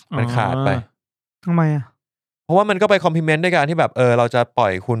มันขาดไปทำไมอ่ะเพราะว่ามันก็ไปคอมพลีเมนต์ด้วยการที่แบบเราจะปล่อ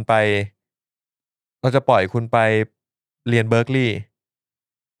ยคุณไปเรียนเบิร์กลีย์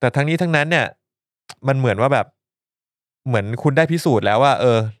แต่ทั้งนี้ทั้งนั้นเนี่ยมันเหมือนว่าแบบเหมือนคุณได้พิสูจน์แล้วว่า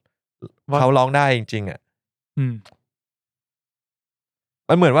เขาร้องได้จริงๆอ่ะ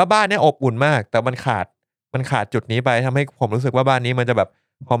มันเหมือนว่าบ้านเนี่ยอบอุ่นมากแต่มันขาดจุดนี้ไปทำให้ผมรู้สึกว่าบ้านนี้มันจะแบบ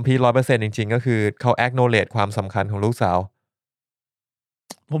คอมพลีท 100% จริงๆก็คือเขา acknowledge ความสำคัญของลูกสาว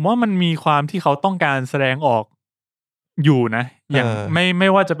ผมว่ามันมีความที่เขาต้องการแสดงออกอยู่นะอย่างไม่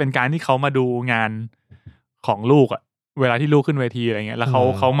ว่าจะเป็นการที่เขามาดูงานของลูกอ่ะเวลาที่ลูกขึ้นเวทีอะไรเงี้ยแล้ว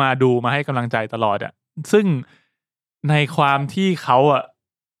เขามาดูมาให้กำลังใจตลอดอ่ะซึ่งในความที่เขาอ่ะ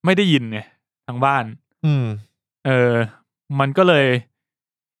ไม่ได้ยินเนี่ยทางบ้านมันก็เลย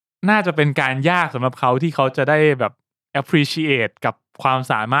น่าจะเป็นการยากสำหรับเขาที่เขาจะได้แบบ appreciate กับความ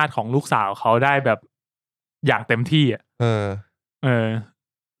สามารถของลูกสาวเขาได้แบบอย่างเต็มที่อ่ะ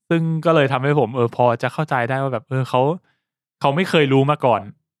ซึ่งก็เลยทำให้ผมพอจะเข้าใจได้ว่าแบบเขาไม่เคยรู้มาก่อน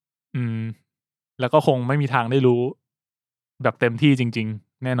แล้วก็คงไม่มีทางได้รู้แบบเต็มที่จริง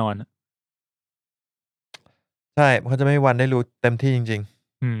ๆแน่นอนใช่เขาจะไม่มีวันได้รู้เต็มที่จริง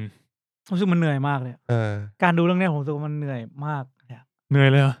ๆรู้สึกมันเหนื่อยมากเลยการดูเรื่องนี้ผมรู้สึกว่ามันเหนื่อยมากเหนื่อย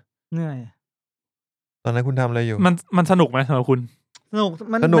เลยเหรอเหนื่อยตอนนั้นคุณทำอะไรอยู่มันสนุกไหมสำหรับคุณสนุก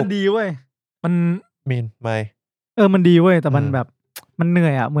มันดีเว้ยมันมีนไม่ มันดีเว้ยแต่มันแบบมันเหนื่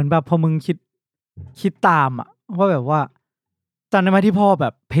อยอ่ะเหมือนแบบพอมึงคิดตามอ่ะว่าแบบว่าจำได้ไหมที่พ่อแบ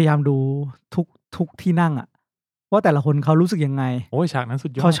บพยายามดูทุกที่นั่งอ่ะว่าแต่ละคนเขารู้สึกยังไงโอ้ยฉากนั้นสุ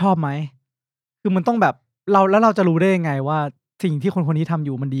ดยอดเขาชอบไหมคือมันต้องแบบเราจะรู้ได้ยังไงว่าสิ่งที่คนนี้ทำอ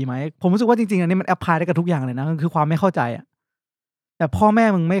ยู่มันดีไหมผมรู้สึกว่าจริงๆอันนี้มันแอพพลายได้กับทุกอย่างเลยนะคือความไม่เข้าใจอ่ะแต่พ่อแม่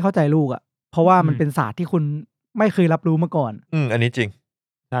มึงไม่เข้าใจลูกอ่ะเพราะว่ามันเป็นศาสตร์ที่คุณไม่เคยรับรู้มาก่อนอันนี้จริง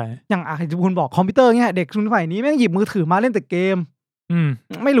ใช่อย่างคุณบอกคอมพิวเตอร์เงี้ยเด็กรุ่นใหม่นี้แม่งหยิบมือถือมาเล่นแต่เกม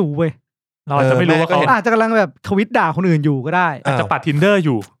ไม่รู้เว้ยเราอาจจะไม่รู้ว่าเขาอาจจะกำลังแบบทวิตด่าคนอื่นอยู่ก็ได้อาจจะปัด Tinder อ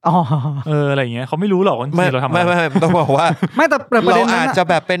ยู่อะไรอย่างเงี้ยเขาไม่รู้หรอกว่าเราทำอะไรไม่ต้องบอกว่าไม่แต่ประเด็นนั้นเราอาจจะ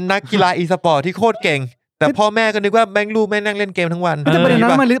แบบเป็นนักกีฬาอีสปอร์ตที่โคตรเก่งแต่พ่อแม่ก็นึกว่าแม่งลูกแม่งนั่งเล่นเกมทั้งวันแต่ประเด็นนั้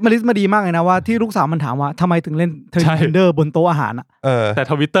นมาดีมากเลยนะว่าที่ลูกสาวมันถามว่าทำไมถึงเล่น Tinder บนโต๊ะอาหารอ่ะแต่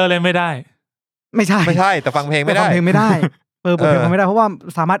Twitter เล่นไม่ได้ไม่ใช่แต่ฟังเพลงไม่ได้ฟังเพลงไม่ได้เปิดเพลงไม่ได้เพราะว่า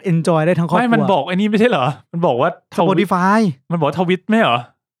สามารถ enjoy ได้ทั้งครอบครัวไม่มันบอกไอ้นี่ไม่ใช่เหรอมันบอกว่า Spotify มันบอกทวิตไม่เหรอ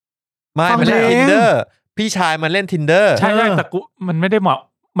ไม่มันเล่น Tinder พี่ชายมันเล่น Tinder ใช่แต่กูมันไม่ได้บ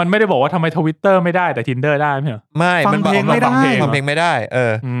อกว่าทำไม Twitter ไม่ได้แต่ Tinder ได้ไม่เหรอไม่มันบอกฟังเพลงไม่ได้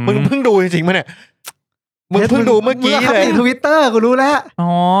มึงเพิ่งดูจริงๆมั้ยเนี่ยมึงเพิ่งดูเมื่อกี้เลย Twitter กูรู้แล้วอ๋อ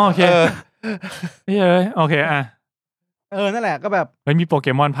โอเคโอเคอ่ะนั่นแหละก็แบบมีโปเก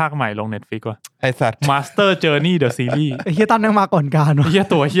มอนภาคใหม่ลง Netflix ว่ะไอ้สัตว์ Master Journey The Series ไอ้เหี้ยตั้นยังมาก่อนการเหี้ย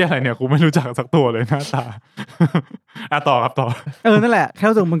ตัวเหี้ยอะไรเนี่ยกูไม่รู้จักสักตัวเลยหน้าตาต่อครับต่อนั่นแหละแค่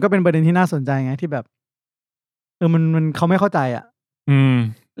รู้สึกมันก็เป็นประเด็นที่น่าสนใจไงที่แบบมันเขาไม่เข้าใจอ่ะ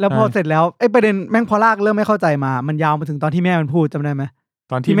แล้วพอเสร็จแล้วไอ้ประเด็นแม่งพอลากเริ่มไม่เข้าใจมามันยาวมาถึงตอนที่แม่มันพูดจำได้ไหม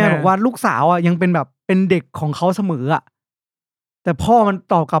ตอนที่แม่บอกว่าลูกสาวอ่ะยังเป็นแบบเป็นเด็กของเขาเสมออ่ะแต่พ่อมัน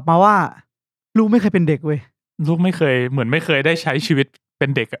ตอบกลับมาว่าลูกไม่เคยเป็นเด็กเว้ยลูกไม่เคยเหมือนไม่เคยได้ใช้ชีวิตเป็น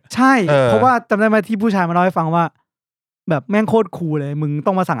เด็กอ่ะใช่เพราะว่าจำได้ไหมที่ผู้ชายมาเล่าให้ฟังว่าแบบแม่งโคตรคูลเลยมึง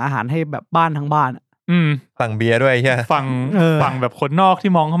ต้องมาสั่งอาหารให้แบบบ้านทั้งบ้านสั่งเบียร์ด้วยใช่ฟังแบบคนนอก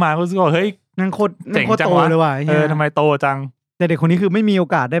ที่มองเข้ามาก็รู้สึกว่าเฮ้ยนั่งโคตรโตเลยว่ะทำไมโตจังแต่เด็กคนนี้คือไม่มีโอ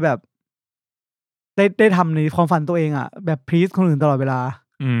กาสได้แบบได้ทำในความฝันตัวเองอ่ะแบบพลีสคนอื่นตลอดเวลา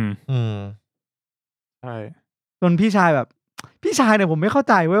ใช่จนพี่ชายเนี่ยผมไม่เข้า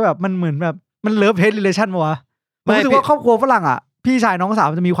ใจว่าแบบมันเหมือนแบบมันเลิฟเฮดรีเลชั่นวะผมรู้สึกว่าครอบครัวฝรั่งอ่ะพี่ชายน้องสาว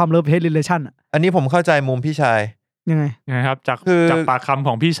จะมีความเลิฟเฮดรีเลชั่นอันนี้ผมเข้าใจมุมพี่ชายยังไงครับจากปากคำข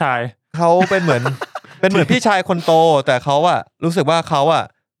องพี่ชายเขาเป็นเหมือน พี่ชายคนโตแต่เขาอะรู้สึกว่าเขาอะ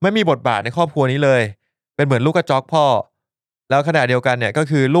ไม่มีบทบาทในครอบครัวนี้เลยเป็นเหมือนลูกกระจอกพ่อแล้วขณะเดียวกันเนี่ยก็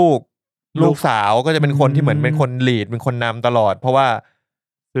คือลูกสาวก็จะเป็นคนที่เหมือนเป็นคนลีดเป็นคนนำตลอดเพราะว่า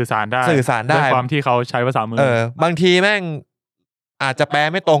สื่อสารได้ด้วยความที่เขาใช้ภาษามือบางทีแม่งอาจจะแปล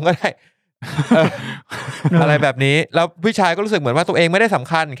ไม่ตรงก็ได้ อะไรแบบนี้แล้วพี่ชายก็รู้สึกเหมือนว่าตัวเองไม่ได้สำ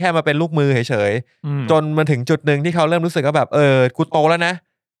คัญแค่มาเป็นลูกมือเฉยๆจนมาถึงจุดนึงที่เขาเริ่มรู้สึกว่าแบบกูโตแล้วนะ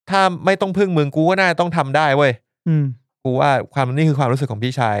ถ้าไม่ต้องพึ่งมึงกูก็น่าต้องทำได้เว้ยกูว่านี่คือความรู้สึกของ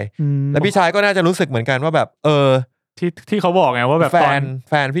พี่ชายแล้วพี่ชายก็น่าจะรู้สึกเหมือนกันว่าแบบที่เขาบอกไงว่าแบบ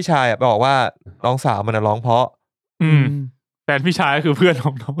แฟนพี่ชายบอกว่าน้องสาวมันร้องเพราะแฟนพี่ชายก็คือเพื่อนข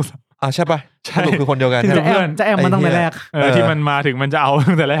องน้องสาวใช่ปะใช่คือคนเดียวกันจะแอมมันตั้งแต่แรกที่มันมาถึงมันจะเอา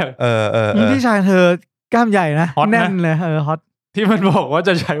ตั้งแต่แรกพี่ชายเธอกล้ามใหญ่นะแน่นเลยฮอตที่มันบอกว่าจ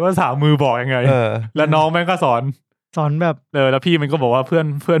ะใช้ภาษามือบอกยังไงแล้วน้องแม่งก็สอนแบบแล้วพี่มันก็บอกว่าเ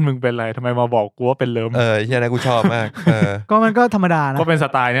พื่อนมึงเป็นไรทำไมมาบอกกูว่าเป็นเลิมใช่นะกูชอบมากก็มันก็ธรรมดานะก็เป็นส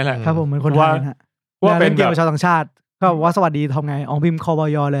ไตล์นี่แหละครับผมเหมือนคนไทยนะว่าเป็นเกี่ยวกับชาวต่างชาติก็ว่าสวัสดีทำไงอ๋อพิมพ์คบ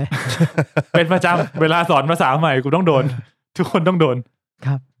ยเลย เป็นประจำเวลาสอนภาษาใหม่กูต้องโดนทุกคนต้องโดนค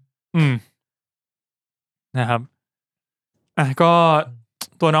รับนะครับก็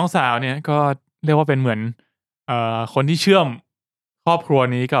ตัวน้องสาวเนี่ยก็เรียกว่าเป็นเหมือนคนที่เชื่อมครอบครัว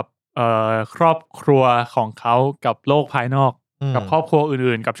นี้กับครอบครัวของเขากับโลกภายนอกกับครอบครัว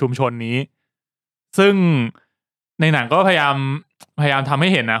อื่นๆกับชุมชนนี้ซึ่งในหนังก็พยายามทำให้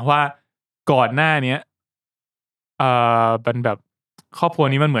เห็นนะว่าก่อนหน้านี้เป็นแบบครอบครัว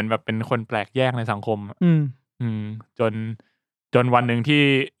นี้มันเหมือนแบบเป็นคนแปลกแยกในสังคมจนวันหนึ่งที่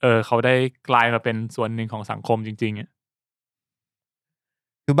เขาได้กลายมาเป็นส่วนหนึ่งของสังคมจริงๆอ่ะ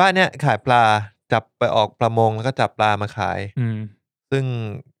คือบ้านเนี้ยขายปลาจับไปออกประมงแล้วก็จับปลามาขายซึ่ง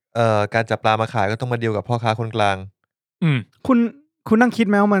การจับปลามาขายก็ต้องมาดีลกับพ่อค้าคนกลางคุณนั่งคิด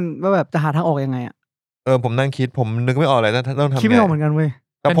ไหมว่ามันว่าแบบจะหาทางออกยังไงอ่ะผมนั่งคิดผมนึกไม่ออกเลยต้องทำไงคิดไม่ออกเหมือนกันเว้ย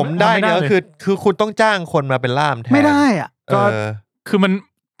แต่ผมได้เนี่ยคือคุณต้องจ้างคนมาเป็นล่ามแทนไม่ได้อ่ะก็คือมัน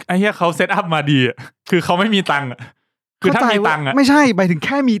ไอ้เหี้ยเขาเซตอัพมาดีอ่ะคือเขาไม่มีตังค์อ่ะคือถ้ามีตังค์อ่ะไม่ใช่ไปถึงแ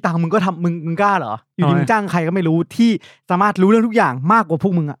ค่มีตังค์มึงก็ทำมึงกล้าเหรออยู่ดีมึงจ้างใครก็ไม่รู้ที่สามารถรู้เรื่องทุกอย่างมากกว่าพว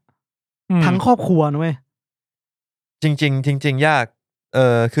กมึงอ่ะทั้งครอบครัวนะเว้ยจริงยาก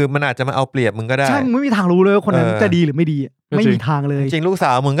คือมันอาจจะมาเอาเปรียบมึงก็ได้ใช่มึงไม่มีทางรู้เลยว่าคนนั้นจะดีหรือไม่ดี ไม่มีทางเลยจริงลูกส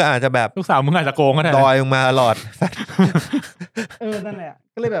าวมึงก็อาจจะแบบลูกสาวมึงอาจจะโกงก็ได้ดอยลงมาตลอด นั่นแหละ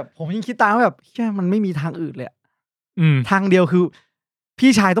ก็เลยแบบผมยิ่งคิดตามว่าแบบแค่มันไม่มีทางอื่นเลยทางเดียวคือพี่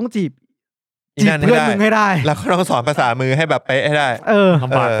ชายต้องจีบเพื่อนมึงให้ได้แล้วก็ต้องสอนภาษามือให้แบบเป๊ะให้ได้ล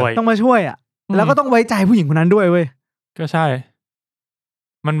ำบากกว่าต้องมาช่วยอ่ะแล้วก็ต้องไว้ใจผู้หญิงคนนั้นด้วยเว้ยก็ใช่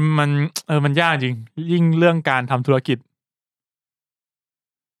มันยากจริงยิ่งเรื่องการทำธุรกิจ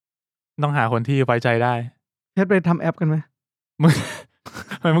ต้องหาคนที่ไว้ใจได้เพชรไปทำแอปกันไหม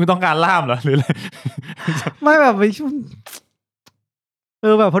มึงต้องการล่ามเหรอหรืออะไรไม่แบบไป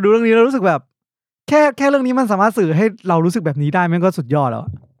แบบพอดูเรื่องนี้เรารู้สึกแบบแค่เรื่องนี้มันสามารถสื่อให้เรารู้สึกแบบนี้ได้มันก็สุดยอดแล้ว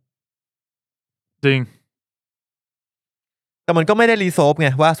จริงแต่มันก็ไม่ได้รีโซฟไง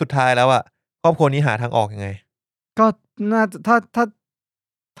ว่าสุดท้ายแล้วอะครอบครัวนี้หาทางออกยังไงก็น่าจะถ้า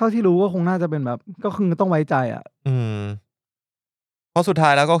เท่าที่รู้ก็คงน่าจะเป็นแบบก็คือต้องไว้ใจอ่ะเพราะสุดท้า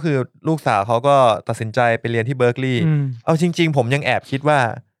ยแล้วก็คือลูกสาวเขาก็ตัดสินใจไปเรียนที่เบิร์กลีย์เอาจริงๆผมยังแอบคิดว่า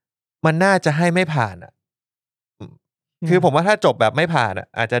มันน่าจะให้ไม่ผ่านอ่ะคือผมว่าถ้าจบแบบไม่ผ่านอ่ะ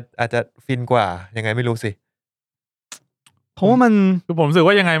อาจจะฟินกว่ายังไงไม่รู้สิผมว่ามันคือผมรู้สึก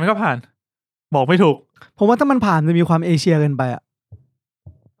ว่ายังไงมันก็ผ่านบอกไม่ถูกผมว่าถ้ามันผ่านจะมีความเอเชียเกินไปอ่ะ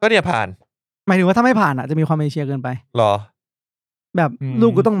ก็เนี่ยผ่านหมายถึงว่าถ้าไม่ผ่านอ่ะจะมีความเอเชียเกินไปหรอแบบลู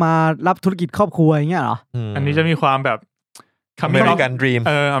กก็ต้องมารับธุรกิจครอบครัวอย่างเงี้ยเหรออันนี้จะมีความแบบอเมริกันดรีม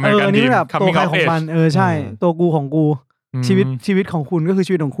อเมริกันดรีมแบบตัวใครของมันใช่ตัวกูของกูชีวิตของคุณก็คือ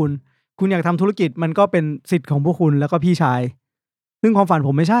ชีวิตของคุณอยากทำธุรกิจมันก็เป็นสิทธิ์ของพวกคุณแล้วก็พี่ชายซึ่งความฝันผ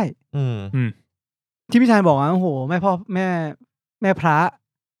มไม่ใช่ที่พี่ชายบอกว่าโอ้โหแม่พ่อแม่พระ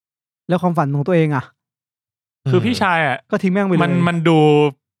แล้วความฝันของตัวเองอ่ะคือพี่ชายอ่ะก็ทิ้งแม่งไปเลยมันดู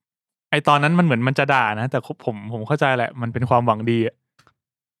ไอตอนนั้นมันเหมือนมันจะด่านะแต่ผมเข้าใจแหละมันเป็นความหวังดีอ่ะ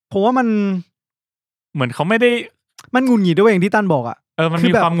ผมว่ามันเหมือนเขาไม่ได้มันหงุดหงิดด้วยอย่างที่ตั้นบอกอ่ะมัน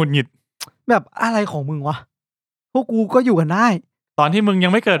มีความหงุดหงิดแบบอะไรของมึงวะพวกกูก็อยู่กันได้ตอนที่มึงยั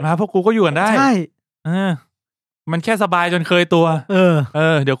งไม่เกิดมาพวกกูก็อยู่กันได้ใช่มันแค่สบายจนเคยตัว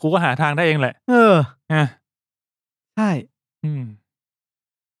เดี๋ยวกูก็หาทางได้เองแหละใช่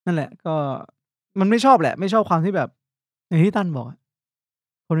นั่นแหละก็มันไม่ชอบแหละไม่ชอบความที่แบบอย่างที่ตั้นบอก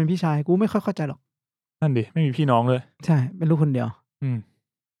คนเป็นพี่ชายกูไม่ค่อยเข้าใจหรอกนั่นดิไม่มีพี่น้องเลยใช่เป็นลูกคนเดียว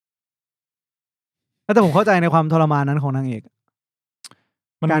แต่ผมเข้าใจในความทรมานนั้นของนางเอก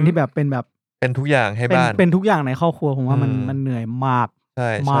การที่แบบเป็นทุกอย่างให้บ้านเป็นทุกอย่างในครอบครัวผมว่ามันเหนื่อยมากใช่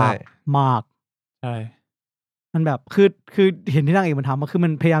มากใช่มันแบบคือเห็นที่นางเอกมันทำก็คือมั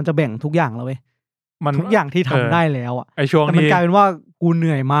นพยายามจะแบ่งทุกอย่างแล้วเว้ยมันทุกอย่างที่ทำได้แล้วอ่ะไอช่วงแต่มันกลายเป็นว่ากูเห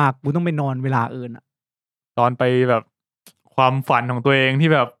นื่อยมากกูต้องไปนอนเวลาอื่นอ่ะตอนไปแบบความฝันของตัวเองที่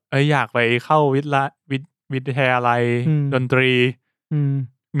แบบอยากไปเข้าวิทยาลัยดนตรี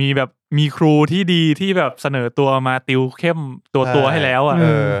มีแบบมีครูที่ดีที่แบบเสนอตัวมาติวเข้มตัวให้แล้วอ่ะ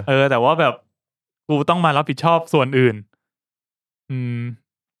แต่ว่าแบบกูต้องมารับผิดชอบส่วนอื่น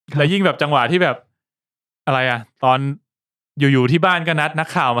แล้วยิ่งแบบจังหวะที่แบบอะไรอ่ะตอนอยู่ที่บ้านก็นัก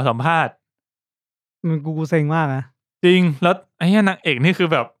ข่าวมาสัมภาษณ์มันกูเซ็งมากนะจริงแล้วไอ้นางเอกนี่คือ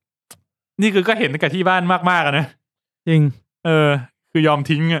แบบนี่คือก็เห็นกับที่บ้านมากๆนะจริงคือยอม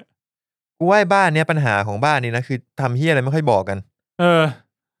ทิ้งอ่ะกูว่าบ้านเนี้ยปัญหาของบ้านนี้นะคือทำเฮี้ยอะไรไม่ค่อยบอกกัน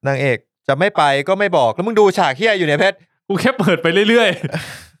นางเอกจะไม่ไปก็ไม่บอกแล้วมึงดูฉากเฮี้ยอยู่เนี่ยเพชรกูแค่เปิดไปเรื่อย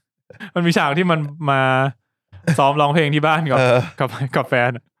ๆมันมีฉากที่มันมาซ้อมร้องเพลงที่บ้านกับแฟน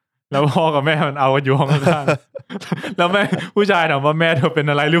แล้วพ่อกับแม่มันเอากันอยู่ห้องข้างๆแล้วแม่ผู้ชายถามว่าแม่เธอเป็น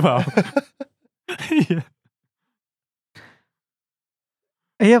อะไรหรือเปล่า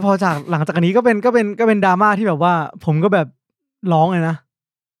พอจากหลังจากนี้ก็เป็นดราม่าที่แบบว่าผมก็แบบร้องเลยนะ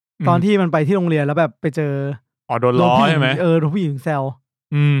ตอนที่มันไปที่โรงเรียนแล้วแบบไปเจอโดนล้อใช่ไหมโดนผู้หญิงแซว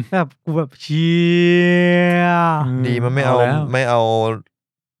แบบกูแบบเชียดีมันไม่เอา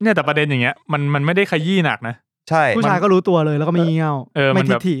เนี่ยแต่ประเด็นอย่างเงี้ยมันไม่ได้ขยี้หนักนะใช่ผู้ชายก็รู้ตัวเลยแล้วก็ไม่เงี้ยวไม่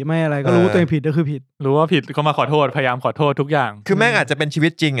ทิฐิไม่อะไรก็รู้ตัวเองผิดก็คือผิดรู้ว่าผิดก็มาขอโทษพยายามขอโทษทุกอย่างคือแม่งอาจจะเป็นชีวิ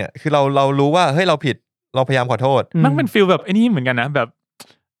ตจริงอ่ะคือเรารู้ว่าเฮ้ยเราผิดเราพยายามขอโทษมันเป็นฟีลแบบไอ้นี่เหมือนกันนะแบบ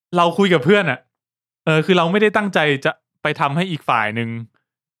เราคุยกับเพื่อนอ่ะคือเราไม่ได้ตั้งใจจะไปทำให้อีกฝ่ายนึง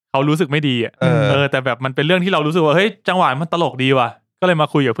เขารู้สึกไม่ดีอ่ะแต่แบบมันเป็นเรื่องที่เรารู้สึกว่าเฮ้ยจังหวะมันตลกดีว่ะก็เลยมา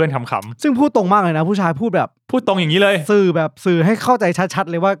คุยกับเพื่อนขำๆซึ่งพูดตรงมากเลยนะผู้ชายพูดตรงอย่างนี้เลยสื่อให้เข้าใจชัดๆ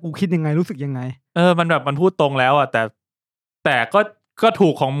เลยว่ากูคิดยังไงรู้สึกยังไงมันแบบมันพูดตรงแล้วอ่ะแต่ก็ถู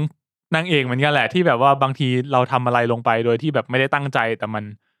กของนางเอกเหมือนกันแหละที่แบบว่าบางทีเราทำอะไรลงไปโดยที่แบบไม่ได้ตั้งใจแต่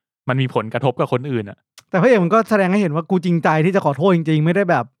มันมีผลกระทบกับคนอื่นอ่ะแต่พระเอกมันก็แสดงให้เห็นว่ากูจริงใจที่จะขอโทษจริงๆไม่ได้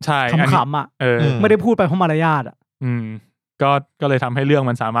แบบขำๆอ่ะไม่ได้พูดไปเพราะมารยาทอ่ะก็เลยทำให้เรื่อง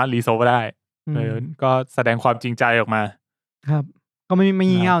มันสามารถรีโซลได้ก็แสดงความจริงใจออกมาครับก็ไม่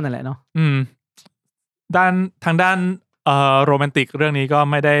งี่เง่านั่นแหละเนาะทางด้านโรแมนติกเรื่องนี้ก็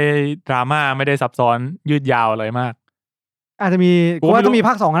ไม่ได้ดราม่าไม่ได้ซับซ้อนยืดยาวอะไรมาก อาจจะมีกูว่าต้องมีภ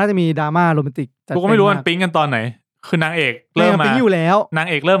าค2น่าจะมีดราม่าโรแมนติกกูก็ไม่รู้มันปิ๊งกันตอนไหนคือนางเอกเริ่มมาปิ๊งอยู่แล้วนาง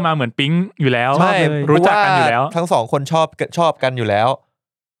เอกเริ่มมาเหมือนปิ๊งอยู่แล้ว ใช่ รู้จักกันอยู่แล้วทั้ง2คนชอบกันอยู่แล้ว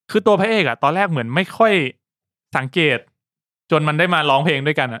คือตัวพระเอกอะตอนแรกเหมือนไม่ค่อยสังเกตจนมันได้มาร้องเพลง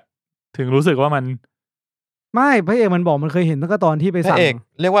ด้วยกันอะถึงรู้สึกว่ามันไม่พระเอกมันบอกมันเคยเห็นตั้งแต่ตอนที่ไปสั่งพระเอก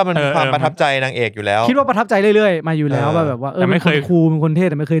เรียกว่ามันความประทับใจนางเอกอยู่แล้วคิดว่าประทับใจเรื่อยๆมาอยู่แล้วแบบว่าไม่เคยครูเป็นคนเท่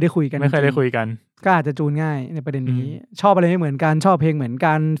แต่ไม่เคยได้คุยกันไม่เคยได้คุยกันก็อาจจะจูนง่ายในประเด็นนี้ชอบอะไรไม่เหมือนกันชอบเพลงเหมือน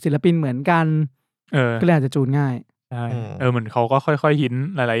กันศิลปินเหมือนกันก็เลยอาจจะจูนง่ายใช่เหมือนเขาก็ค่อยๆหิน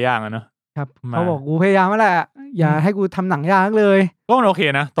หลายๆอย่างอะเนาะครับเขาบอกกูพยายามแล้วแหละอย่าให้กูทำหนังยากเลยก็มันโอเค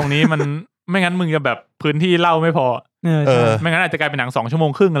นะตรงนี้มัน ไม่งั้นมึงจะแบบพื้นที่เล่าไม่พอไม่งั้นอาจจะกลายเป็นหนัง2 ชั่วโม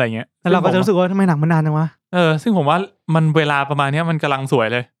งครึ่งอะไรเงี้ยแล้วเราก็จะรู้สึกว่าทำไมหนังมันนานจังวะซึ่งผมว่ามันเวลาประมาณนี้มันกำลังสวย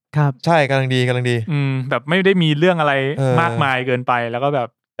เลยครับใช่กำลังดีแบบไม่ได้มีเรื่องอะไรมากมายเกินไปแล้วก็แบบ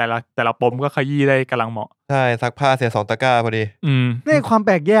แต่ละปมก็ขยี้ได้กำลังเหมาะใช่ซักผ้าเสีย2 ตะกร้าพอดีนี่ความแป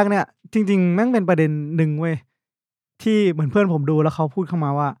ลกแยกเนี่ยจริงๆแม่งเป็นประเด็นหนึ่งเว้ยที่เหมือนเพื่อนผมดูแล้วเขาพูดเข้ามา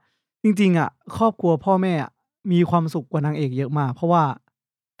ว่าจริงๆอ่ะครอบครัวพ่อแม่มีความสุขกว่านางเอกเยอะมากเพราะว่า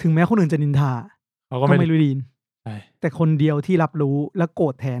ถึงแม้คนอื่นจะนินทาเขาก็ไม่รู้ดีแต่คนเดียวที่รับรู้และโกร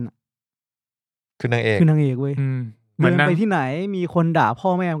ธแทนคือนางเอกเว้ยเหมือนไปที่ไหนมีคนด่าพ่อ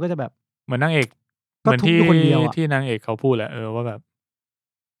แม่มันก็จะแบบเหมือนนางเอกเหมือนที่นางเอกเขาพูดแหละว่าแบบ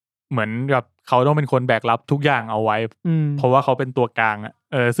เหมือนกับเขาต้องเป็นคนแบกรับทุกอย่างเอาไว้เพราะว่าเขาเป็นตัวกลาง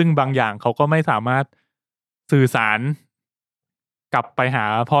ซึ่งบางอย่างเขาก็ไม่สามารถสื่อสารกลับไปหา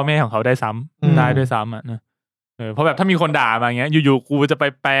พ่อแม่ของเขาได้ซ้ำได้ด้วยซ้ำนะเพราะแบบถ้ามีคนด่ามาอย่างเงี้ยอยู่ๆกูจะไป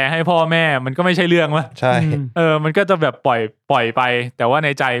แปลให้พ่อแม่มันก็ไม่ใช่เรื่องวะใช่มันก็จะแบบปล่อยไปแต่ว่าใน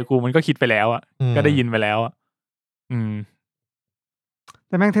ใจกูมันก็คิดไปแล้วก็ได้ยินไปแล้วแ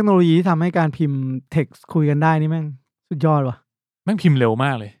ต่แม่งเทคโนโลยีที่ทำให้การพิมพ์เท็กซ์คุยกันได้นี่แม่งสุดยอดว่ะแม่งพิมพ์เร็วม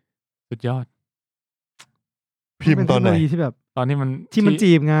ากเลยสุดยอดพิมพ์ตอนไหนที่แบบตอนที่มัน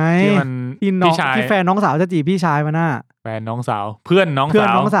จีบไงที่แฟนน้องสาวจะจีบพี่ชายมาหน้าแฟนน้องสาวเพื่อนน้อง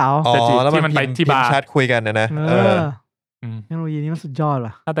สาวจะจีบที่มันไปที่บาร์แชทคุยกันนะเทคโนโลยีนี้มันสุดยอดว่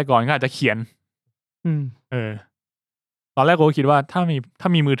ะแต่ก่อนก็อาจจะเขียนตอนแรกกูคิดว่าถ้า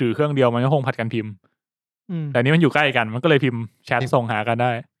มีมือถือเครื่องเดียวมันก็คงผัดกันพิมพ์แต่นี้มันอยู่ใกล้กันมันก็เลยพิมพ์แชทส่งหากันไ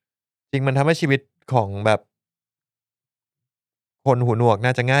ด้จริงมันทำให้ชีวิตของแบบคนหูหนวกน่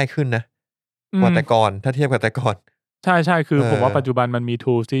าจะง่ายขึ้นนะกว่าแต่ก่อนถ้าเทียบกับแต่ก่อนใช่คือผมว่าปัจจุบันมันมี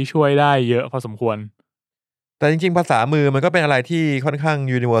tools ที่ช่วยได้เยอะพอสมควรแต่จริงๆภาษามือมันก็เป็นอะไรที่ค่อนข้าง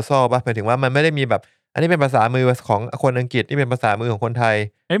universal ป่ะหมายถึงว่ามันไม่ได้มีแบบอันนี้เป็นภาษามือของคนอังกฤษนี่เป็นภาษามือของคนไทย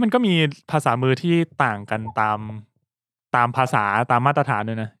มันก็มีภาษามือที่ต่างกันตามภาษาตามมาตรฐาน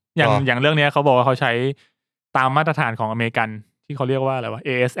ด้วยนะอย่างเรื่องนี้เขาบอกว่าเขาใช้ตามมาตรฐานของอเมริกันที่เขาเรียกว่าอะไรวะ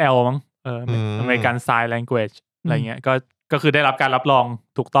ASL มั้งอเมริกัน Sign Language อะไรเงี้ยก็คือได้รับการรับรอง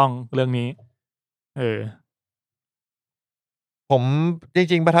ถูกต้องเรื่องนี้ผมจ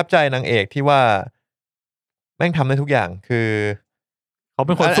ริงๆประทับใจนางเอกที่ว่าแม่งทำได้ทุกอย่างคือเขาเ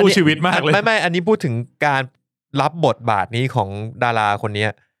ป็นคนสู้ชีวิตมากเลยไม่อันนี้พูดถึงการรับบทบาทนี้ของดาราคนนี้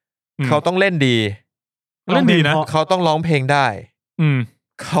เขาต้องเล่นดีนะเขาต้องร้องเพลงได้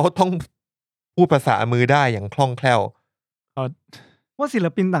เขาต้องพูดภาษามือได้อย่างคล่องแคล่วว่าศิล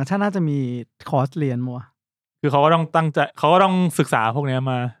ปินต่างชาติน่าจะมีคอร์สเรียนมั้ยคือเขาก็ต้องตั้งใจเขาก็ต้องศึกษาพวกนี้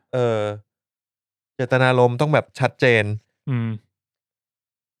มาเจตนารมณ์ต้องแบบชัดเจน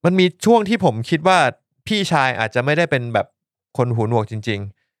มันมีช่วงที่ผมคิดว่าพี่ชายอาจจะไม่ได้เป็นแบบคนหูหนวกจริง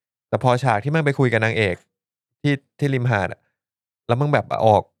ๆแต่พอฉากที่มันไปคุยกับนางเอกที่ริมหาดแล้วมึงแบบอ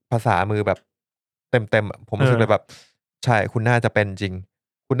อกภาษามือแบบเต็มผมรู้สึกเลยแบบใช่คุณน่าจะเป็นจริง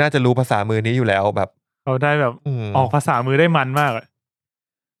คุณน่าจะรู้ภาษามือนี้อยู่แล้วแบบเขาได้แบบออกภาษามือได้มันมาก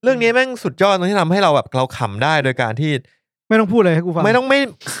เรื่องนี้แม่งสุดยอดตรงที่ทำให้เราแบบเราขำได้โดยการที่ไม่ต้องพูดเลยให้กูฟังไม่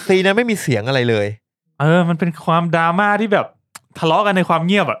ซีนั้นไม่มีเสียงอะไรเลยมันเป็นความดราม่าที่แบบทะเลาะกันในความเ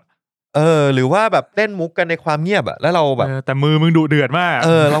งียบหรือว่าแบบเล่นมุกกันในความเงียบแล้วเราแบบแต่มือมึงดุเดือดมาก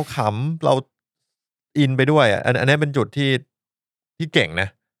เราขำเราอินไปด้วยอันนี้เป็นจุดที่เก่งนะ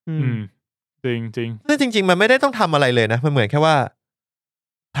จริงจริงซึ่งจริงๆมันไม่ได้ต้องทำอะไรเลยนะมันเหมือนแค่ว่า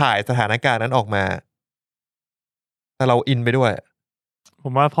ถ่ายสถานการณ์นั้นออกมาแต่เราอินไปด้วยผ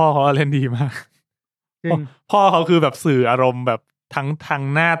มว่าพ่อเขาเล่นดีมากพ่อเขาคือแบบสื่ออารมณ์แบบทั้งทาง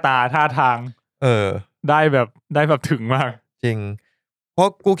หน้าตาท่าทางได้แบบถึงมากจริงเพราะ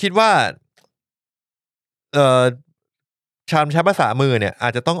กูคิดว่าชามใช้ภาษามือเนี่ยอา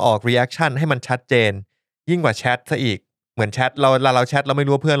จจะต้องออกรีแอคชั่นให้มันชัดเจนยิ่งกว่าแชทซะอีกเหมือนแชทเราแชทเราไม่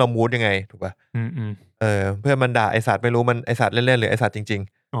รู้ว่าเพื่อนเรามูดยังไงถูกป่ะเพื่อนมันด่าไอสัตว์ไม่รู้มันไอสัตว์เล่นๆหรือไอสัตว์จริง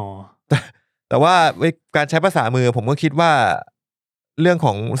ๆแต่ว่าการใช้ภาษามือผมก็คิดว่าเรื่องข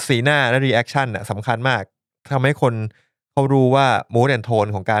องสีหน้าและรีแอคชั่นน่ะสำคัญมากทำให้คนเขารู้ว่ามูดแอนด์โทน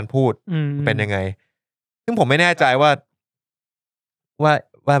ของการพูดเป็นยังไงซึ่งผมไม่แน่ใจว่า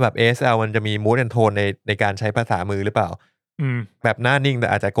ว่าแบบ ASL มันจะมี mood and tone ในการใช้ภาษามือหรือเปล่าแบบหน้านิ่งแต่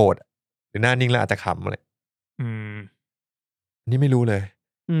อาจจะโกรธหรือหน้านิ่งแล้วอาจจะขำอะไรนี่ไม่รู้เลย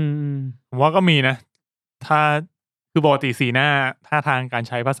ผมว่าก็มีนะถ้าคือปกติสีหน้าท่าทางการใ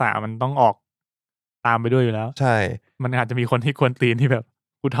ช้ภาษามันต้องออกตามไปด้วยอยู่แล้วใช่มันอาจจะมีคนที่กวนตีนที่แบบ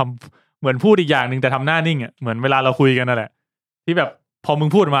กูทำเหมือนพูดอีกอย่างนึงแต่ทำหน้านิ่งอ่ะเหมือนเวลาเราคุยกันนั่นแหละที่แบบพอมึง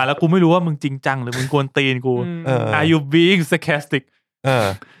พูดมาแล้วกูไม่รู้ว่ามึงจริงจังหรือมึงกวนตีนกู Are you being sarcastic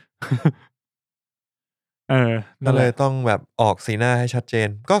ก็เลยต้องแบบออกสีหน้าให้ชัดเจน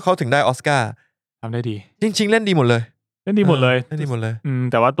ก็เขาถึงได้ออสการ์ทำได้ดีจริงๆเล่นดีหมดเลยเล่นดีหมดเลย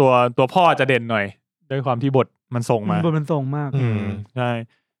แต่ว่าตัวพ่อจะเด่นหน่อยด้วยความที่บทมันส่งมาบทมันส่งมากใช่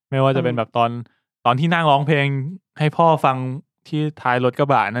ไม่ว่าจะเป็นแบบตอนที่นั่งร้องเพลงให้พ่อฟังที่ท้ายรถกระ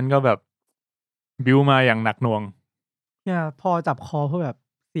บะนั่นก็แบบบิวมาอย่างหนักหน่วงเนี่ยพ่อจับคอเพื่อแบบ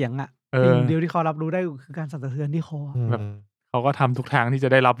เสียงอ่ะสิ่งเดียวที่เขารับรู้ได้คือการสั่นสะเทือนที่คอแบบเขาก็ทำทุกทางที่จะ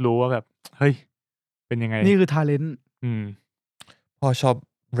ได้รับรู้ว่าแบบเฮ้ยเป็นยังไงนี่คือทาเลนต์พ่อชอบ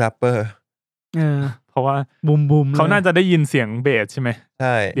แรปเปอร์เพราะว่าบูมเขาน่าจะได้ยินเสียงเบสใช่ไหมใ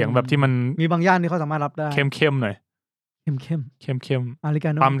ช่เสียงแบบที่มันมีบางย่านที่เขาสามารถรับได้เข้มหน่อยเข้มอาริกา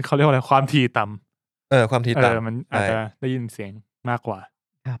โน่ความเขาเรียกว่าอะไรความถี่ต่ำความถี่ต่ำมันอาจจะได้ยินเสียงมากกว่า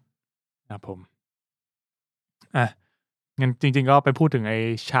ครับผมงั้นจริงๆก็ไปพูดถึงไอ้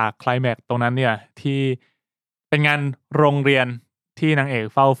ฉากไคลแม็กซ์ตรงนั้นเนี่ยที่เป็นงานโรงเรียนที่นางเอก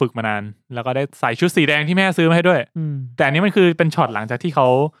เฝ้าฝึกมานานแล้วก็ได้ใส่ชุดสีแดงที่แม่ซื้อมาให้ด้วยแต่อันนี้มันคือเป็นช็อตหลังจากที่เขา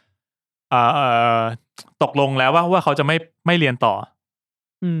ตกลงแล้วว่าเขาจะไม่เรียนต่อ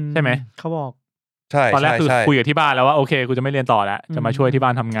ใช่ไหมเขาบอกใช่ตอนแรกคือคุยกับที่บ้านแล้วว่าโอเคกูจะไม่เรียนต่อแล้วจะมาช่วยที่บ้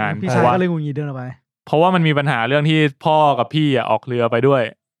านทำงานพี่ชายก็เลยงุนงิดเดินออกไปเพราะว่ามันมีปัญหาเรื่องที่พ่อกับพี่ออกเรือไปด้วย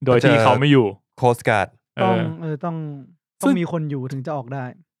โดยที่เขาไม่อยู่โคสการ์ดต้องมีคนอยู่ถึงจะออกได้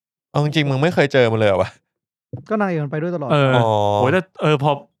เอาจริงมึงไม่เคยเจอมันเลยวะก็นางเอกมันไปด้วยตลอดโอ้ยแต่พ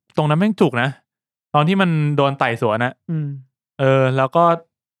อตรงนั้นแม่งจุกนะตอนที่มันโดนไต่สวนนะแล้วก็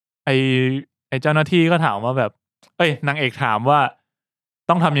ไอเจ้าหน้าที่ก็ถามว่าแบบนางเอกถามว่า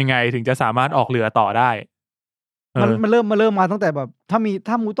ต้องทำยังไงถึงจะสามารถออกเรือต่อได้มันเริ่มมาตั้งแต่แบบ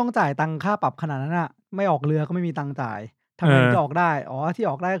ถ้ามูต้องจ่ายตังค่าปรับขนาดนั้นน่ะไม่ออกเรือก็ไม่มีตังจ่ายทำไมจะออกได้ที่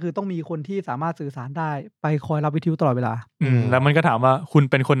ออกได้ก็คือต้องมีคนที่สามารถสื่อสารได้ไปคอยรับวิทยุตลอดเวลาแล้วมันก็ถามว่าคุณ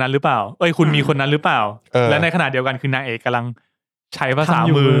เป็นคนนั้นหรือเปล่าคุณมีคนนั้นหรือเปล่าและในขณะเดียวกันคือนางเอกกำลังใช้ภาษา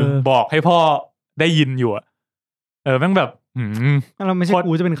มือบอกให้พ่อได้ยินอยู่แม่งแบบเราไม่ใช่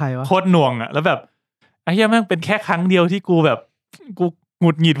กูจะเป็นใครวะโคตรหน่วงอ่ะแล้วแบบไอ้เหี้ยแม่งเป็นแค่ครั้งเดียวที่กูแบบกูห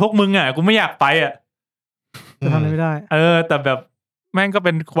งุดหงิดพวกมึงอ่ะกูไม่อยากไปอ่ะจะทำอะไรไม่ได้แต่แบบแม่งก็เ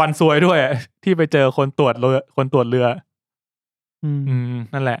ป็นวันซวยด้วยที่ไปเจอคนตรวจเรือ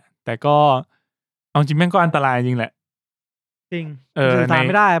นั่นแหละแต่ก็เอาจริงแม่งก็อันตรายจริงแหละจริงสื่อสารไ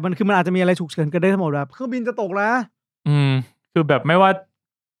ม่ได้มันอาจจะมีอะไรฉุกเฉินกันได้ทั้งหมดแบบเครื่องบินจะตกนะคือแบบไม่ว่า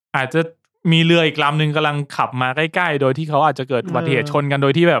อาจจะมีเรืออีกลำนึงกำลังขับมาใกล้ๆโดยที่เขาอาจจะเกิดอุบัติเหตุชนกันโด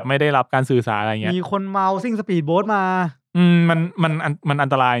ยที่แบบไม่ได้รับการสื่อสารอะไรเงี้ยมีคนเมาซิ่งสปีดโบ๊ทมามันอัน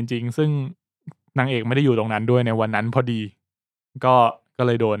ตรายจริงซึ่งนางเอกไม่ได้อยู่ตรงนั้นด้วยในวันนั้นพอดีก็เ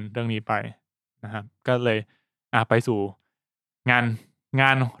ลยโดนเรื่องนี้ไปนะครับก็เลยไปสู่งา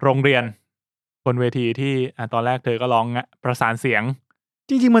นโรงเรียนบนเวทีที่ตอนแรกเธอก็ร้องประสานเสียง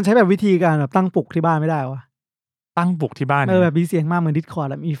จริงๆมันใช้แบบวิธีการแบบตั้งปลุกที่บ้านไม่ได้วะตั้งปลุกที่บ้านแบบมีเสียงมากเหมือนดิสคอร์ด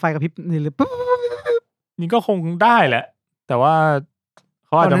แล้วมีไฟกระพริบนี่หรือนี่ก็คงได้แหละแต่ว่าเข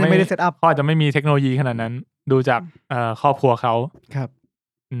าอาจจะไม่ได้เซตอัพเขาอาจจะไม่มีเทคโนโลยีขนาดนั้นดูจากครอบครัวเขาครับ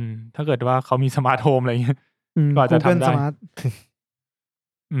ถ้าเกิดว่าเขามีสมาร์ทโฮมอะไรอย่างเงี้ยก็อาจจะทำได้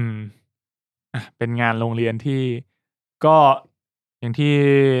เป็นงานโรงเรียนที่ก็อย่างที่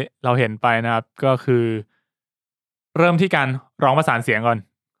เราเห็นไปนะครับก็คือเริ่มที่การร้องประสานเสียงก่อน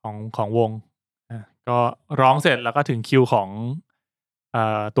ของวงก็ร้องเสร็จแล้วก็ถึงคิวของ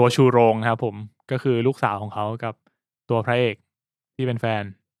ตัวชูโรงนะครับผมก็คือลูกสาวของเขากับตัวพระเอกที่เป็นแฟน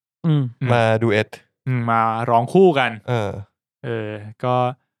มาดูเอทมาร้องคู่กันก็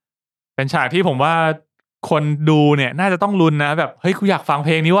เป็นฉากที่ผมว่าคนดูเนี่ยน่าจะต้องลุ้นนะแบบเฮ้ยกูอยากฟังเพ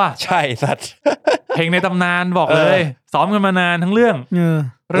ลงนี้ว่ะใช่สัตว์เพลงในตำนานบอกเลยซ้อมกันมานานทั้งเรื่อง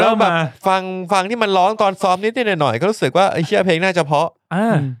เริ่มแบบฟังที่มันร้องตอนซ้อมนิดๆหน่อยๆก็รู้สึกว่าไอ้เชี่ยเพลงน่าจะเพราะ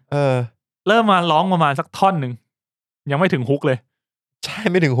เริ่มมาร้องประมาณสักท่อนหนึ่งยังไม่ถึงฮุกเลยใช่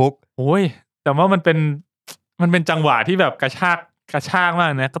ไม่ถึงฮุกโอ้ยแต่ว่ามันเป็นจังหวะที่แบบกระชากมา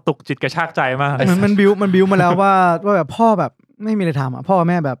กนะกระตุกจิตกระชากใจมากมันบิวมาแล้วว่าแบบพ่อแบบไม่มีอะไรทำอ่ะพ่อ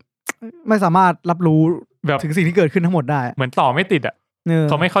แม่แบบไม่สามารถรับรู้แบบถึงสิ่งที่เกิดขึ้นทั้งหมดได้เหมือนต่อไม่ติดอ่ะ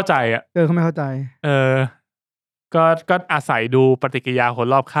เขาไม่เข้าใจอ่ะเขาไม่เข้าใจก็อาศัยดูปฏิกิริยาคน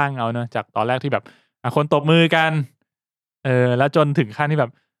รอบข้างเอาเนอะจากตอนแรกที่แบบคนตบมือกันแล้วจนถึงขั้นที่แบ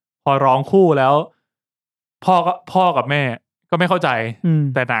บพอร้องคู่แล้วพ่อกับแม่ ก็ไม่เข้าใจ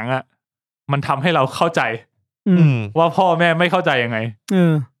แต่หนังอ่ะมันทำให้เราเข้าใจว่าพ่อแม่ไม่เข้าใจยังไง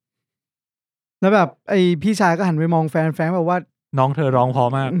แล้วแบบไอพี่ชายก็หันไปมองแฟนแบบว่าน้องเธอร้องเพราะ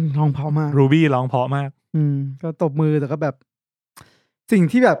มากร้องเพราะมากรูบี้ร้องเพราะมากก็ตบมือแต่ก็แบบสิ่ง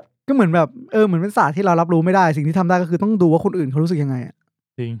ที่แบบก็เหมือนแบบเหมือนเป็นศาสตร์ที่เรารับรู้ไม่ได้สิ่งที่ทำได้ก็คือต้องดูว่าคนอื่นเขารู้สึกยังไงอ่ะ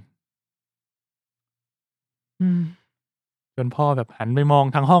จริงจนพ่อแบบหันไปมอง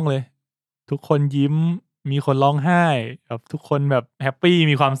ทั้งห้องเลยทุกคนยิ้มมีคนร้องไห้แบบทุกคนแบบแฮปปี้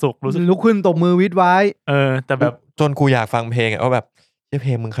มีความสุขรู้สึกลุกขึ้นตบมือวิดไว้แต่แบบจนกูอยากฟังเพลงอ่ะว่าแบบเพ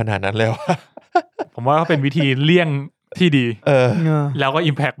ลงมึงขนาดนั้นเลย ผมว่าเป็นวิธีเลี่ยงที่ดีแล้วก็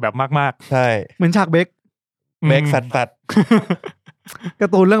อิมแพคแบบมากๆใช่เหมือนฉากเบคสัตว์กา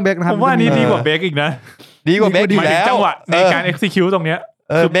ร์ตูนเรื่องเบคนะครับผมว่านี้ดีกว่าเบคอีกนะดีกว่าเบคอยู่แล้วจังหวะในการ execute ตรงเนี้ย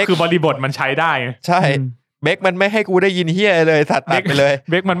คือบริบทมันใช้ได้ใช่เบคมันไม่ให้กูได้ยินเฮียเลยสัตว์ตัดไปเลย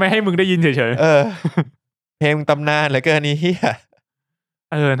เบคมันไม่ให้มึงได้ยินเฉยๆเพลงตำนานเหลือเกินนี่เฮีย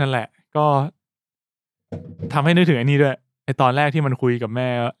นั่นแหละก็ทำให้นึกถึงไอ้นี่ด้วยไอ้ตอนแรกที่มันคุยกับแม่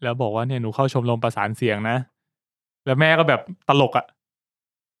แล้วบอกว่าเนี่ยหนูเข้าชมรมประสานเสียงนะแล้วแม่ก็แบบตลกอ่ะ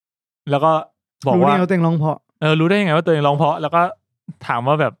แล้วก็บอกว่ารู้ได้ไงว่าตัวเองร้องเพราะรู้ได้ยังไงว่าตัวเองร้องเพราะแล้วก็ถาม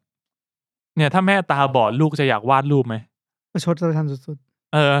ว่าแบบเนี่ยถ้าแม่ตาบอดลูกจะอยากวาดรูปไหมประชดประชันสุด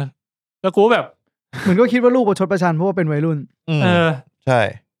ๆแล้วกูแบบเหมือนก็คิดว่าลูกประชดประชันเพราะว่าเป็นวัยรุ่นใช่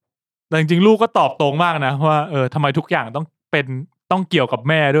แต่จริงๆลูกก็ตอบตรงมากนะว่าทำไมทุกอย่างต้องเกี่ยวกับ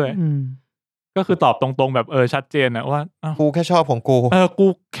แม่ด้วยก็คือตอบตรงๆแบบชัดเจนนะว่ากูแค่ชอบของกูกู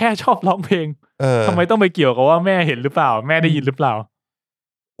แค่ชอบร้องเพลงทำไมต้องไปเกี่ยวกับว่าแม่เห็นหรือเปล่าแม่ได้ยินหรือเปล่า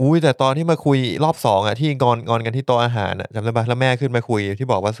อุ้ยแต่ตอนที่มาคุยรอบ2อ่ะที่งอนกันที่โต๊ะอาหารอ่ะจำได้ปะแล้วแม่ขึ้นมาคุยที่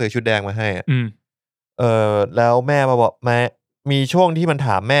บอกว่าซื้อชุดแดงมาให้อ่ะแล้วแม่มาบอกแม่มีช่วงที่มันถ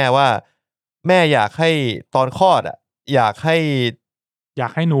ามแม่ว่าแม่อยากให้ตอนคลอดอ่ะอยากใ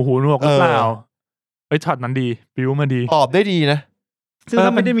ห้หนูหูหนวกหรือเปล่าช็อตนั้นดีบิ้วมาดีตอบได้ดีนะซึ่งถ้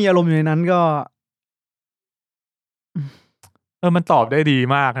าไม่ได้มีอารมณ์อยู่ในนั้นก็มันตอบได้ดี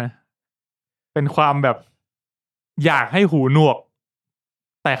มากนะเป็นความแบบอยากให้หูหนวก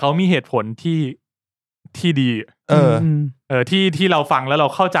แต่เขามีเหตุผลที่ดีที่เราฟังแล้วเรา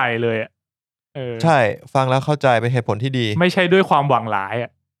เข้าใจเลยใช่ฟังแล้วเข้าใจเป็นเหตุผลที่ดีไม่ใช่ด้วยความหวังหลาย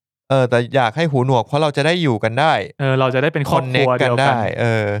แต่อยากให้หูหนวกเพราะเราจะได้อยู่กันได้เราจะได้เป็นครอบครัวเดียวกัน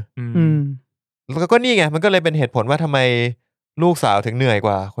แล้วก็นี่ไงมันก็เลยเป็นเหตุผลว่าทำไมลูกสาวถึงเหนื่อยก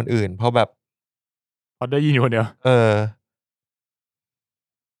ว่าคนอื่นเพราะแบบเขาได้ยินอยู่คนเดียว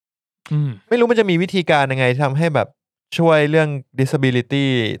ไม่รู้มันจะมีวิธีการยังไงทำให้แบบช่วยเรื่อง disability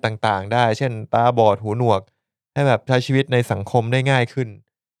ต่างๆได้เช่นตาบอดหูหนวกให้แบบใช้ชีวิตในสังคมได้ง่ายขึ้น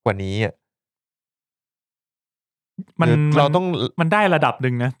กว่านี้เราต้องมันได้ระดับห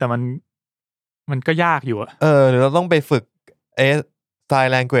นึ่งนะแต่มันก็ยากอยู่หรือเราต้องไปฝึกsign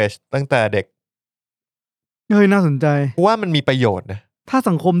language ตั้งแต่เด็กน่าสนใจว่ามันมีประโยชน์นะถ้า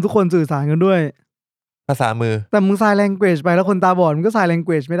สังคมทุกคนสื่อสารกันด้วยภาษามือแต่มึง sign language ไปแล้วคนตาบอดมึงก็ sign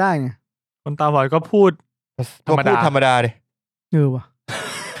language ไม่ได้ไงคนตาบอดก็พูดธรรมดาดิว่ะ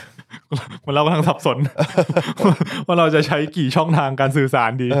มันเรากำลังสับสนว่าเราจะใช้กี่ช่องทางการสื่อสา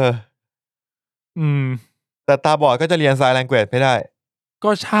รดีแต่ตาบอดก็จะเรียน sign language ไม่ได้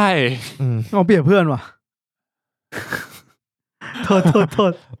ก็ใช่เอาเปรียบเพื่อนว่ะโท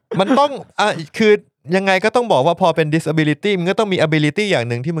ษมันต้องคือยังไงก็ต้องบอกว่าพอเป็น disability มันก็ต้องมี ability อย่าง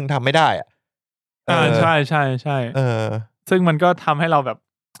หนึ่งที่มึงทำไม่ได้ใช่ใช่ใช่ซึ่งมันก็ทำให้เราแบบ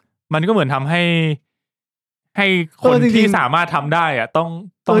มันก็เหมือนทำให้คนที่สามารถทำได้ต้อง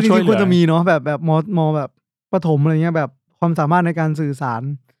ช่วยเหลือควรจะมีเนาะแบบมอแบบประถมอะไรเงี้ยแบบความสามารถในการสื่อสาร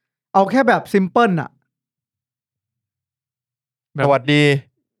เอาแค่แบบซิมเพิลสวัสดี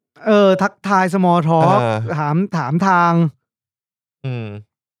ทักทาย small talk ถามทาง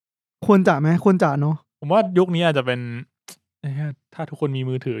ควรจะไหมควรจะเนาะผมว่ายุคนี้อาจจะเป็นถ้าทุกคนมี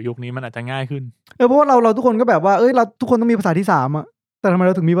มือถือยุคนี้มันอาจจะง่ายขึ้นเพราะว่าเราทุกคนก็แบบว่าเราทุกคนต้องมีภาษาที่3อ่ะแต่ทำไมเ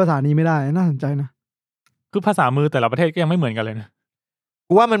ราถึงมีภาษานี้ไม่ได้น่าสนใจนะคือภาษามือแต่ละประเทศก็ยังไม่เหมือนกันเลยนะ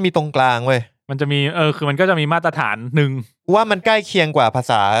กูว่ามันมีตรงกลางเว้ยมันจะมีคือมันก็จะมีมาตรฐานหนึ่งกูว่ามันใกล้เคียงกว่าภา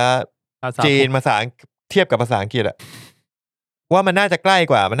ษาจีนภาษาเทียบกับภาษาอังกฤษอะว่ามันน่าจะใกล้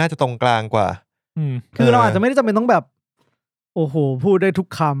กว่ามันน่าจะตรงกลางกว่าคือเราอาจจะไม่ได้จำเป็นต้องแบบโอ้โหพูดได้ทุก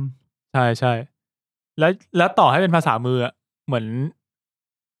คำใช่ใช่แล้วต่อให้เป็นภาษามืออะเหมื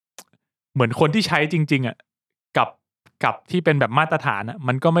อนคนที่ใช้จริงๆอะกับที่เป็นแบบมาตรฐานอะ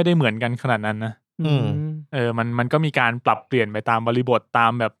มันก็ไม่ได้เหมือนกันขนาดนั้นนะมันก็มีการปรับเปลี่ยนไปตามบริบทตา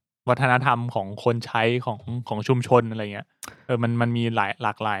มแบบวัฒนธรรมของคนใช้ของชุมชนอะไรเงี้ยมันมีหล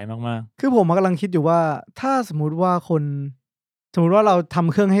ากหลายมากๆคือผมกำลังคิดอยู่ว่าถ้าสมมุติว่าเราท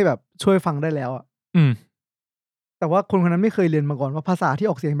ำเครื่องให้แบบช่วยฟังได้แล้วอ่ะแต่ว่าคนคนนั้นไม่เคยเรียนมาก่อนว่าภาษาที่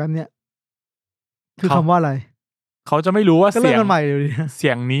ออกเสียงแบบเนี้ยคือคำว่าอะไร เขาจะไม่รู้ว่า ก็ เสี เริ่ ย ม ง กันใหม่อยู่ดี เสี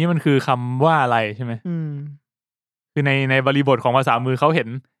ยงนี้มันคือคำว่าอะไรใช่ไหมคือในบริบทของภาษามือเขาเ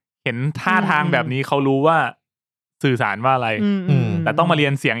ห็นท่าทางแบบนี้เขารู้ว่าสื่อสารว่าอะไรแต่ต้องมาเรีย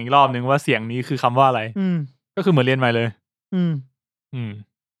นเสียงอีกรอบนึงว่าเสียงนี้คือคำว่าอะไรก็คือเหมือนเรียนใหม่เลย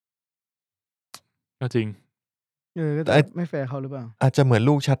ก็จริงก็ไม่แฟร์เขาหรือเปล่าอาจจะเหมือน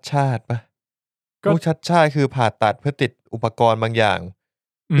ลูกชัดชาติปะลูกชัดชาติคือผ่าตัดเพื่อติดอุปกรณ์บางอย่าง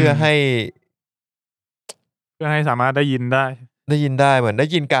เพื่อให้สามารถได้ยินได้เหมือนได้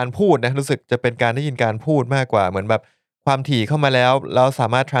ยินการพูดนะรู้สึกจะเป็นการได้ยินการพูดมากกว่าเหมือนแบบความถี่เข้ามาแล้วสา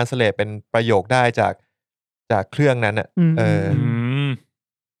มารถ translate เป็นประโยคได้จากเครื่องนั้นอ่ะ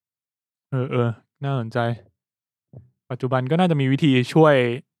น่าสนใจปัจจุบันก็น่าจะมีวิธีช่วย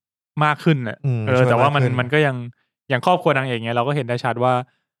มากขึ้นน่ะแต่ว่ามันก็ยังอย่างครอบครัวนางเอกเนี่ยเราก็เห็นได้ชัดว่า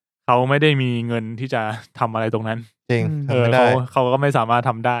เขาไม่ได้มีเงินที่จะทำอะไรตรงนั้นจริงทำไม่ได้เขาก็ไม่สามารถ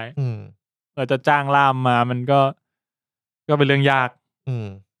ทำได้จะจ้างล่ามมามันก็เป็นเรื่องยาก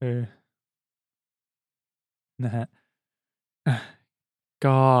นะฮะ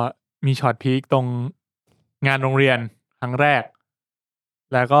ก็มีช็อตพีคตรงงานโรงเรียนครั้งแรก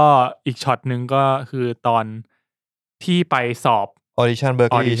แล้วก็อีกช็อตนึงก็คือตอนที่ไปสอบออดิชั่นเบอร์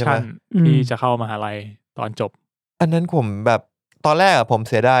กลีย์ใช่ไหมที่จะเข้ามหาลัยตอนจบอันนั้นผมแบบตอนแรกผม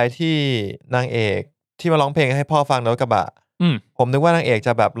เสียดายที่นางเอกที่มาร้องเพลงให้พ่อฟังในรถกระบะผมนึกว่านางเอกจ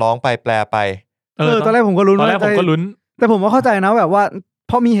ะแบบร้องไปแปลไปตอนแรกผมก็ลุ้นแต่ผมว่าเข้าใจนะแบบว่าเ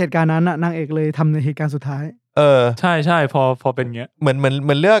พราะมีเหตุการณ์นั้นน่ะนางเอกเลยทำในเหตุการณ์สุดท้ายใช่พอเป็นเงี้ยเหมื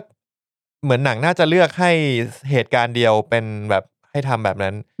อนเลือกเหมือนหนังน่าจะเลือกให้เหตุการณ์เดียวเป็นแบบให้ทำแบบ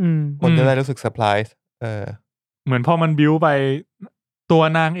นั้นคนจะได้รู้สึกเซอร์ไพรส์เหมือนพอมันบิ้วไปตัว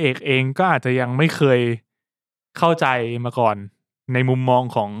นางเอกเองก็อาจจะยังไม่เคยเข้าใจมาก่อนในมุมมอง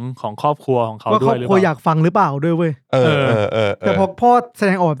ของครอบครัวของเขาด้วยหรือเปล่าว่าครอบครัวอยากฟังหรือเปล่าด้วยเว้ยแต่พอพ่อแสด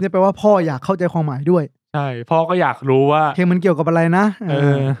งออกเนี่ยแปลว่าพ่ออยากเข้าใจความหมายด้วยใช่พ่อก็อยากรู้ว่าเพลงมันเกี่ยวกับอะไรนะ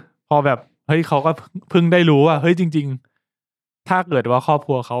พอแบบเฮ้ยเขาก็เพิ่งได้รู้ว่าเฮ้ยจริงๆถ้าเกิดว่าครอบค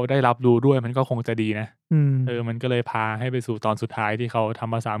รัวเขาได้รับรู้ด้วยมันก็คงจะดีนะมันก็เลยพาให้ไปสู่ตอนสุดท้ายที่เขาท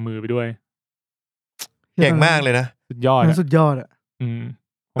ำภาษามือไปด้วยเก่งมากเลยนะสุดยอดอ่ะ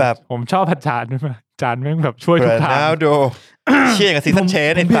แบบผมชอบอาจารย์ด้วยมั้ยอาจารย์แม่งแบบช่วยทุกทางแล้วดูเชี่ยกับซีซันเช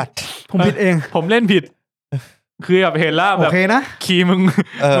สในตัดผมผิดเองผมเล่นผิดคือแบบเห็นแล้วแบบคีย์มึง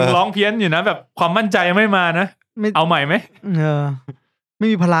ร้องเพี้ยนอยู่นะแบบความมั่นใจไม่มานะเอาใหม่ไหมไม่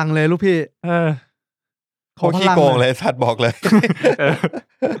มีพลังเลยลูกพี่เขาขี้โกงเลยสัตว์บอกเลย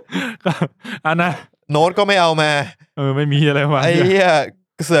อันนะโน้ตก็ไม่เอามาไม่มีอะไรมาไอ้เหี้ย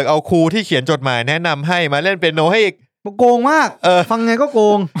เสือกเอาครูที่เขียนจดหมายแนะนำให้มาเล่นเปียโนให้อีกโกงมากฟังไงก็โก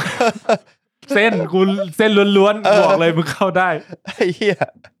งเส้นล้วนๆบอกเลยมึงเข้าได้ไอ้เหี้ย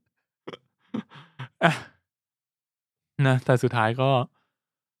นะแต่สุดท้ายก็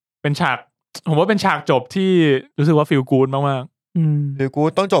เป็นฉากผมว่าเป็นฉากจบที่รู้สึกว่าฟีลกู๊ดมากๆฟีลกู๊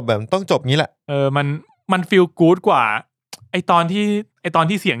ดต้องจบแบบต้องจบงี้แหละมันฟีลกู๊ดกว่าไอตอน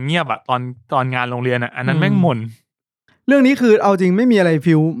ที่เสียงเงียบอะตอนงานโรงเรียนอะอันนั้นแม่งหม่นเรื่องนี้คือเอาจริงไม่มีอะไร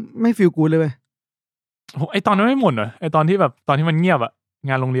ไม่ฟีลกู๊ดเลยเว้ยไอตอนนั้นไม่หม่นเหรอไอตอนที่แบบตอนที่มันเงียบอะ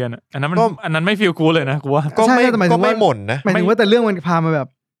งานโรงเรียนอะอันนั้นไม่ฟีลกู๊ดเลยนะกูว่าก็ไม่หม่นนะหมายถึงว่าแต่เรื่องมันพ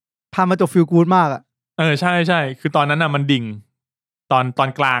ามาจบฟีลกู๊ดมากอะใช่คือตอนนั้นน่ะมันดิ่งตอน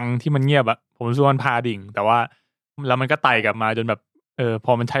กลางที่มันเงียบอะผมรู้สึกว่ามันพาดิ่งแต่ว่าแล้วมันก็ไต่กลับมาจนแบบพ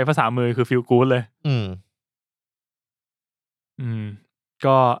อมันใช้ภาษามือคือฟีลกู๊ดเลย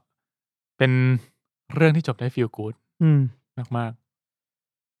ก็เป็นเรื่องที่จบได้ฟีลกู๊ดมาก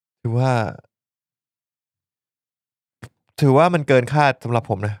ๆถือว่ามันเกินคาดสำหรับ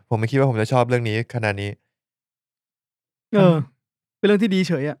ผมนะผมไม่คิดว่าผมจะชอบเรื่องนี้ขนาดนี้เป็นเรื่องที่ดี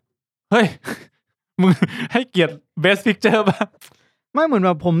เฉยอะเฮ้ยมึงให้เกียรติ Best Picture ป่ะไม่เหมือนแ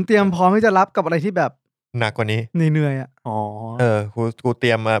บบผมเตรียมพร้อมที่จะรับกับอะไรที่แบบหนักกว่านี้เหนื่อยๆอ่ะกูเต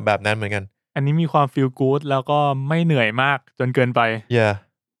รียมมาแบบนั้นเหมือนกันอันนี้มีความ feel good แล้วก็ไม่เหนื่อยมากจนเกินไป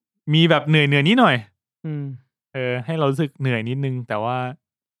มีแบบเหนื่อยนิดหน่อยให้เรารู้สึกเหนื่อยนิดนึงแต่ว่า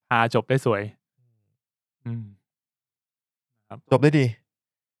พาจบได้สวยจบได้ดี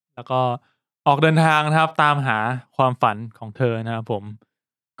แล้วก็ออกเดินทางนะครับตามหาความฝันของเธอนะครับผม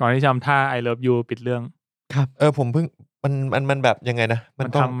ก่อนที่จะทำท่า I love you ปิดเรื่องครับผมเพิ่งมันแบบยังไงนะ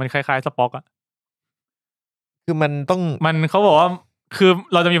มันคล้ายๆสป็อกอะคือมันเขาบอกว่าคือ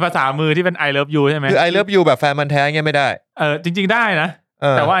เราจะมีภาษามือที่เป็น I love you ใช่ไหมคือ I love you แบบแฟนมันแท้เงี้ยไม่ได้จริงๆได้นะ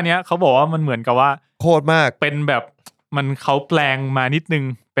แต่ว่าอันเนี้ยเขาบอกว่ามันเหมือนกับว่าโคตรมากเป็นแบบมันเขาแปลงมานิดนึง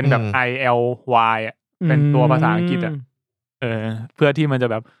เป็นแบบ ILY อ่ะเป็นตัวภาษาอังกฤษอ่ะเพื่อที่มันจะ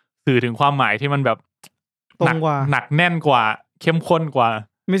แบบสื่อถึงความหมายที่มันแบบตรงกว่าหนักแน่นกว่าเข้มข้นกว่า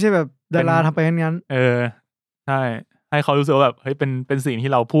ไม่ใช่แบบดาราทำไปงั้นใช่ให้เขารู้สึกว่าแบบเฮ้ยเป็นสิ่งที่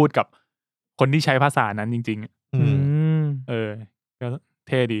เราพูดกับคนที่ใช้ภาษานั้นจริง อืม ก็เ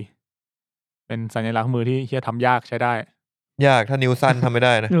ท่ดีเป็นสัญลักษณ์มือที่เฮียทำยากใช้ได้ยากถ้านิ้วสั้นทำไม่ไ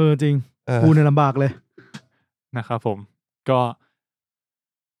ด้นะจริงกูเนี่ยลำบากเลยนะครับผมก็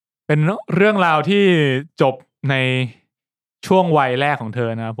เป็นเรื่องราวที่จบในช่วงวัยแรกของเธอ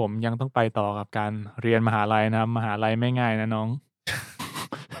นะครับผมยังต้องไปต่อกับการเรียนมหาลัยนะครับมหาลัยไม่ง่ายนะน้อง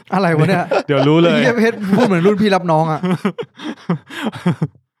อะไรวะเนี่ยเดี๋ยวรู้เลยเฮียเพชรพูดเหมือนรุ่นพี่รับน้องอ่ะ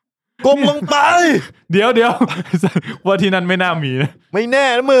ก้มลงไปเดี๋ยวว่าที่นั่นไม่น่ามีนะไม่แน่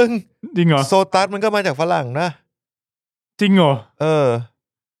นะมึงจริงเหรอโซตัสมันก็มาจากฝรั่งนะจริงเหรอ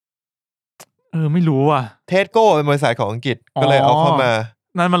ไม่รู้อ่ะเทสโก้เป็นบริษัทของอังกฤษก็เลยเอาเข้ามา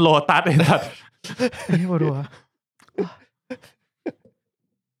นั่นมันโลตัสไอ้สัตว์นี่มาดู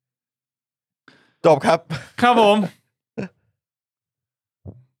จบครับครับผม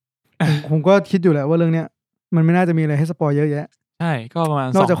ก็คิดอยู่แหละว่าเรื่องเนี้ยมันไม่น่าจะมีอะไรให้สปอยเยอะแยะใช่ก็ประมาณ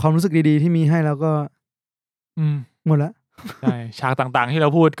นอกจากความรู้สึกดีๆที่มีให้แล้วก็หมดละใช่ฉากต่างๆที่เรา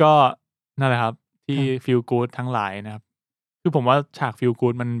พูดก็นั่นแหละครับที่ฟีลกู๊ดทั้งหลายนะครับคือผมว่าฉากฟีล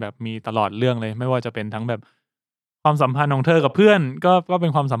กู๊ดมันแบบมีตลอดเรื่องเลยไม่ว่าจะเป็นทั้งแบบความสัมพันธ์ของเธอกับเพื่อนก็เป็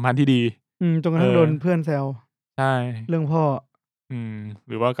นความสัมพันธ์ที่ดีจนกระทั่งโดนเพื่อนแซวใช่เรื่องพ่อ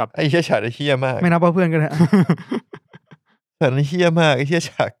หรือว่ากับไอ้เหี้ยฉากไอ้เหี้ยมากไม่นับว่าเพื่อนกันแหละแต่ไอ้เหี้ยมากไอ้เหี้ย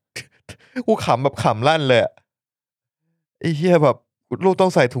ฉากกูขำแบบขำลั่นเลยไอ้เหี้ยแบบลูกต้อ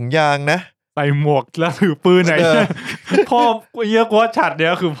งใส่ถุงยางนะใส่หมวกแล้วถือปืนไหนพ่อเหี้ยกว่าฉัดเนี้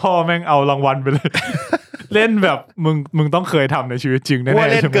ยคือพ่อแม่งเอารางวัลไปเลยเล่นแบบมึงต้องเคยทำในชีวิตจริงแน่ๆว่า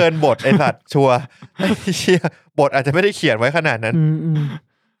เล่นเกินบทไอ้สัตว์ชัวร์ไอ้เหี้ยบทอาจจะไม่ได้เขียนไว้ขนาดนั้น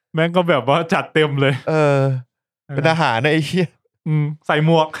แม่งก็แบบว่าจัดเต็มเลยเป็นทหารนะไอ้เหี้ยใส่ห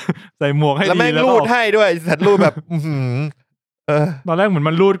มวกให้ดีแล้วแม่งรูดให้ด้วยสัตว์รูดแบบตอนแรกเหมือน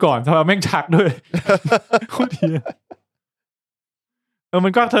มันรูดก่อนแต่ว่าแม่งชักด้วยโคตรดีมั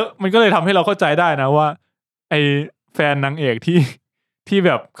นก็เลยทำให้เราเข้าใจได้นะว่าไอแฟนนางเอกที่แ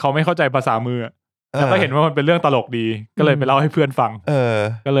บบเขาไม่เข้าใจภาษามือแล้วก็เห็นว่ามันเป็นเรื่องตลกดีก็เลยไปเล่าให้เพื่อนฟัง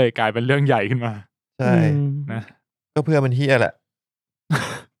ก็เลยกลายเป็นเรื่องใหญ่ขึ้นมาใช่นะก็เพื่อนมันเหี้ยแหละ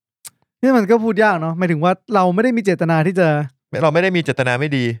นี่มันก็พูดยากเนาะหมายถึงว่าเราไม่ได้มีเจตนาที่จะเราไม่ได้มีเจตนาไม่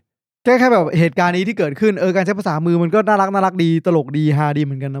ดีแค่แบบเหตุการณ์นี้ที่เกิดขึ้นการใช้ภาษามือมันก็น่ารักดีตลกดีฮาดีเ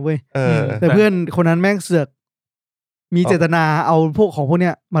หมือนกันนะเว้ยแต่เพื่อนคนนั้นแม่งเสือกมีเจตนาเอาพวกของพวกเนี้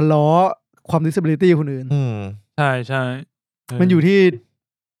ยมาล้อความ disability คนอื่นใช่มันอยู่ที่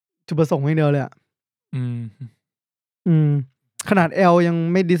จุดประสงค์อย่างเดียวเลยขนาด L ยัง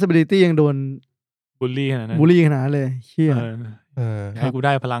ไม่ disability ยังโดนบูลลี่ขนาดนั้นขนาดเลยเชี่ยให้กูไ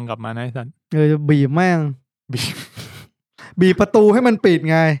ด้พลังกลับมานะไอ้สัตว์จะบีบแม่งบีบประตูให้มันปิด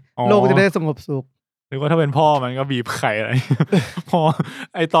ไงโลกจะได้สงบสุขหรือว่าถ้าเป็นพ่อมันก็บีบไข่อะไรพอ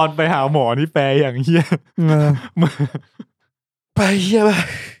ไอตอนไปหาหมอนี่แปลอย่างเหี้ยไปเหี้ยไป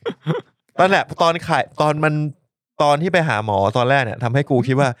ตอนแหละตอนที่ไปหาหมอตอนแรกเนี่ยทำให้กู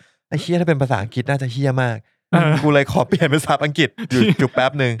คิดว่าไอ้เหี้ยถ้าเป็นภาษาอังกฤษน่าจะเหี้ยมากกูเลยขอเปลี่ยนเป็นภาษาอังกฤษอยู่แป๊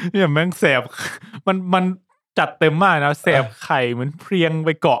บนึงเนี่ยแม่งแสบมันจัดเต็มมากนะแสบไข่เหมือนเพลียงไป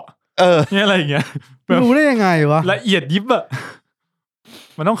เกาะเนี่ยอะไรอย่างเงี้ยรู้ได้ยังไงวะละเอียดยิบอะ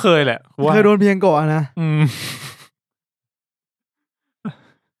มันต้องเคยแหละเคยโดนเพียงเกาะนะ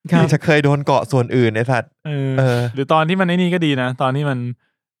จะเคยโดนเกาะส่วนอื่นไอ้สัตว์หรือตอนที่มันไอ้นี่ก็ดีนะตอนที่มัน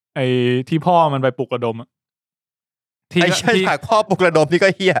ไอ้ที่พ่อมันไปปลุกระดมไอ้ใช่ฉากพ่อปลุกระดมนี่ก็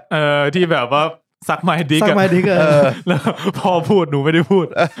เฮี้ยที่แบบว่าซักไม้ดิกแล้วพ่อพูดหนูไม่ได้พูด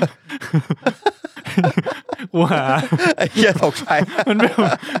กูหาไอ้เหี้ยตกใจมันแบบ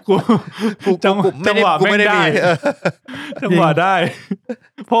กูจังหวะไม่ได้จังหวะได้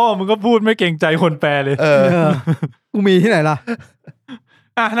พ่อมึงก็พูดไม่เกรงใจคนแปลเลยกูมีที่ไหนล่ะ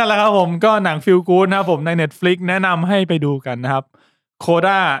นั่นแหละครับผมก็หนังฟีลกู๊ดนะครับผมใน Netflix แนะนำให้ไปดูกันนะครับโค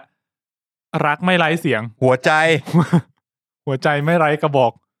ด้ารักไม่ไร้เสียงหัวใจไม่ไร้กระบอ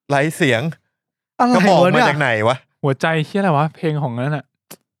กไร้เสียงกระบอกมาจากไหนวะหัวใจเหี้ยอะไรวะเพลงของนั้นน่ะ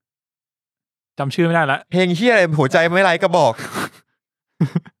จำชื่อไม่ได้ละเพลงเหี้ยอะไรหัวใจไม่ไร้กระบอก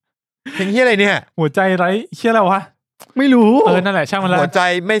เพลงเหี้ยอะไรเนี่ยหัวใจไร้เหี้ยอะไรวะไม่รู้นั่นแหละช่างมันละหัวใจ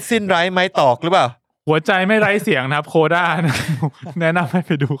ไม่สิ้นไร้ไม้ตอกหรือเปล่าหัวใจไม่ไร้เสียงนะครับโคด้าแนะนำให้ไ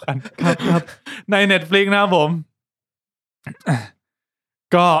ปดูกันครับใน Netflix นะครับผม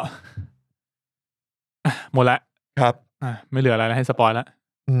ก็หมดละครับไม่เหลืออะไรแล้วให้สปอยแล้ว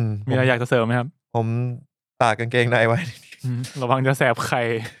มีอะไรอยากจะเสริมไหมครับผมตากกางเกงในไว้ระวังจะแสบไข่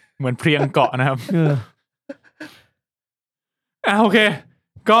เหมือนเพลียงเกาะนะครับโอเค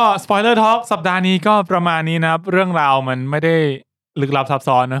ก็สปอยเลอร์ทอล์กสัปดาห์นี้ก็ประมาณนี้นะครับเรื่องราวมันไม่ได้ลึกลับซับ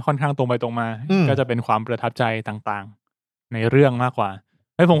ซ้อนนะค่อนข้างตรงไปตรงมาก็จะเป็นความประทับใจต่างๆในเรื่องมากกว่า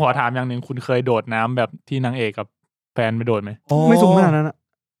ให้ผมขอถามอย่างนึงคุณเคยโดดน้ำแบบที่นางเอกกับแฟนไปโดดไหมไม่สูงขนาดนั้นนะ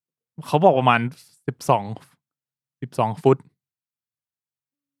เขาบอกประมาณ 12 ฟุต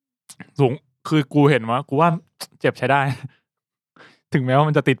สูงคือกูเห็นว่ากูว่าเจ็บใช้ได้ ถึงแม้ว่า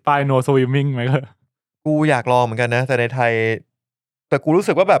มันจะติดป้าย no swimming ไหมก็กูอยากลองเหมือนกันนะแต่ในไทยแต่กูรู้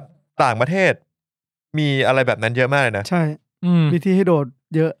สึกว่าแบบต่างประเทศมีอะไรแบบนั้นเยอะมากเลยนะใช่มีที่ให้โดด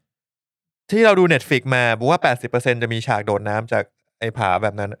เยอะที่เราดู Netflix มาบอกว่า 80% จะมีฉากโดดน้ำจากไอ้ผาแบ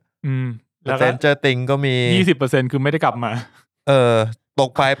บนั้นแล้วเซนเจอร์ติงก็มี 20% คือไม่ได้กลับมาตก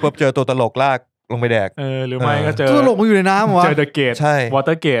ไปปุ๊บเจอตัวตลกลากลงไปแดกหรือไม่ก็เจอตัวตลกมันอยู่ในน้ำวะเจอ The Gate ใช่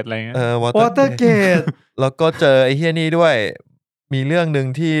Water Gate อะไรเงี้ยWater Gate แล้วก็เจอไอ้เฮียนี่ด้วยมีเรื่องนึง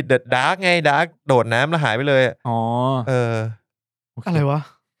ที่ The Dark ไง Dark โดดน้ำแล้วหายไปเลยอะไรวะ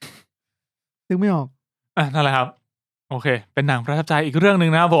นึกไม่ออกนั่นแหละครับโอเคเป็นหนังประทับใจอีกเรื่องนึ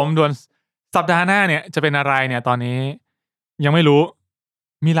งนะครับผมด่วนสัปดาห์หน้าเนี่ยจะเป็นอะไรเนี่ยตอนนี้ยังไม่รู้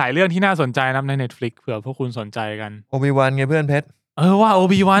มีหลายเรื่องที่น่าสนใจนะใน Netflix เผื่อพวกคุณสนใจกัน Obi-Wan ไงเพื่อนเพชรว่า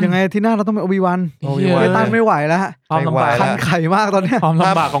Obi-Wan ยังไงที่หน้าเราต้องเป็น Obi-Wan ไม่ตั้งไม่ไหวแล้วความลำบากคันไข่มากตอนนี้ความล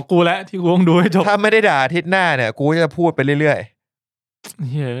ำบากของกูแล้วที่กูต้องดูให้จบถ้าไม่ได้ด่าอาทิตย์หน้าเนี่ยกูจะพูดไปเรื่อย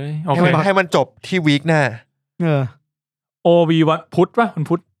ๆเฮ้ยโอเคให้มันจบที่วีคหน้าObi-Wan พุธป่ะมัน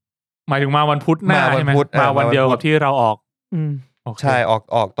พุธหมายถึงมาวันพุธหน้าใช่ไหมมาวันเดียวกับที่เราออกใช่อ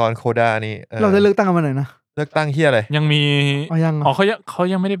อกตอนโคด้านี่เราจะเลือกตั้งกันวันไหนนะเลือกตั้งเฮียอะไรยังมียังเขา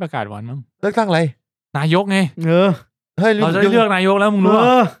ยังไม่ได้ประกาศวันมั้งเลือกตั้งอะไรนายกไงเฮ้ยเราจะเลือกนายกแล้วมึงรู้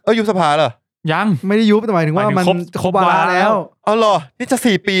ยุบสภาเหรอยังไม่ได้ยุบแต่หมายถึงว่ามันครบวาระแล้วเหรอนี่จะ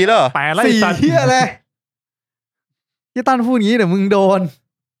4 ปีแล้ว4เฮียอะไรที่ตั้นพูดงี้เดี๋ยวมึงโดน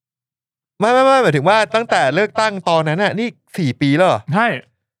ไม่หมายถึงว่าตั้งแต่เลือกตั้งตอนนั้นน่ะนี่4 ปีแล้วใช่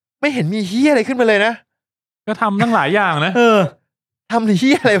ไม่เห็นมีเฮียอะไรขึ้นมาเลยนะก็ทำตั้งหลายอย่างนะทำเฮี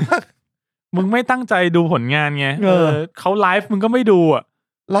ยอะไรบ้างมึงไม่ตั้งใจดูผลงานไงเขาไลฟ์มึงก็ไม่ดู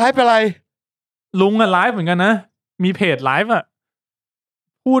ไลฟ์อะไรลุงไลฟ์เหมือนกันนะมีเพจไลฟ์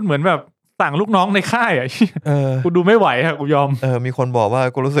พูดเหมือนแบบสั่งลูกน้องในค่ายกูดูไม่ไหวกูยอมมีคนบอกว่า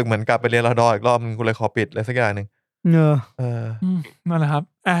กูรู้สึกเหมือนกลับไปเรียนรดอีกรอบนึงกูเลยขอปิดอะไรสักอย่างนึงนั่นแหละครับ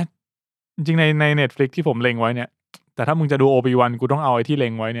จริงๆใน Netflix ที่ผมเล็งไว้เนี่ยแต่ถ้ามึงจะดู Obi-Wan กูต้องเอาไอ้ที่เล็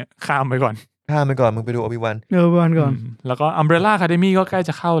งไว้เนี่ยข้ามไปก่อนมึงไปดู Obi-Wan ก่อนแล้วก็ Umbrella Academy ก็ใกล้จ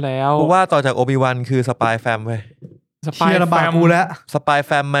ะเข้าแล้วกูว่าต่อจาก Obi-Wan คือ Spy Fam เว้ย Spy Fam กูแล้ว Spy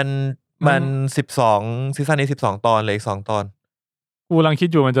Fam มัน12ซีซั่นนี้12 ตอนเลยอีก2 ตอนกูกำลังคิด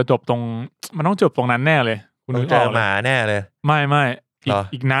อยู่มันจะจบตรงมันต้องจบตรงนั้นแน่เลยคุณเจอหมาแน่เลยไม่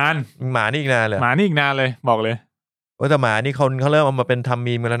อีกนานหมานี่อีกนานเลยหมานี่อีกนานเลยบอกเลยแต่หมานี่เขาเริ่มเอามาเป็นทำ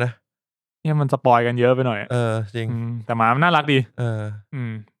มีมกันแล้วนะเนี่ยมันสปอยกันเยอะไปหน่อยจริงแต่หมามันน่ารักดี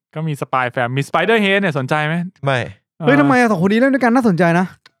ก็มีสปายแฟมมีสไปเดอร์เฮดเนี่ยสนใจไหมไม่เฮ้ยทำไม2 คนนี้เล่นด้วยกันน่าสนใจนะ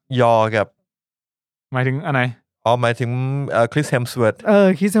ยอกับหมายถึงอันไหนหมายถึงคริสเฮมสเวิร์ธ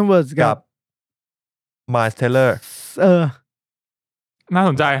คริสเฮมสเวิร์ธกับมาสเทเลอร์น่า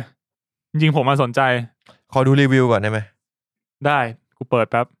สนใจจริงๆผมมาสนใจขอดูรีวิวก่อนได้ไหมได้กูเปิด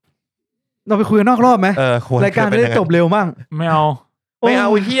แป๊บเราไปคุยกันนอกรอบไหมรายการจะได้จบเร็วมั่งไม่เอา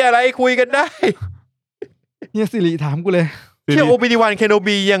เฮียอะไรคุยกันได้เนี่ยสิริถามกูเลยเฮียObi-Wan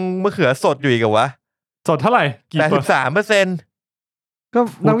Kenobiยังมะเขือสดอยู่อีกเหรอวะสดเท่าไหร่83%ก็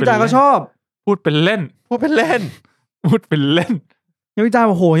นักวิจารณ์ก็ชอบพูดเป็นเล่นนักวิจารณ์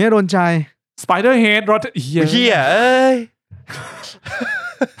โอ้โหเนี่ยโดนใจ Spider-Head รถเฮียเอ้ย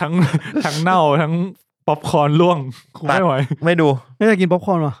ทั้งเน่าทั้งป๊อปคอร์นล่วงไม่ไหวไม่ดูไม่อยากกินป๊อปค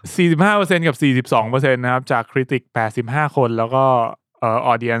อร์นว่ะ 45% กับ 42% นะครับจากคริติก85 คนแล้วก็อ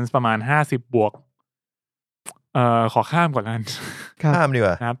อเดียนซ์ประมาณ50 บวกขอข้ามก่อนนั้นข้ามดีก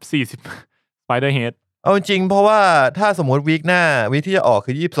ว่านะครับ40 Spider-Head เอาจริงเพราะว่าถ้าสมมติวีคหน้าวีคที่จะออก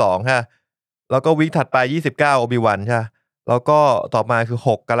คือ22ค่ะแล้วก็วีคถัดไป29 Obi-Wan ใช่แล้วก็ต่อมาคือ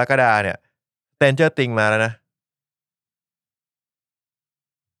6 กรกฎาคมเนี่ย Stranger Things มาแล้วนะ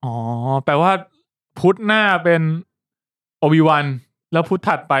แปลว่าพุธหน้าเป็น Obi-Wan แล้วพุธ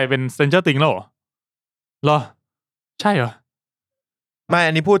ถัดไปเป็น Stranger Things แล้วเหรอใช่เหรอไม่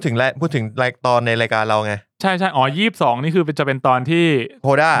อันนี้พูดถึงรายตอนในรายการเราไงใช่22นี่คือจะเป็นตอนที่โค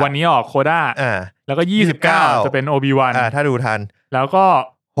ด้าวันนี้ออกโคด้าแล้วก็29จะเป็น Obi-Wan ถ้าดูทันแล้วก็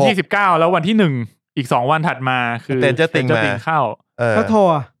29แล้ววันที่1อีก2วันถัดมาคือ Stranger Things เข้าแล้วทอ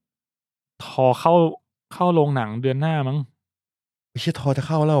เข้าโรงหนังเดือนหน้ามั้งเชี่ยทอจะเ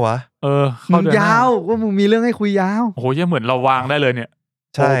ข้าแล้ววะมึงยาวว่ามึงมีเรื่องให้คุยยาวโอ้โหยังเหมือนเราวางได้เลยเนี่ย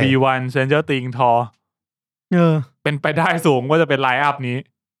Obi-Wan Stranger Things ทอเป็นไปได้สูงว่าจะเป็นไลน์อัพนี้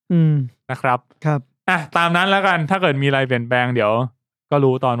นะครับตามนั้นแล้วกันถ้าเกิดมีอะไรเปลี่ยนแปลงเดี๋ยวก็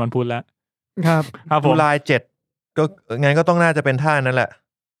รู้ตอนวันพุธแล้วครับตุลา7ก็งั้นก็ต้องน่าจะเป็นท่านั้นแหละ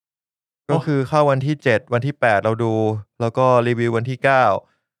ก็คือเข้าวันที่7วันที่8เราดูแล้วก็รีวิววันที่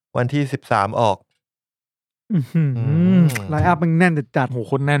9วันที่13ออกไลน์อัพมันแน่นจัดโหโ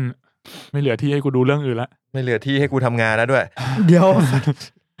คตรแน่นไม่เหลือที่ให้กูดูเรื่องอื่นละ ไม่เหลือที่ให้กูทำงานแล้วด้วย เดี๋ยว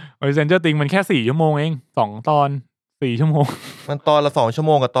Stranger Things มันแค่4 ชั่วโมงเอง2 ตอน4 ชั่วโมงมันตอนละ2 ชั่วโ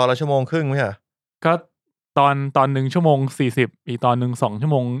มงกับตอนละชั่วโมงครึ่งไม่ใช่เหรอก็ตอน1 ชั่วโมง40อีกตอนนึง2 ชั่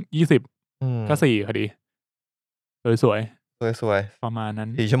วโมง20ก็4พอดีสวยๆประมาณนั้น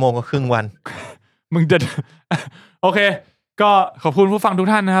4 ชั่วโมงก็ครึ่งวัน มึงจะ โอเคก็ขอบคุณผู้ฟังทุก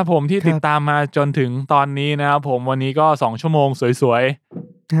ท่านนะครับผมที่ติดตามมาจนถึงตอนนี้นะครับผมวันนี้ก็2 ชั่วโมงสวย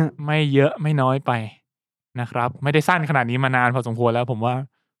ๆไม่เยอะไม่น้อยไปนะครับไม่ได้สั้นขนาดนี้มานานพอสมควรแล้วผมว่า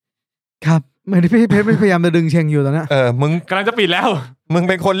ครับเหมือนที่พี่เพชรพยายามจะดึงเชงอยู่ตอนนี้มึงกำลังจะปิดแล้วมึง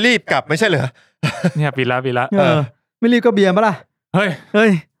เป็นคนรีบกลับไม่ใช่เหรอ เนี่ยปิดแล้วไม่รีบก็เบียร์ปะล่ะเฮ้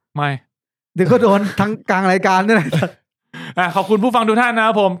ยไม่เดี๋ยวก็โดนทั้งกลางรายการนี่แหละขอบคุณผู้ฟังทุกท่านนะค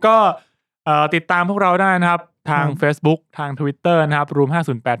รับผมก็ติดตามพวกเราได้นะครับทาง Facebook ทาง Twitter นะครับ Room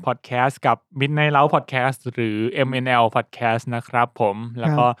 508 Podcast กับ Midnight Lounge Podcast หรือ MNL Podcast นะครับผมแล้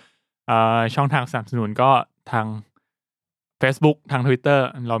วก็ช่องทางสนับสนุนก็ทาง Facebook ทาง Twitter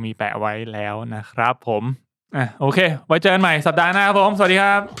เรามีแปะไว้แล้วนะครับผมโอเคไว้เจอกันใหม่สัปดาห์หน้าครับผมสวัสดีค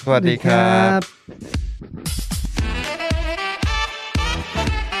รับสวัสดีครับ